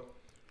 years ago.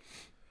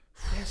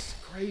 That's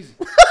crazy.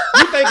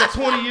 You think of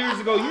 20 years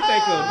ago, you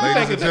think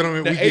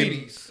of the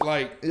 80s.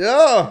 Like,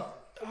 yeah,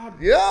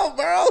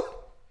 bro.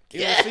 It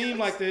don't seem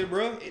like that,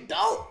 bro. It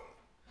don't.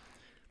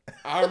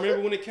 I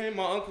remember when it came,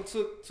 my uncle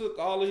took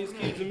all of his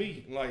kids and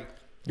me. Like,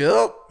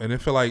 yep. And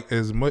it feel like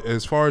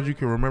as far as you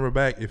can remember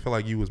back, it feel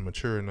like you was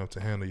mature enough to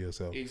handle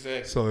yourself.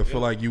 Exactly. So it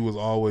feel like you was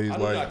always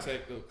like at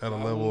a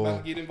level. I'm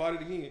about to get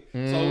invited again.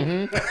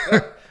 Mm-hmm.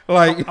 So,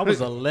 like, I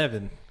was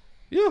 11.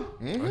 Yeah.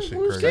 That shit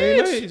Who's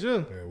crazy. kids? Yeah.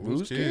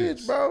 Who's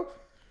kids, bro?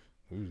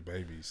 Who's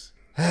babies?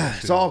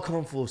 It's all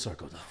come full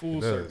circle, though.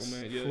 Full circle,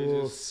 man. Yeah,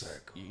 Full it's just,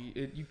 circle.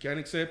 You can't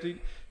accept it.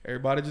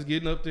 Everybody just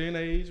getting up there in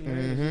age,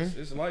 man.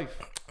 It's life.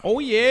 Oh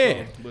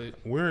yeah. So, but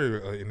We're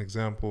an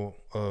example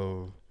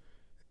of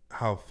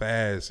how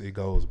fast it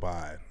goes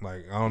by.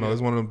 Like, I don't know,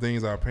 it's one of them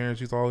things our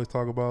parents used to always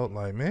talk about.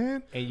 Like,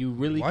 man, And you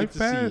really life get to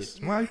fast,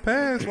 see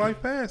it.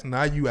 life fast.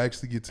 Now you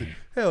actually get to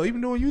hell.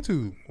 Even doing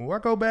YouTube, when I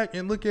go back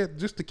and look at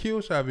just the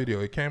kill shot video,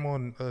 it came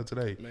on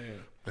today. man.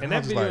 And I that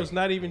was video like, is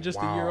not even just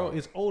a year wow. old.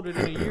 It's older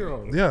than a year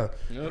old. Yeah,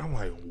 Yep. and I'm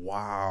like,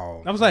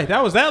 wow. I was like,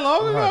 that was that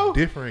long How ago?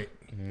 different.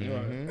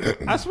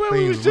 I swear we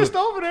Things was just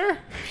look- over there.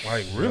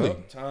 Like really,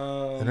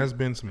 Time. and that's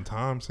been some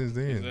time since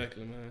then.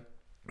 Exactly,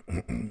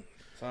 man.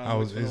 I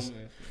was- it's-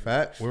 man.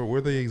 Facts.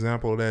 We're the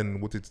example of that,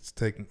 and with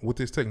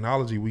this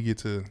technology, we get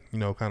to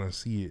kind of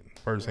see it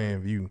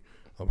firsthand view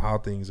of how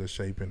things are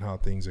shaping, how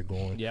things are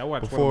going. Yeah, I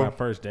watched Before- one of my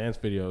first dance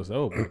videos.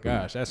 Oh my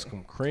gosh, that's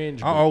some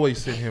cringe. I always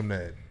send him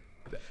that.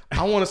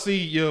 I want to see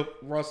your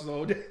Russ's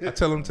old. I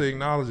tell him to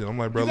acknowledge it. I'm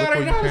like, bro, You look gotta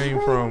where you acknowledge came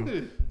it, from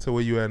bro. to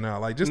where you at now.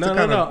 Like, just No, to no,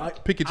 kind no.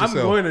 of pick at I'm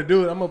yourself. going to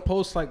do it. I'm gonna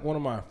post like one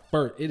of my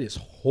first. It is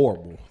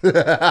horrible. Hey,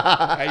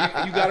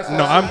 you gotta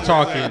No, I'm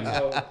talking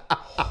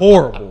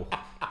horrible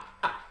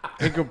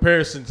in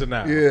comparison to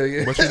now.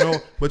 Yeah.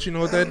 But you know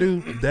what that do?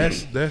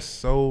 That's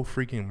so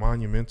freaking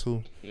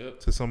monumental Yep.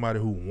 to somebody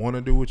who want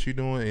to do what you're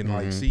doing and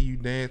like see you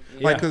dance.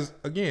 Like, cause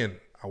again,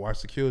 I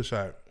watched the kill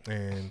shot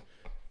and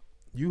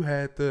you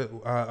had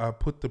I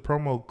put the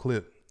promo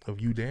clip of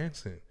you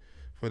dancing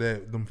for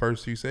them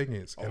first few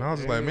seconds, and I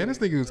was like, man, this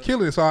nigga was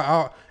killing. So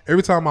I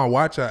every time I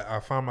watch, I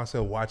find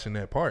myself watching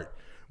that part.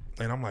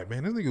 And I'm like,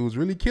 man, this nigga was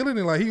really killing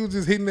it. Like, he was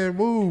just hitting that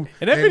move.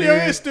 And that video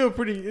then- is still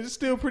pretty. It's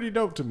still pretty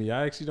dope to me.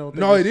 I actually don't. Think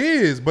No, it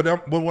is.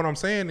 But what I'm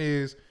saying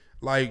is,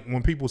 like,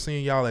 when people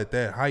seeing y'all at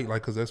that height,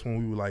 like, because that's when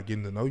we were like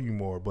getting to know you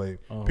more. But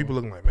people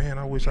looking like, man,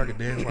 I wish I could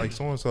dance like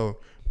so and so.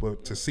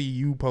 But to see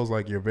you post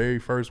like your very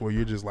first, where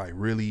you're just like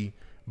really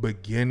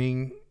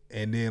beginning,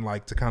 and then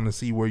like to kind of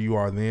see where you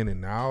are then and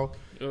now,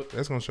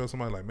 that's gonna show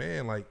somebody like,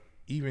 man, like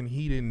even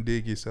he didn't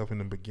dig himself in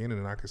the beginning,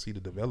 and I can see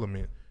the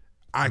development.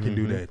 I can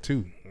do that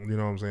too. You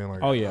know what I'm saying?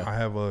 Like, Oh, yeah. I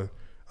have a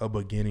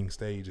beginning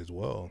stage as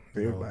well.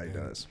 you know, Everybody and-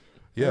 does.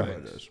 Yeah,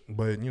 Everybody does.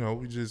 but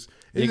we just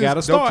You it's gotta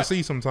just dope start. to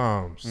see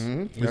sometimes.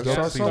 It's You dope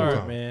gotta to see start,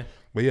 sometimes. man.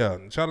 But yeah,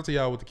 shout out to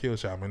y'all with the kill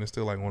shot, man. It's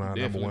still like one of our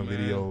number one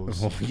Definitely, man.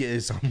 videos. Yeah,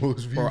 it's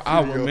almost viewed. Bro,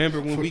 I video remember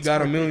when for we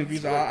got 1 million 20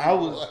 views.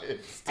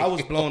 I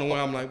was blown away.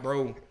 I'm like,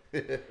 bro,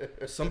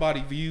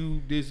 somebody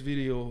viewed this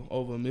video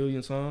over 1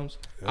 million times.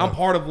 I'm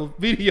part of a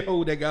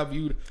video that got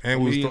viewed. And a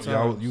we million was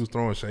times. you was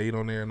throwing shade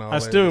on there and all I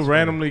that. still It's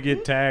randomly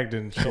get tagged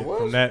and shit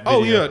from that video.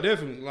 Oh yeah,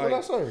 definitely. What I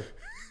Like, say? funny.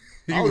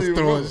 He I don't was even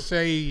throwing know.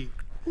 shade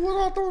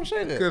What I throwing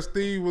shade at? because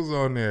Steve was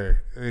on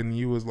there, and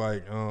you was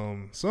like,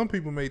 some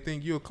people may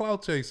think you're a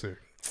clout chaser.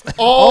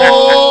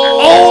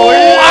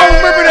 I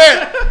remember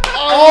that.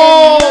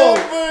 Oh,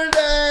 remember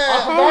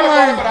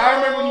that. I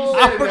remember when you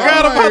said I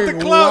forgot about the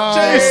clout wow.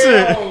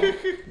 chaser.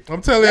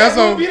 I'm telling you, That that's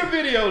would on. be the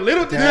video.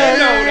 Little did they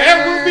know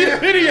that would be the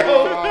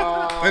video.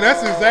 And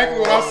that's exactly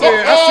what I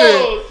said. I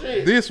Oh, said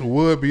shit. this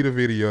would be the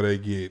video they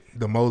get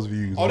the most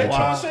views. Oh, they on.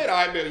 trying to say it. All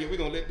right, man. Yeah, we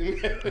gonna let them.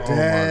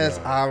 Yes,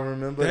 God. I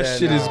remember that. That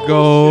shit now. is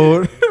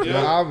gold.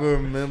 I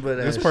remember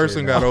that. This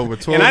person shit got now. over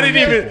 12. And I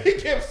didn't even. He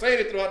kept saying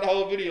it throughout the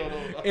whole video,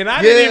 though. And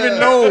I didn't even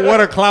know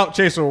what a clout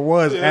chaser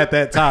was at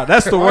that time.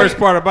 That's the worst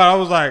part about it. I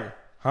was like,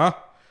 huh?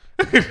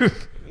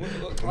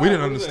 We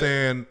didn't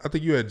understand. I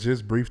think you had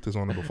just briefed us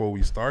on it before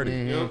we started.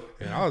 And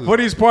I was just,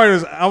 Funniest part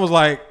is I was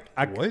like,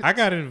 What? I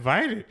got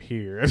invited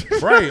here.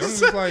 right. I'm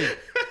just like,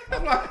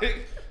 I'm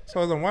like,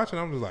 so as I'm watching,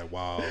 I'm just like,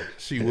 wow,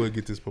 she would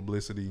get this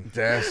publicity.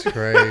 That's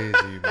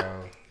crazy,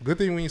 bro. Good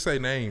thing we didn't say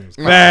names.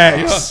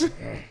 Facts.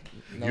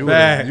 You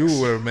Facts.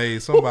 would have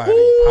made somebody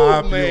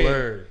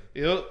popular.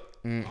 yep.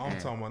 I'm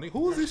talking about,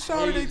 who is this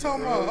shawty they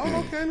talking about? Oh,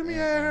 okay, let me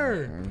add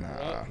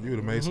her. You would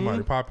have made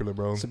somebody popular,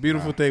 bro. It's a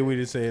beautiful thing we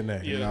didn't say in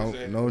there. Yeah, No,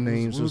 exactly. no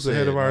names We was were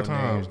ahead said. of our No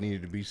time. names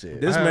needed to be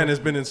said. This man has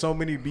been in so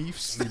many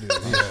beefs.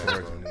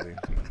 Unfortunately.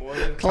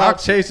 Clout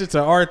chaser to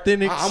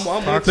Arthenics. I'm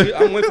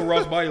waiting for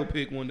Ross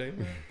biopic one day.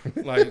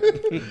 Like,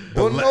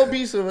 Well, no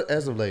beefs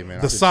as of late,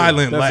 man. The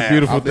silent That's laugh. a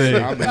beautiful I've been,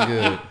 thing. I've been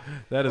good.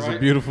 That is a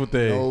beautiful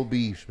thing. No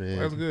beefs, man.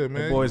 That's good, The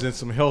man. boys in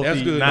some healthy,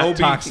 That's good. not No beef.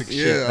 toxic shit.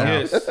 Yeah. now.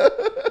 yes.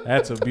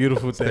 That's a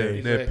beautiful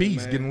thing. That Exactly,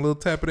 piece, man. getting a little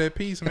tap of that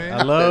piece, man.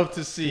 I love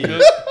to see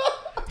it.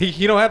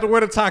 He don't have to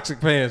wear the toxic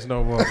pants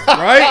no more.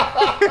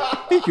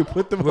 Right? He can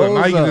put them Look, now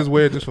hoes you can up. just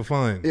wear it just for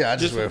fun. Yeah, I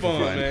Just just wear for it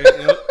for fun, fun.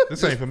 man. Yep.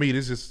 This ain't for me.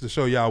 This is to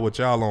show y'all what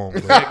y'all on.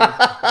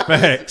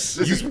 Facts.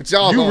 This is what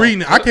y'all You on.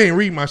 reading? I can't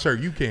read my shirt.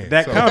 You can.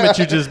 That comment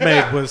you just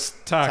made was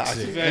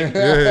toxic.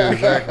 Yeah,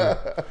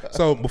 exactly.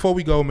 So before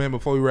we go, man,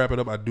 before we wrap it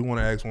up, I do want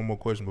to ask one more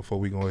question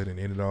before we go ahead and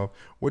end it off.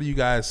 Where do you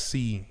guys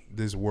see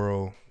this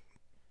world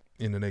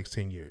in the next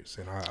 10 years?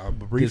 And I'll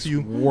brief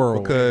you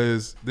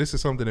because this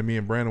is something that me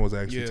and Brandon was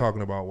actually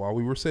talking about while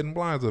we were setting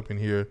blinds up in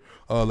here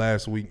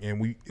last week,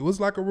 and it was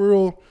like a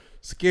real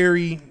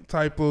scary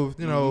type of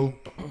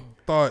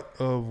thought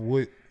of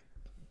what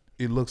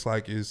it looks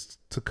like is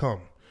to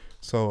come.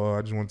 So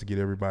I just wanted to get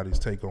everybody's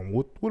take on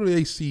what do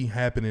they see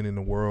happening in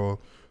the world,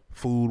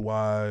 food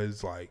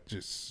wise, like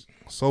just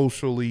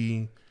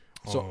socially.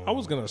 So I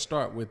was gonna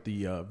start with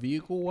the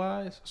vehicle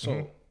wise.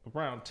 So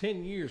around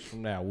 10 years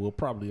from now, we'll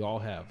probably all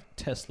have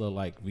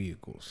Tesla-like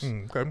vehicles.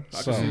 Okay.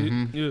 So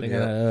I'm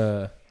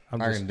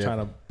just trying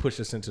to push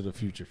us into the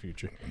future.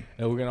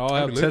 And we're gonna all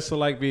have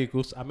Tesla-like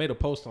vehicles. I made a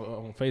post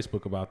on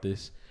Facebook about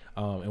this.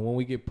 And when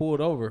we get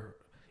pulled over,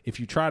 if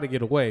you try to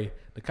get away,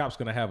 the cop's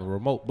gonna have a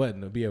remote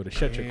button to be able to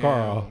shut your car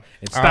off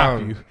and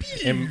stop you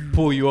and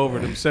pull you over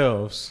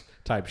themselves,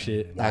 type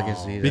shit. I can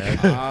see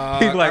that.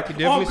 People like, I can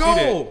definitely see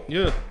that.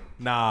 Yeah.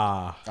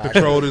 Nah.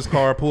 Control this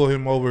car, pull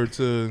him over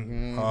to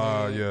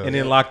and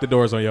then lock the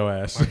doors on your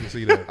ass. I can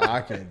see that.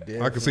 I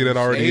can see that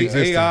already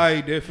existing.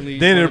 AI definitely.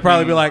 Then it'll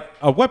probably be like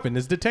a weapon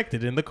is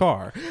detected in the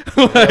car,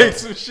 like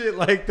some shit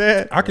like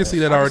that. I can see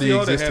that already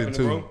existing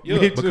too, Yeah.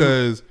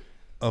 because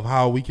of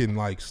how we can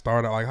like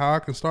start out, like how I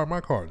can start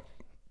my car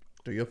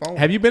through your phone.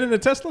 Have you been in a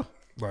Tesla?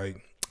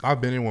 Like I've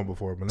been in one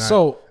before, but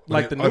not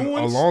like the new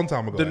ones a long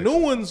time ago. The new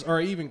ones are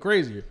even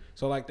crazier.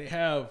 So like they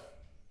have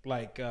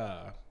like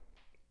the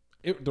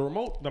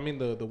remote. I mean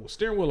the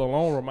steering wheel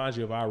alone reminds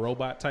you of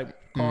iRobot type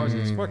cars.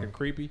 It's fucking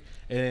creepy.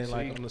 And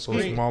like on the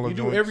screen, you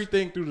do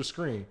everything through the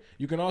screen.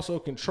 You can also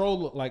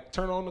control like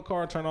turn on the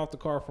car, turn off the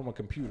car from a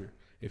computer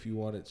if you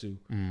wanted to.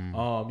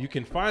 You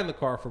can find the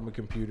car from a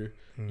computer.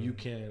 You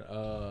can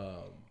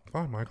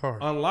find my car,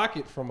 unlock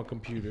it from a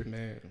computer.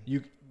 Man,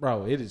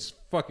 bro, it is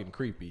fucking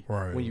creepy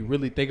when you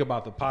really think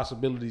about the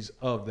possibilities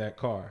of that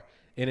car.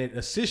 And it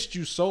assists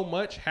you so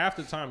much. Half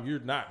the time you're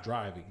not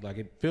driving. Like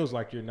it feels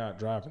like you're not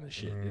driving the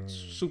shit. It's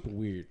super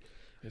weird.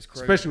 It's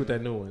crazy, especially with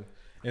that new one.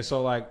 And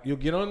so like you'll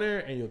get on there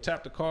and you'll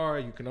tap the car.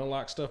 You can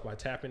unlock stuff by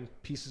tapping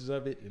pieces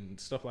of it and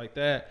stuff like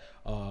that.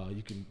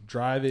 You can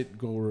drive it,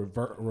 go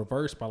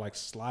reverse by like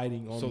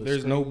sliding on. So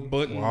there's no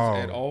buttons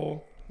at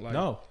all. Like,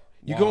 no,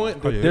 you go in,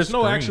 but there's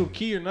no actual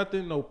key or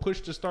nothing. No push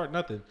to start,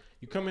 nothing.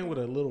 You come in with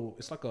a little.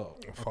 It's like a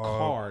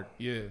card.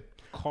 Yeah.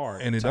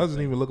 Card, and it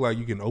doesn't even look like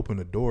you can open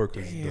the door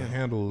because the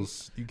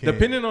handles you can't.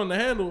 Depending on the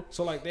handle,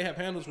 so like they have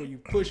handles where you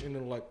push and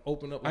it'll like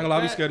open up. I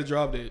ain't scared to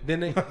drop that. Then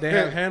they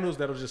have handles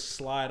that'll just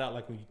slide out.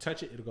 Like when you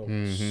touch it, it'll go,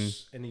 and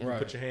then you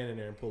put your hand in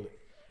there and pull it.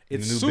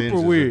 It's super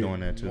weird.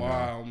 Doing that too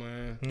wow,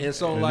 man. And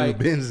so like,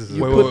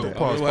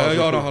 pause.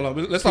 Hold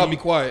on. Let's all be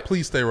quiet.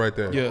 Please stay right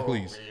there. Yeah,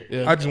 please.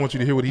 Yeah. I just want you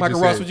to hear what he Michael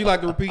just Ross, said. would you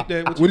like to repeat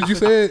that? What did you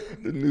say?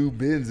 The new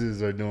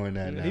Benzes are doing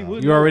that now.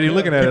 You already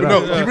looking at it.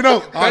 Keep it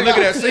up. All right, look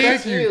at that.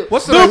 Thank you.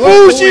 What's the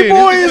bougie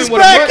boy is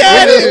back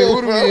at it.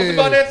 It's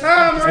about that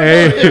time,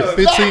 right? Hey,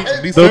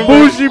 15 the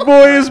bougie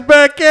boy is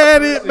back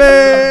at it,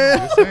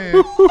 man.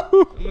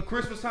 The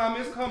Christmas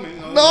time is coming.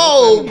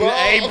 No, bro.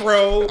 Hey,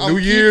 bro. New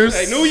Year's.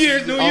 Hey, New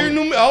Year.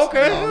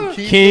 Okay.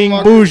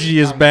 King Bougie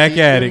is back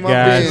at it,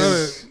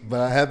 guys. But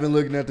I have been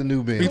looking at the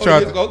new Benz. He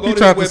tried go to to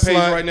the webpage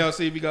slide right now.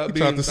 See if you got. He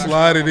tried to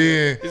slide it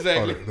in.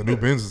 Exactly. The new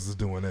Benz is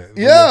doing that.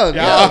 Yeah,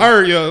 I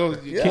heard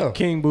yo.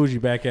 King Bougie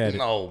back at it.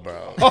 No,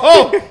 bro.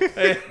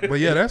 But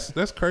yeah,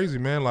 that's crazy,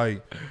 man.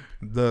 Like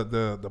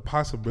the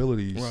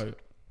possibilities, right?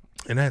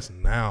 And that's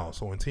now.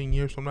 So in 10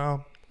 years from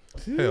now,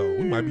 hell,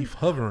 we might be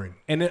hovering.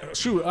 And then,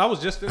 shoot, I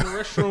was just in the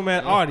restroom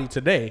at Audi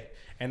today.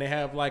 And they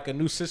have like a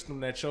new system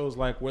that shows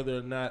like whether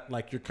or not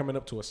like you're coming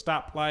up to a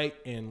stoplight,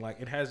 and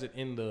like it has it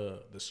in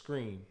the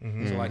screen.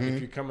 So like if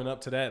you're coming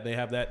up to that, they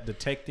have that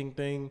detecting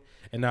thing.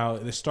 And now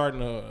they're starting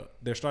to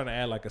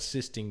add like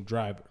assisting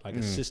driver, like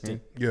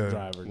assistant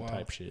driver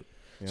type shit.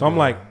 Yeah. So I'm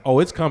like, oh,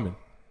 it's coming.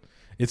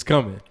 It's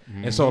coming.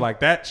 And so like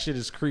that shit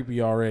is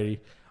creepy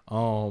already.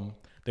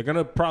 They're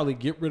gonna probably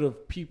get rid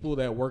of people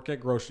that work at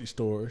grocery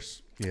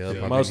stores.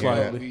 Yeah, most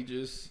likely.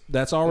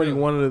 That's already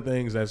one of the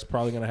things that's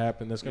probably gonna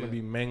happen. That's gonna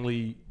be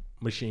mainly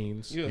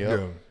machines.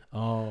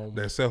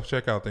 That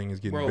self-checkout thing is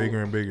getting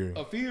bigger and bigger.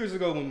 A few years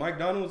ago, when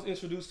McDonald's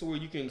introduced to where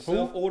you can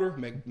self-order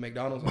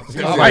McDonald's, who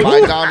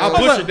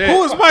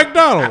is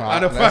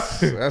McDonald's?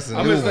 That's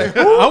a new one.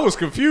 I was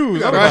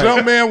confused. I'm a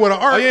young man with an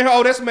art.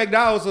 That's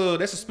McDonald's.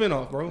 That's a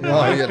spinoff, bro.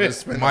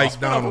 That's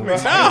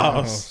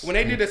McDonald's. When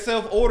they did the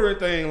self-ordering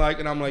thing, like,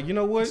 and I'm like, you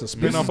know what? It's a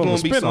spinoff of a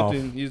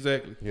spinoff.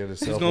 Exactly. Yeah,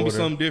 it's gonna be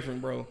something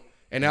different, bro.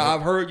 And now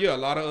I've heard, a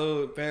lot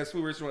of fast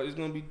food restaurants, it's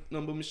gonna be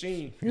number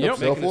machine.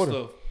 Self-order.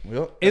 Stuff.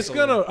 Yep. It's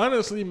gonna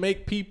honestly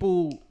make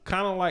people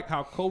kind of like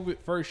how COVID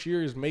first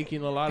year is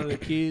making a lot of the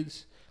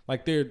kids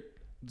like they're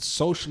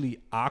socially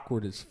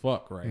awkward as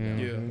fuck right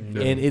now.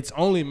 Yeah. And it's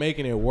only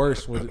making it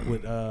worse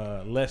with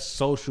less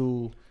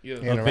social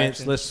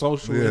events, less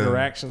social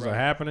interactions are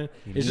happening.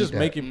 It's just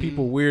making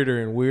people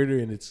weirder and weirder,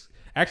 and it's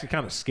actually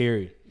kind of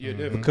scary. Yeah,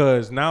 definitely.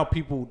 Because now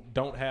people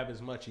don't have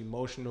as much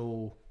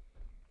emotional,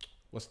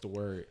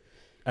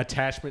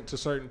 attachment to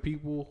certain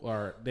people,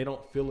 or they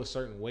don't feel a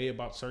certain way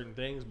about certain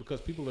things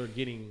because people are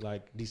getting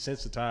like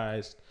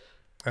desensitized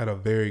at a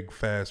very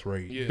fast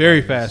rate. Yeah.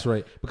 Very fast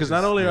rate. Because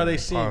not only are they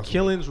seeing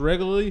killings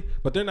regularly,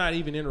 but they're not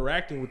even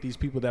interacting with these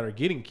people that are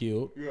getting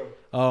killed.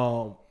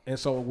 Yeah. And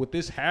so with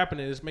this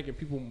happening, it's making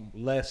people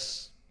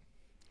less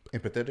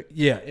empathetic.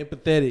 Yeah,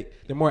 empathetic.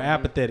 They're more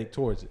apathetic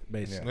towards it,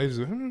 basically.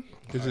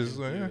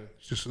 Yeah.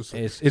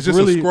 It's just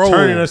really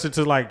turning us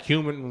into like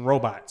human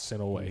robots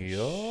in a way.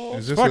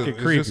 It's fucking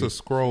creepy. It's just a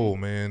scroll,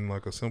 man.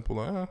 Like a simple,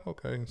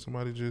 okay,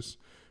 somebody just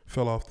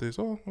fell off this.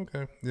 Oh,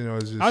 okay. You know,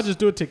 it's just. I'll just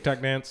do a TikTok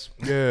dance.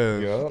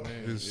 Yeah.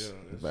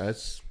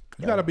 That's.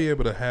 You got to be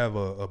able to have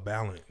a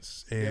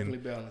balance, and definitely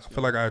balance. I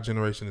feel like our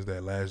generation is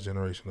that last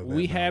generation of that.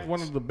 We had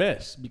one of the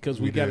best because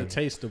we got a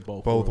taste of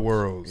both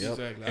worlds. Yep.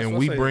 Exactly. And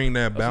we bring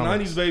that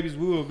balance. 90s babies,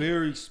 we were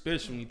very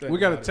special. We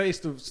got a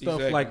taste of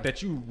stuff like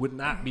that you would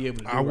not be able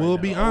to do. I will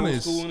be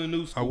honest. Old school and the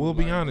new school, I will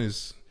be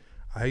honest.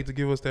 I hate to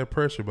give us that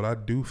pressure, but I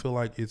do feel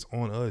like it's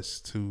on us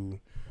to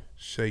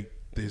shape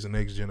this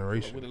next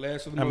generation.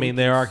 I mean,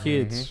 they're our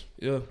kids.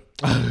 Yeah.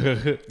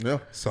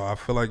 So I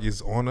feel like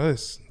it's on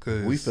us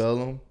because we fail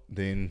them.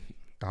 Then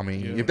I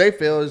mean, if they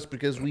fail, it's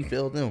because we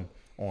failed them.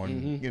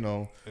 You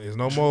know, there's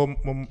no more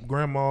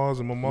grandmas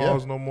and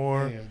mamas no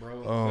more. Man,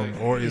 bro,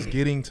 or it's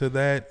getting to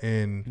that,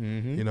 and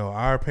you know,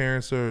 our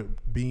parents are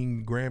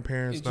being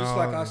grandparents it's now. Just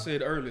like I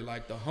said earlier,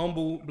 like the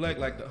humble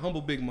the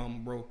humble big mama,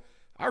 bro.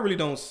 I really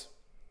don't.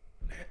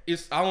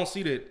 I don't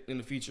see that in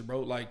the future, bro.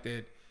 Like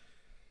that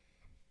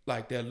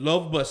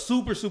love, but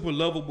super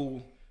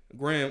lovable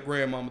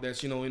grandmama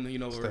that's in her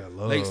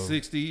late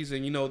 60s,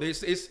 and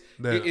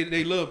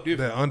they love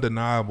different. That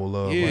undeniable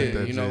love, like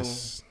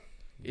that.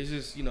 It's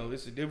just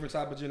it's a different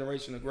type of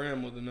generation of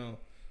grandmother now.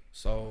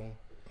 So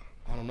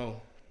I don't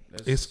know.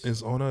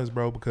 It's on us,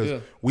 bro,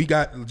 because we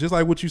got, just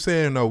like what you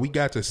saying, though, we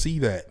got to see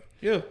that.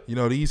 Yeah. You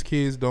know, these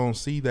kids don't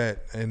see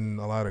that in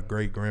a lot of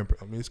great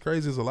grandparents. I mean, it's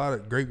crazy. There's a lot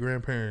of great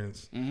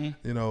grandparents, you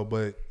know,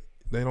 but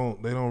they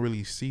don't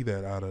really see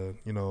that out of,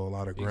 a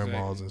lot of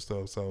grandmas and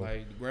stuff. So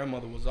like the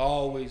grandmother was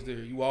always there.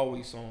 You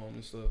always saw them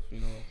and stuff,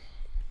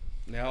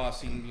 Now I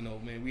see,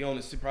 man, we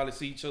only probably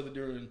see each other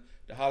during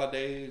the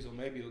holidays or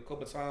maybe a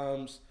couple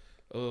times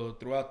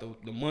throughout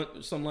the month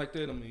or something like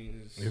that. I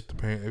mean, if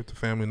the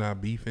family not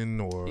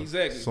beefing or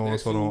so and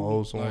so don't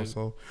owe so and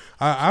so.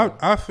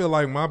 I feel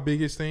like my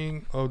biggest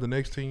thing of the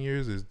next 10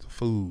 years is the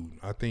food.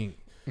 I think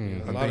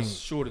a lot of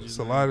shortages. It's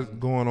a lot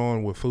going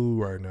on with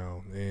food right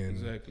now, and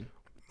exactly.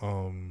 I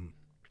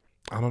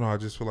don't know. I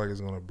just feel like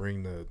it's gonna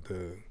bring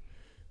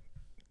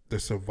the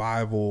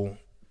survival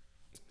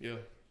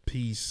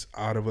piece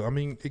out of it. I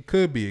mean, it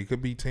could be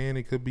 10.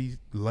 It could be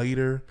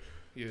later.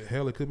 Yeah.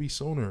 Hell, it could be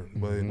sooner.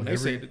 But when they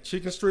say the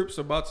chicken strips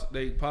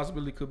they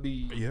possibly could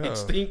be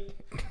extinct,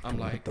 I'm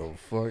like, what the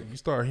fuck? You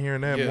start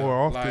hearing that more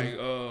often.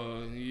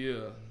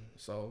 Like,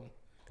 so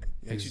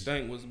makes you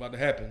think what's about to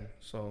happen.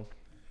 So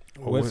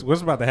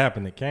what's about to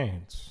happen at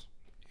Canes?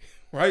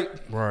 Right.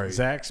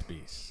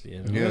 Zaxby's.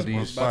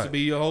 It's about to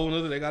be a whole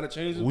nother. They got to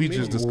change it. We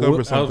just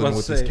discovered something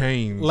with this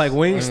Canes. Like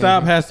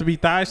Wingstop has to be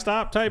thigh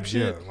stop type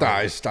shit.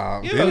 Thigh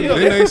stop. Didn't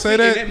they say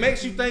that? It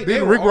makes you think.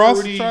 Didn't Rick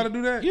Ross try to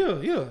do that?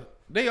 Yeah.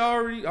 They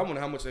already. I wonder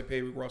how much they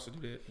paid Rick Ross to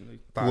do that.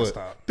 Thigh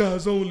stop.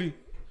 Thighs only.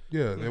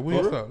 Yeah, that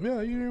Wingstop.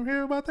 Yeah, you didn't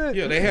hear about that?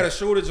 Yeah, they had a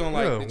shortage on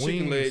the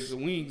chicken legs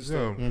and wings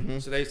and stuff. Yeah.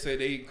 So they say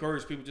they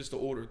encourage people just to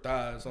order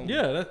thighs only.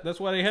 Yeah, that's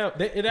why they have.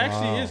 It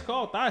actually is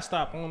called thigh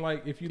stop on.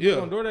 Like if you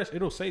look on DoorDash,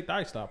 it'll say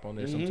thigh stop on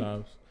there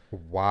sometimes.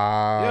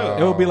 Wow. Yeah.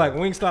 It will be like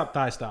Wingstop,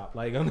 thigh stop.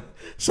 Like I'm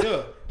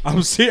serious.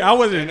 I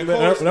wasn't.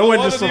 That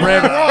wasn't just some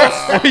random.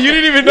 You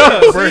didn't even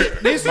know.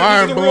 This is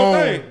a real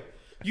thing.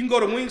 You can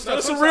go to Wingstop.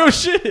 That's some real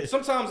shit.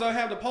 Sometimes I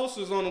have the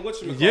posters on the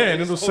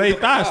and it'll say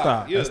thigh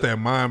stop. That's that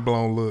mind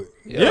blown look.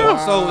 Yeah.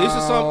 Wow. So this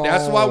is something.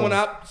 That's why when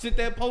I sit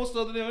that post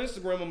other than on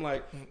Instagram, I'm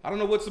like, I don't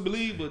know what to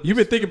believe, but you've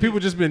been thinking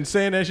people just been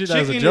saying that shit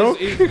as a joke.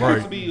 It's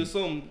supposed to be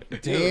something.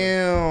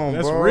 Damn,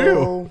 that's bro.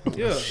 real.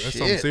 Yeah, that's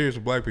something serious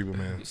for black people,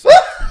 man.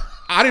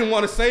 I didn't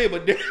want to say it,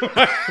 but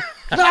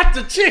not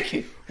the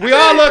chicken. We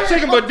all love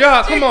chicken, but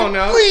dog, come on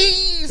now.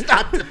 Please,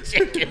 not the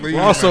chicken.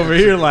 Ross over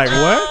here like,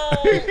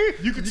 what?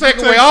 You can take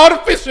away all the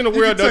fish in the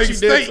world, don't you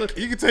dare.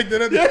 You can take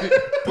that other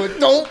but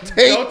don't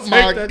take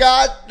my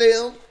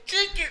goddamn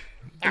chicken.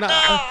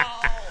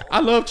 I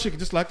love chicken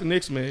just like the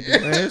next man.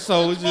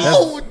 So it's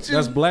just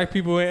that's black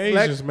people and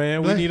Asians,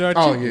 man. We need our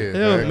chicken.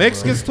 Yeah,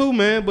 Mexicans too,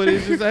 man. But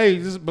it's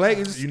just black.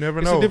 You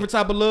never know. It's a different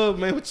type of love,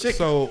 man. With chicken.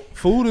 So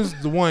food is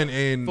the one,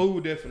 and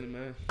food definitely,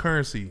 man.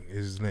 Currency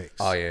is next.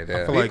 Oh yeah,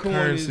 I feel like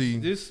currency.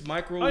 This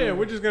micro. Oh yeah,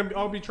 we're just gonna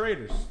all be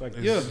traders. Like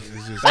it's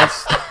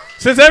just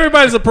since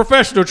everybody's a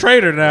professional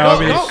trader now,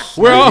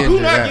 we're all. Do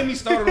not get me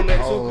started on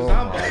that too, because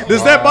I'm.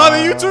 Does that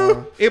bother you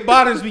too? It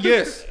bothers me.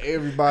 Yes.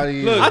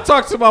 Everybody. Look, I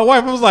talked to my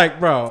wife. I was like,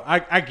 bro,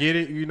 I get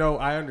it. You know,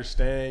 I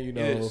understand. You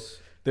know,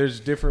 there's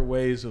different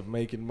ways of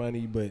making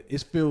money, but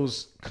it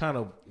feels kind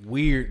of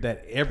weird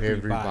that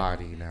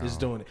everybody now is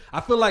doing it.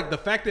 I feel like the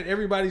fact that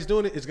everybody's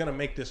doing it is gonna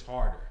make this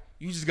harder.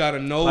 You just gotta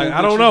know. Like,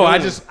 I don't know. I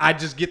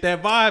just get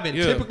that vibe, and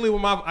typically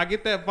when I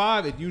get that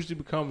vibe, it usually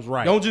becomes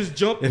right. Don't just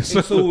jump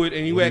into it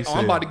and you act.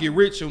 I'm about to get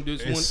rich on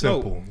this one. It's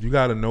simple. You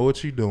gotta know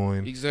what you're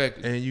doing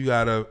exactly, and you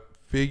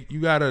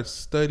gotta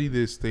study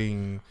this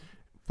thing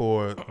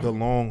for the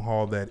long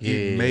haul that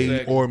it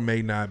may or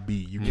may not be.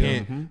 You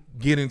can't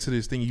get into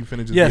this thing. You finna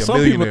just be a some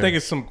millionaire. people think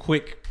it's some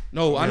quick.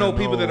 No, I know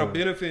people that are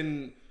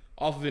benefiting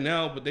off of it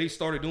now, but they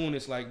started doing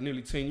this like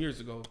nearly 10 years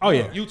ago. Oh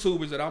yeah,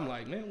 YouTubers that I'm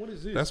like, man, what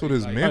is this? That's what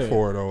it's meant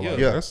for, though. Like,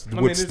 that's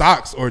what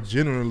stocks are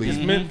generally. It's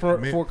meant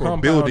for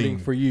compounding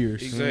for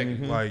years.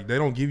 Exactly. Like they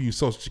don't give you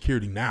Social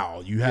Security now.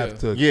 You have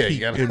to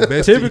keep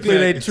investing.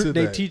 Typically,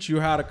 they teach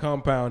you how to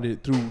compound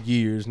it through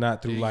years,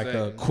 not through like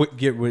a quick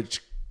get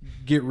rich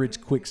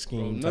quick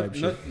scheme type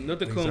shit.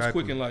 Nothing comes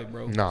quick in life,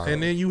 bro. No.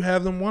 And then you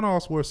have them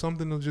one-offs where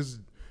something will just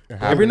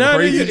every now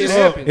and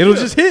then it'll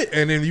just hit,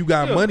 and then you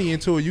got money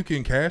into it. You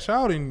can cash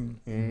out and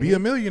be a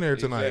millionaire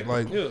tonight.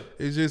 Like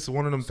it's just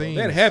one of them things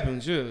that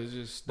happens. It's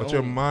just but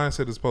your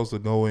mindset is supposed to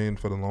go in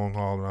for the long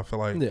haul, and I feel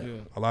like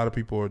a lot of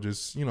people are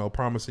just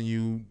promising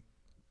you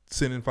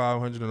sending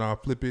 500 and I'll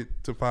flip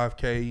it to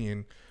 5K,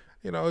 and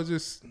it's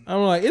just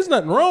I'm like, it's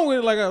nothing wrong with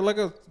it. Like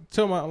I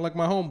tell my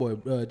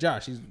homeboy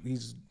Josh,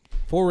 he's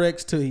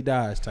Forex till he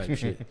dies type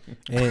shit,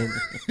 and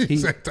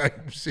that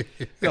type of shit.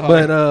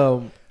 But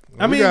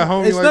I mean,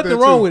 it's like nothing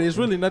wrong with it. It's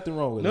really nothing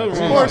wrong with it. Of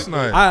course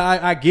not.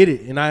 I get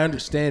it and I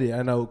understand it.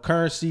 I know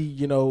currency,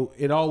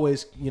 it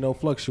always,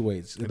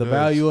 fluctuates. The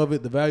value of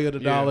it, the value of the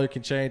dollar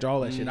can change,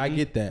 all that shit. I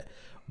get that.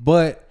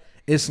 But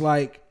it's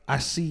like I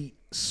see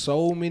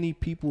so many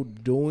people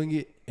doing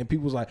it and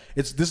people's like,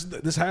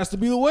 this has to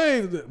be the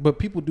way. But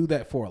people do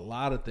that for a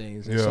lot of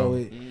things. And so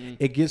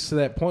it gets to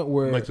that point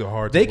where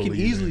they can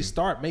easily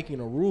start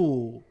making a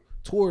rule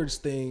towards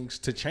things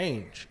to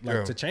change,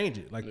 to change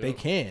it, they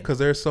can, because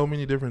there's so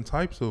many different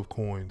types of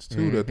coins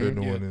too that they're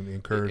doing in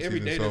currency. Every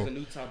day there's a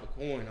new type of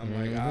coin. I'm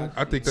like,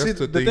 I think that's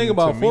the thing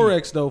about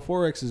Forex though.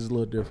 Forex is a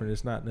little different.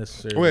 It's not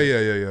necessarily. Well,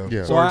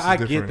 yeah. So I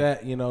get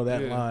that,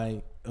 that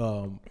line.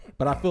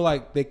 But I feel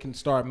like they can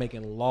start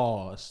making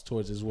laws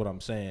towards is what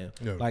I'm saying,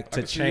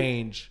 to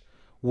change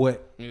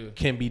what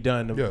can be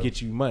done to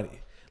get you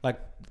money. Like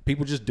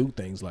people just do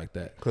things like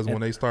that. Because when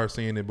they start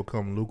seeing it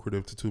become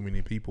lucrative to too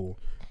many people,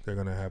 they're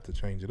gonna have to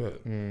change it up.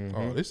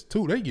 Oh,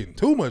 they getting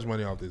too much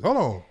money off this. Hold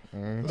on,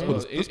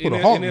 let's put a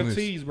halt on this.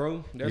 NFTs,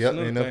 bro. That's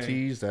NFTs.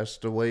 Thing. That's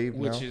the wave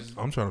now.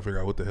 I'm trying to figure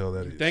out what the hell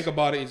that is. Think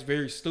about it. It's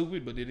very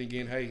stupid, but then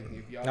again, hey,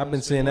 if y'all I've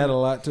been seeing that a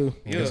lot too.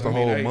 It's the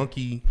whole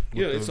monkey.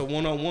 It's a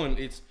one-on-one.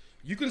 It's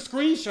you can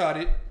screenshot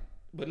it,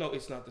 but no,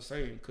 it's not the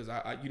same because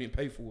you didn't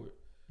pay for it.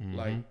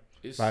 Like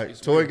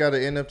it's Toy got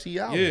an NFT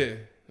album. Yeah,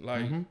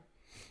 like.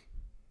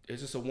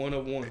 It's just a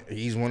one-of-one.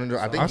 He's one of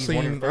the. I think he's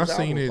one of the first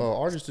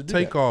artists to do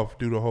take off,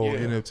 do the whole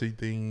NFT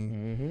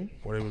thing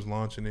where they was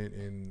launching it,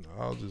 and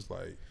I was just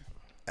like,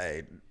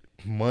 "Hey,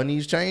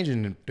 money's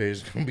changing.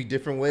 There's gonna be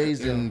different ways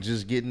than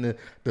just getting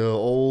the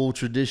old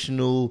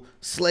traditional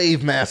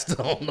slave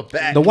master on the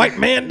back, the white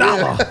man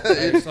dollar."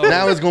 So,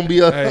 now it's gonna be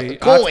a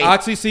coin.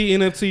 ITC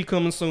NFT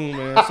coming soon,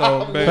 man.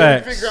 So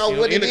figure out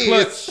what it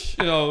is.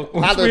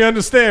 Once we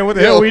understand what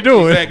the hell we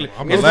doing. Exactly.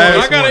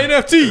 I got an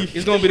NFT.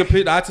 It's gonna be the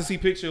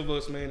ITC picture of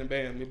us, man, and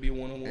bam, it'll be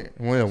one-on-one.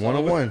 Well,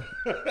 one-on-one.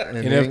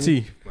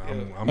 NFT.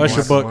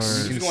 Usher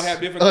Bucks. He's gonna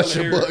have different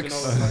Usher Bucks.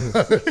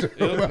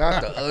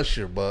 Not the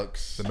Usher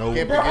Bucks. I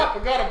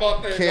forgot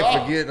about that.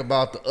 Can't forget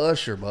about the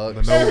Usher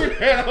Bucks. The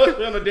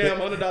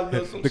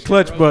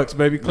Clutch Bucks,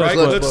 baby. Clutch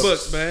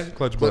Bucks, man.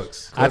 Clutch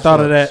Bucks. I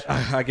thought of that.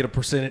 I get a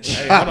percentage.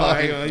 Hey,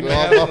 hang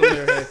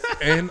on.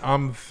 And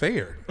I'm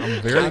fair.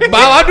 I'm very.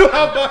 I knew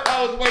how much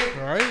I was waiting.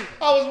 Right.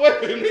 I was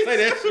waiting to say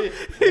that shit.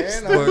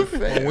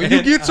 But when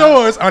you get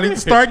yours, I need to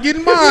start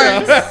getting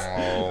mine.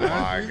 Oh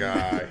my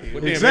God.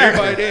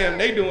 Exactly.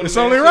 They doing it's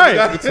only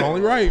right. It's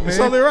only right, man. It's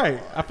only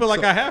right. I feel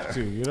like I have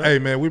to. Hey,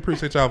 man, we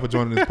appreciate y'all for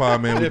joining this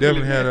pod, man. We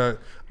definitely had a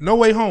No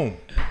Way Home.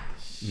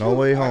 No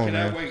Way Home,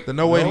 man. Wait. The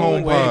No Way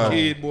Home pod.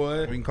 Kid,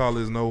 boy. We can call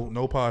this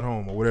No Pod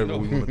Home or whatever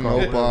we want to call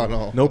it. No Pod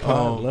Home. No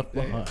pod left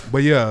behind.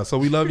 But yeah, so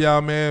we love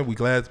y'all, man. We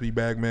glad to be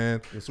back,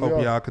 man. Yes,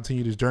 hope y'all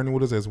continue this journey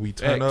with us as we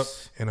turn up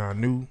in our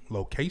new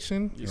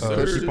location.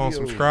 Keep on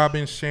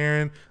subscribing,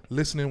 sharing,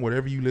 listening,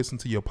 whatever you listen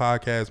to your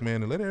podcast,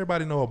 man, and let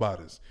everybody know about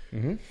us.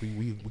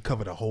 We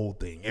cover the whole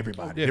thing,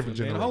 everybody, different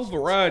generations. A whole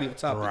variety of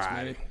topics,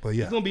 man. But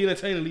yeah, it's gonna be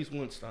entertaining at least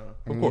one time.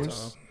 Of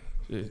course.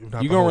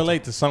 You're gonna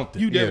relate to something.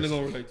 You definitely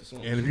gonna relate to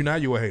something. And if you're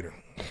not, you're a hater.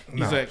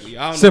 Exactly.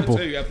 I don't Simple.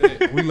 know what to tell you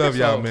after that. We love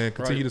y'all, man.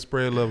 Continue to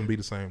spread love and be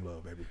the same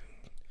love, baby.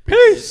 Peace.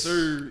 Yes,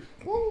 sir.